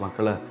ஆரம்பித்து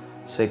மக்களை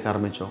சேர்க்க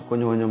ஆரம்பித்தோம்.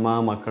 கொஞ்சம்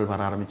கொஞ்சமாக மக்கள்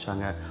வர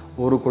ஆரம்பித்தாங்க.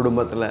 ஒரு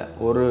குடும்பத்தில்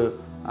ஒரு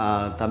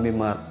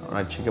தம்பிமார்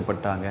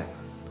ரட்சிக்கப்பட்டாங்க.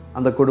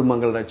 அந்த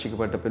குடும்பங்கள்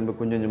ரட்சிக்கப்பட்ட பின்பு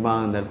கொஞ்சம்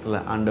கொஞ்சமாக அந்த இடத்துல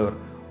ஆண்டவர்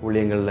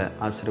ஊழியங்களில்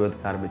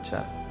ஆசீர்வதிக்க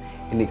ஆரம்பித்தார்.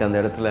 இன்றைக்கி அந்த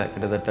இடத்துல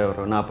கிட்டத்தட்ட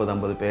ஒரு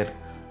 40-50 பேர்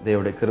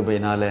தேவனுடைய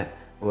கிருபையினால்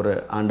ஒரு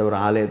ஆண்டவர்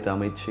ஆலயத்தை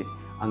அமைச்சு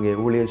அங்கே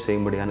ஊழியம்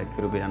செய்யும்படியான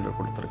கிருபை ஆண்டவர்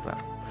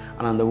கொடுத்துருக்கிறார்.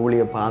 ஆனால் அந்த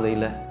ஊழிய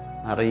பாதையில்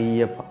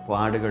நிறைய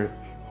பாடுகள்,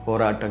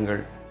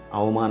 போராட்டங்கள்,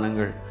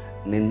 அவமானங்கள்,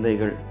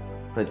 நிந்தைகள்,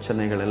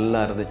 பிரச்சனைகள்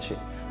எல்லாம் இருந்துச்சு.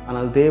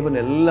 ஆனால் தேவன்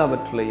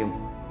எல்லாவற்றிலையும்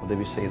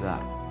உதவி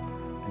செய்தார்,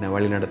 என்னை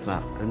வழி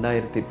நடத்தினார்.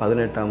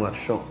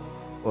 2018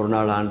 ஒரு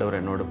நாள் ஆண்டவர்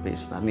என்னோடு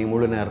பேசினார், நீ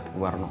முழு நேரத்துக்கு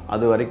வரணும்.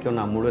 அது வரைக்கும்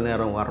நான் முழு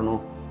நேரம்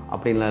வரணும்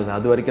அப்படின்லாம் இல்லை.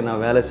 அது வரைக்கும்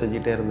நான் வேலை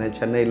செஞ்சுட்டே இருந்தேன்.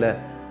 சென்னையில்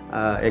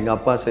எங்கள்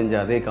அப்பா செஞ்ச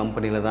அதே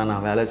கம்பெனியில் தான்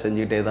நான் வேலை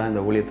செஞ்சுக்கிட்டே தான்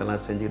இந்த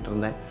ஊழியத்தெல்லாம் செஞ்சுட்டு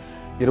இருந்தேன்.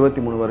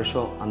 23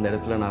 வருஷம் அந்த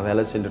இடத்துல நான்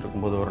வேலை செஞ்சுட்டு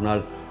இருக்கும்போது ஒரு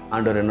நாள்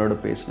ஆண்டவர் என்னோடு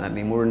பேசினார்,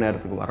 நீ முழு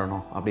நேரத்துக்கு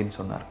வரணும் அப்படின்னு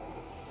சொன்னார்.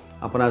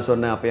 அப்போ நான்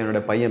சொன்னேன், அப்போ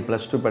என்னோடய பையன்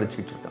 +2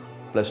 படிச்சுக்கிட்டு இருக்கான்,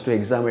 +2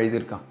 எக்ஸாம்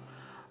எழுதியிருக்கான்.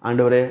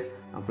 ஆண்டவரே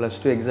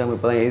 +2 எக்ஸாம்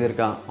இப்போ தான்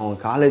எழுதியிருக்கான், அவன்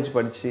காலேஜ்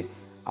படித்து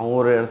அவன்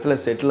ஒரு இடத்துல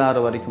செட்டில்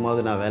ஆகிற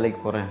வரைக்குமாவது நான் வேலைக்கு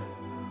போகிறேன்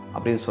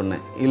அப்படின்னு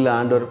சொன்னேன். இல்லை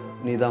ஆண்டவர்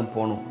நீ தான்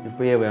போகணும்,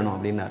 இப்போயே வேணும்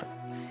அப்படின்னாரு.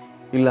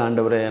 இல்லை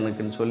ஆண்டவரே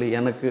எனக்குன்னு சொல்லி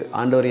எனக்கு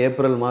ஆண்டவர்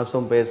ஏப்ரல்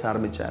மாதம் பேச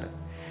ஆரம்பித்தார்.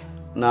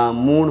 நான்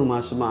 3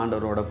 மாதமாக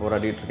ஆண்டவரோட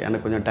போராடிட்டு இருக்கேன்,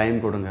 எனக்கு கொஞ்சம் டைம்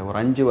கொடுங்க, ஒரு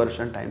 5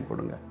 வருஷம் டைம்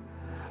கொடுங்க,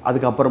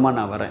 அதுக்கப்புறமா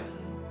நான் வரேன்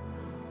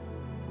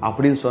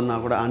அப்படின்னு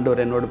சொன்னால் கூட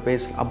ஆண்டவர் என்னோட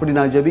பேசல. அப்படி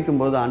நான்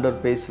ஜெபிக்கும்போது ஆண்டவர்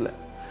பேசலை.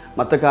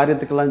 மற்ற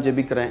காரியத்துக்கெல்லாம்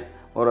ஜெபிக்கிறேன்,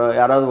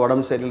 யாராவது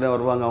உடம்பு சரியில்லை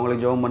வருவாங்க,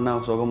 அவங்களுக்கு ஜெபம்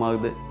பண்ணால்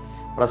சுகமாகுது.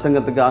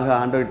 பிரசங்கத்துக்காக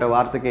ஆண்டவர்கிட்ட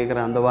வார்த்தை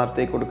கேட்குறேன், அந்த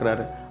வார்த்தையை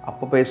கொடுக்குறாரு,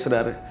 அப்போ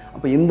பேசுகிறாரு.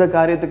 அப்போ இந்த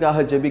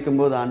காரியத்துக்காக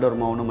ஜெபிக்கும்போது ஆண்டவர்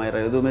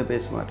மௌனமாயிறார், எதுவுமே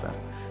பேச மாட்டார்.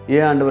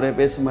 ஏன் ஆண்டவரே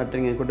பேச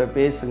மாட்டீங்க, என்கிட்ட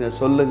பேசுங்க,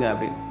 சொல்லுங்க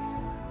அப்படின்னு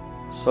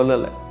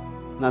சொல்லலை.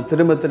 நான்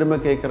திரும்ப திரும்ப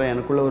கேட்குறேன்,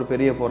 எனக்குள்ள ஒரு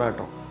பெரிய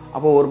போராட்டம்.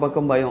 அப்போ ஒரு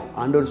பக்கம் பயம்,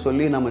 ஆண்டவர்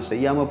சொல்லி நம்ம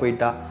செய்யாமல்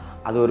போயிட்டா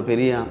அது ஒரு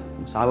பெரிய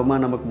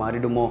சாபமாக நமக்கு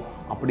மாறிடுமோ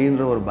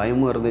அப்படின்ற ஒரு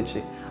பயமும் இருந்துச்சு.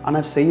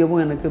 ஆனால்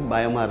செய்யவும் எனக்கு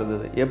பயமாக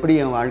இருந்தது. எப்படி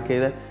என்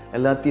வாழ்க்கையில்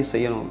எல்லாத்தையும்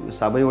செய்யணும்,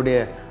 சபையுடைய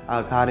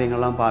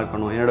காரியங்கள்லாம்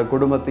பார்க்கணும், என்னோடய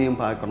குடும்பத்தையும்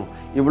பார்க்கணும்,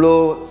 இவ்வளோ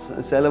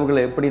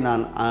செலவுகளை எப்படி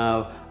நான்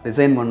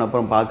ரிசைன் பண்ண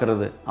அப்புறம்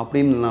பார்க்குறது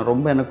அப்படின்னு நான்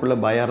ரொம்ப எனக்குள்ளே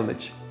பயம்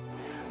இருந்துச்சு.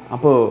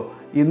 அப்போது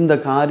இந்த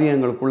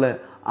காரியங்களுக்குள்ளே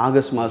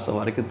ஆகஸ்ட் மாதம்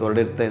வரைக்கும்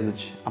தொடர்த்தே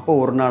இருந்துச்சு. அப்போ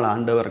ஒரு நாள்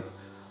ஆண்டவர்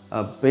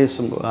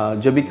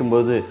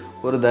ஜெபிக்கும்போது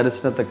ஒரு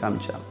தரிசனத்தை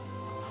காமிச்சார்.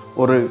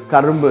 ஒரு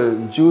கரும்பு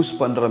ஜூஸ்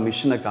பண்ணுற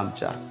மிஷினை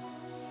காமிச்சார்.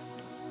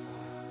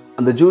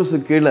 அந்த ஜூஸு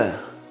கீழே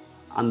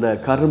அந்த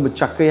கரும்பு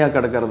சக்கையாக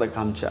கிடக்கிறத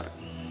காமிச்சார்.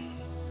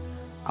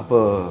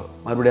 அப்போது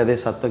மறுபடியும் அதே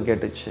சத்தம்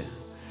கேட்டுச்சு,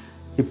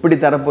 இப்படி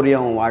தரப்போறியா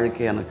அவன்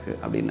வாழ்க்கை எனக்கு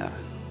அப்படின்னாரு.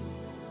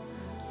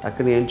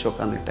 டக்குன்னு ஏஞ்சி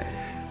உட்காந்துக்கிட்டேன்.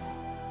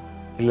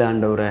 இல்லை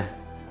ஆண்டவரே,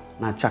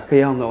 நான்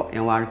சக்கையாக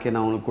என் வாழ்க்கையை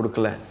நான் உங்களுக்கு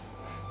கொடுக்கல,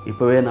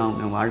 இப்போவே நான்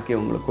என் வாழ்க்கையை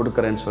உங்களுக்கு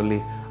கொடுக்குறேன்னு சொல்லி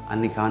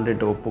அன்றைக்கி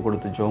ஆண்டவர்கிட்ட ஒப்பு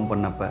கொடுத்து ஜெபம்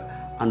பண்ணப்போ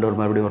ஆண்டவர்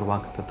மறுபடியும் ஒரு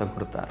வாக்குத்தத்தம்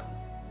கொடுத்தார்.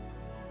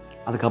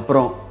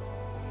 அதுக்கப்புறம்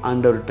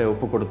ஆண்டவர்கிட்ட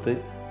ஒப்பு கொடுத்து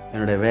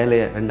என்னுடைய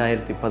வேலையை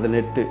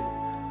 2018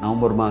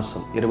 நவம்பர்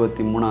மாதம்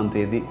 23ஆம்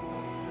தேதி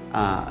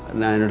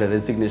நான் என்னோடய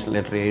ரெசிக்னேஷன்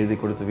லெட்டர் எழுதி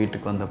கொடுத்து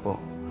வீட்டுக்கு வந்தப்போ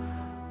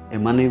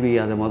என் மனைவி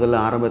அதை முதல்ல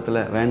ஆரம்பத்தில்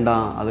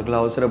வேண்டாம், அதுக்குள்ளே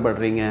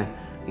அவசரப்படுறீங்க,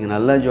 நீங்கள்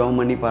நல்லா ஜெபம்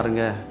பண்ணி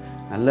பாருங்கள்,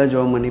 நல்லா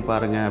ஜெபம் பண்ணி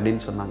பாருங்கள்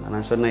அப்படின்னு சொன்னாங்க.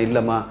 நான் சொன்னேன்,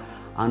 இல்லைம்மா,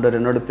 ஆண்டவர்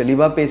என்னோட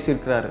தெளிவாக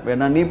பேசியிருக்கிறார்,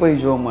 வேணா நீ போய்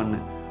ஜெபம் பண்ணு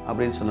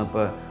அப்படின்னு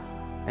சொன்னப்போ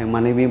என்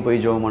மனைவியும்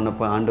போய் ஜெபம்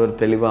பண்ணப்போ ஆண்டவர்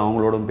தெளிவாக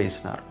அவங்களோடும்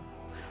பேசினார்,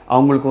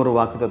 அவங்களுக்கும் ஒரு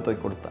வாக்குத்தத்தத்தை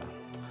கொடுத்தார்.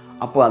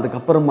 அப்போ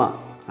அதுக்கப்புறமா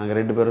நாங்கள்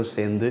 2 பேரும்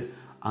சேர்ந்து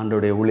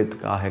ஆண்டவருடைய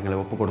ஊழியத்துக்காக எங்களை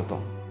ஒப்பு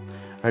கொடுத்தோம்.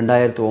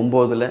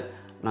 2009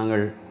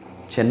 நாங்கள்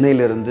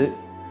சென்னையிலிருந்து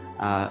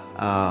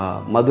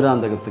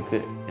மதுராந்தகத்துக்கு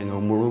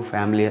எங்கள் முழு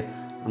ஃபேமிலியை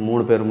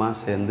 3 பேருமா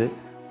சேர்ந்து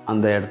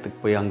அந்த இடத்துக்கு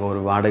போய் அங்கே ஒரு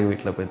வாடகை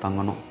வீட்டில் போய்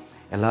தங்கணும்.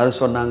 எல்லோரும்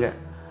சொன்னாங்க,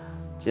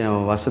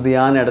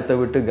 வசதியான இடத்த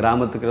விட்டு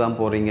கிராமத்துக்கு தான்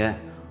போகிறீங்க,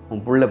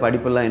 உன் பிள்ளை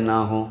படிப்பெல்லாம் என்ன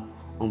ஆகும்,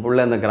 உன்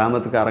பிள்ளை அந்த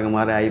கிராமத்துக்காரங்க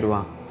மாதிரி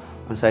ஆயிடுவான்,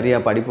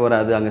 சரியாக படிப்பு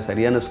வராது, அங்கே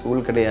சரியான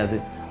ஸ்கூல் கிடையாது,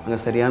 அங்கே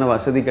சரியான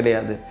வசதி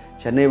கிடையாது,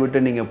 சென்னையை விட்டு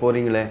நீங்கள்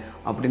போகிறீங்களே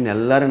அப்படின்னு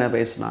எல்லோரும் என்ன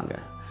பேசுனாங்க.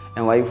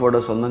 என் ஒய்ஃபோட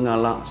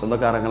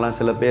சொந்தக்காரங்கெல்லாம்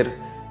சில பேர்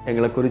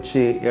எங்களை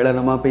குறித்து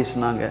ஏளனமாக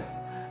பேசினாங்க,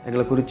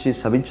 எங்களை குறித்து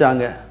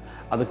சபிச்சாங்க.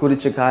 அது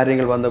குறித்த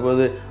காரியங்கள்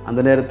வந்தபோது அந்த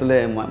நேரத்தில்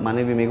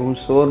மனைவி மிகவும்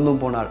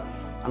சோர்ந்தும் போனாள்.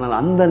 ஆனால்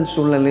அந்த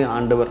சூழ்நிலையும்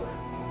ஆண்டவர்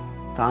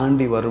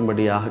தாண்டி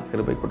வரும்படியாக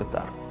கிருபை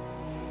கொடுத்தார்.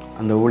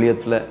 அந்த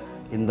ஊழியத்தில்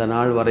இந்த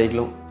நாள்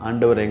வரையிலும்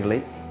ஆண்டவர் எங்களை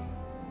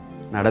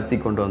நடத்தி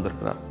கொண்டு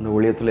வந்திருக்கிறார். அந்த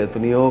ஊழியத்தில்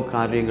எத்தனையோ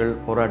காரியங்கள்,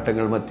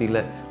 போராட்டங்கள்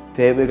மத்தியில்,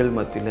 தேவைகள்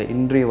மத்தியில்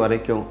இன்றைய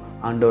வரைக்கும்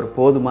ஆண்டவர்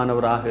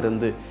போதுமானவராக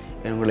இருந்து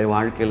எங்களுடைய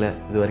வாழ்க்கையில்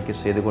இது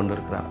வரைக்கும் செய்து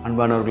கொண்டிருக்கிறார்.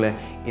 அன்பானவர்களே,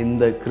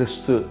 இந்த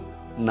கிறிஸ்து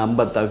நம்ப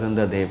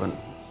தகுந்த தேவன்.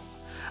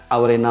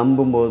 அவரை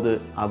நம்பும்போது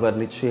அவர்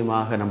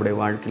நிச்சயமாக நம்முடைய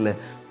வாழ்க்கையில்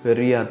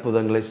பெரிய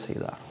அற்புதங்களை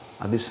செய்தார்,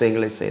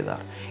 அதிசயங்களை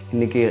செய்தார்.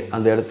 இன்றைக்கி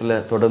அந்த இடத்துல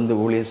தொடர்ந்து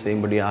ஊழியம்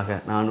செய்யும்படியாக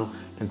நானும்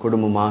என்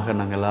குடும்பமாக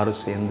நாங்கள்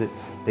எல்லோரும் சேர்ந்து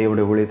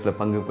தேவனுடைய ஊழியத்தில்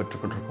பங்கு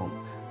பெற்றுக்கொண்டிருக்கோம்.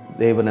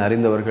 தேவனை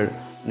அறிந்தவர்கள்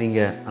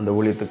நீங்கள் அந்த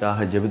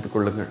ஊழியத்துக்காக ஜெபித்துக்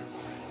கொள்ளுங்கள்.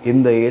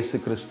 இந்த இயேசு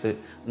கிறிஸ்து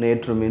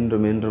நேற்றும்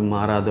இன்றும் என்றும்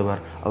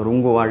மாறாதவர். அவர்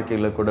உங்கள்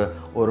வாழ்க்கையில் கூட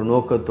ஒரு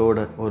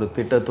நோக்கத்தோடு, ஒரு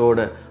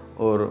திட்டத்தோடு,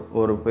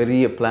 ஒரு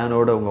பெரிய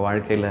பிளானோடு உங்கள்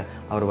வாழ்க்கையில்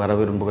அவர் வர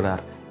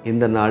விரும்புகிறார்.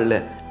 இந்த நாளில்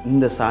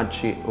இந்த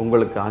சாட்சி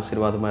உங்களுக்கு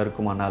ஆசீர்வாதமாக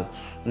இருக்குமானால்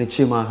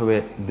நிச்சயமாகவே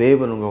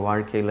தேவன் உங்கள்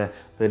வாழ்க்கையில்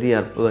பெரிய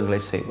அற்புதங்களை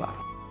செய்வார்.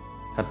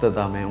 கர்த்தர்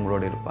தாமே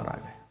உங்களோடு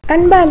இருப்பாராக.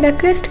 அன்பார்ந்த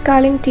கிறிஸ்ட்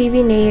காலிங்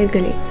டிவி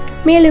நேயர்களே,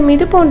 மேலும்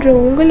இது போன்ற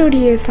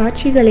உங்களுடைய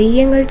சாட்சிகளை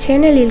எங்கள்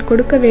சேனலில்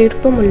கொடுக்க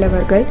விருப்பம்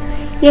உள்ளவர்கள்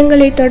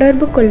எங்களை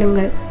தொடர்பு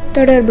கொள்ளுங்கள்.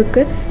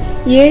 தொடர்புக்கு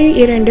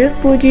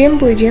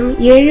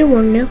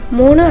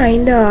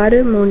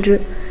 7200713563.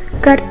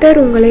 கர்த்தர்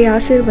உங்களை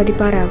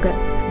ஆசீர்வதிப்பாராக.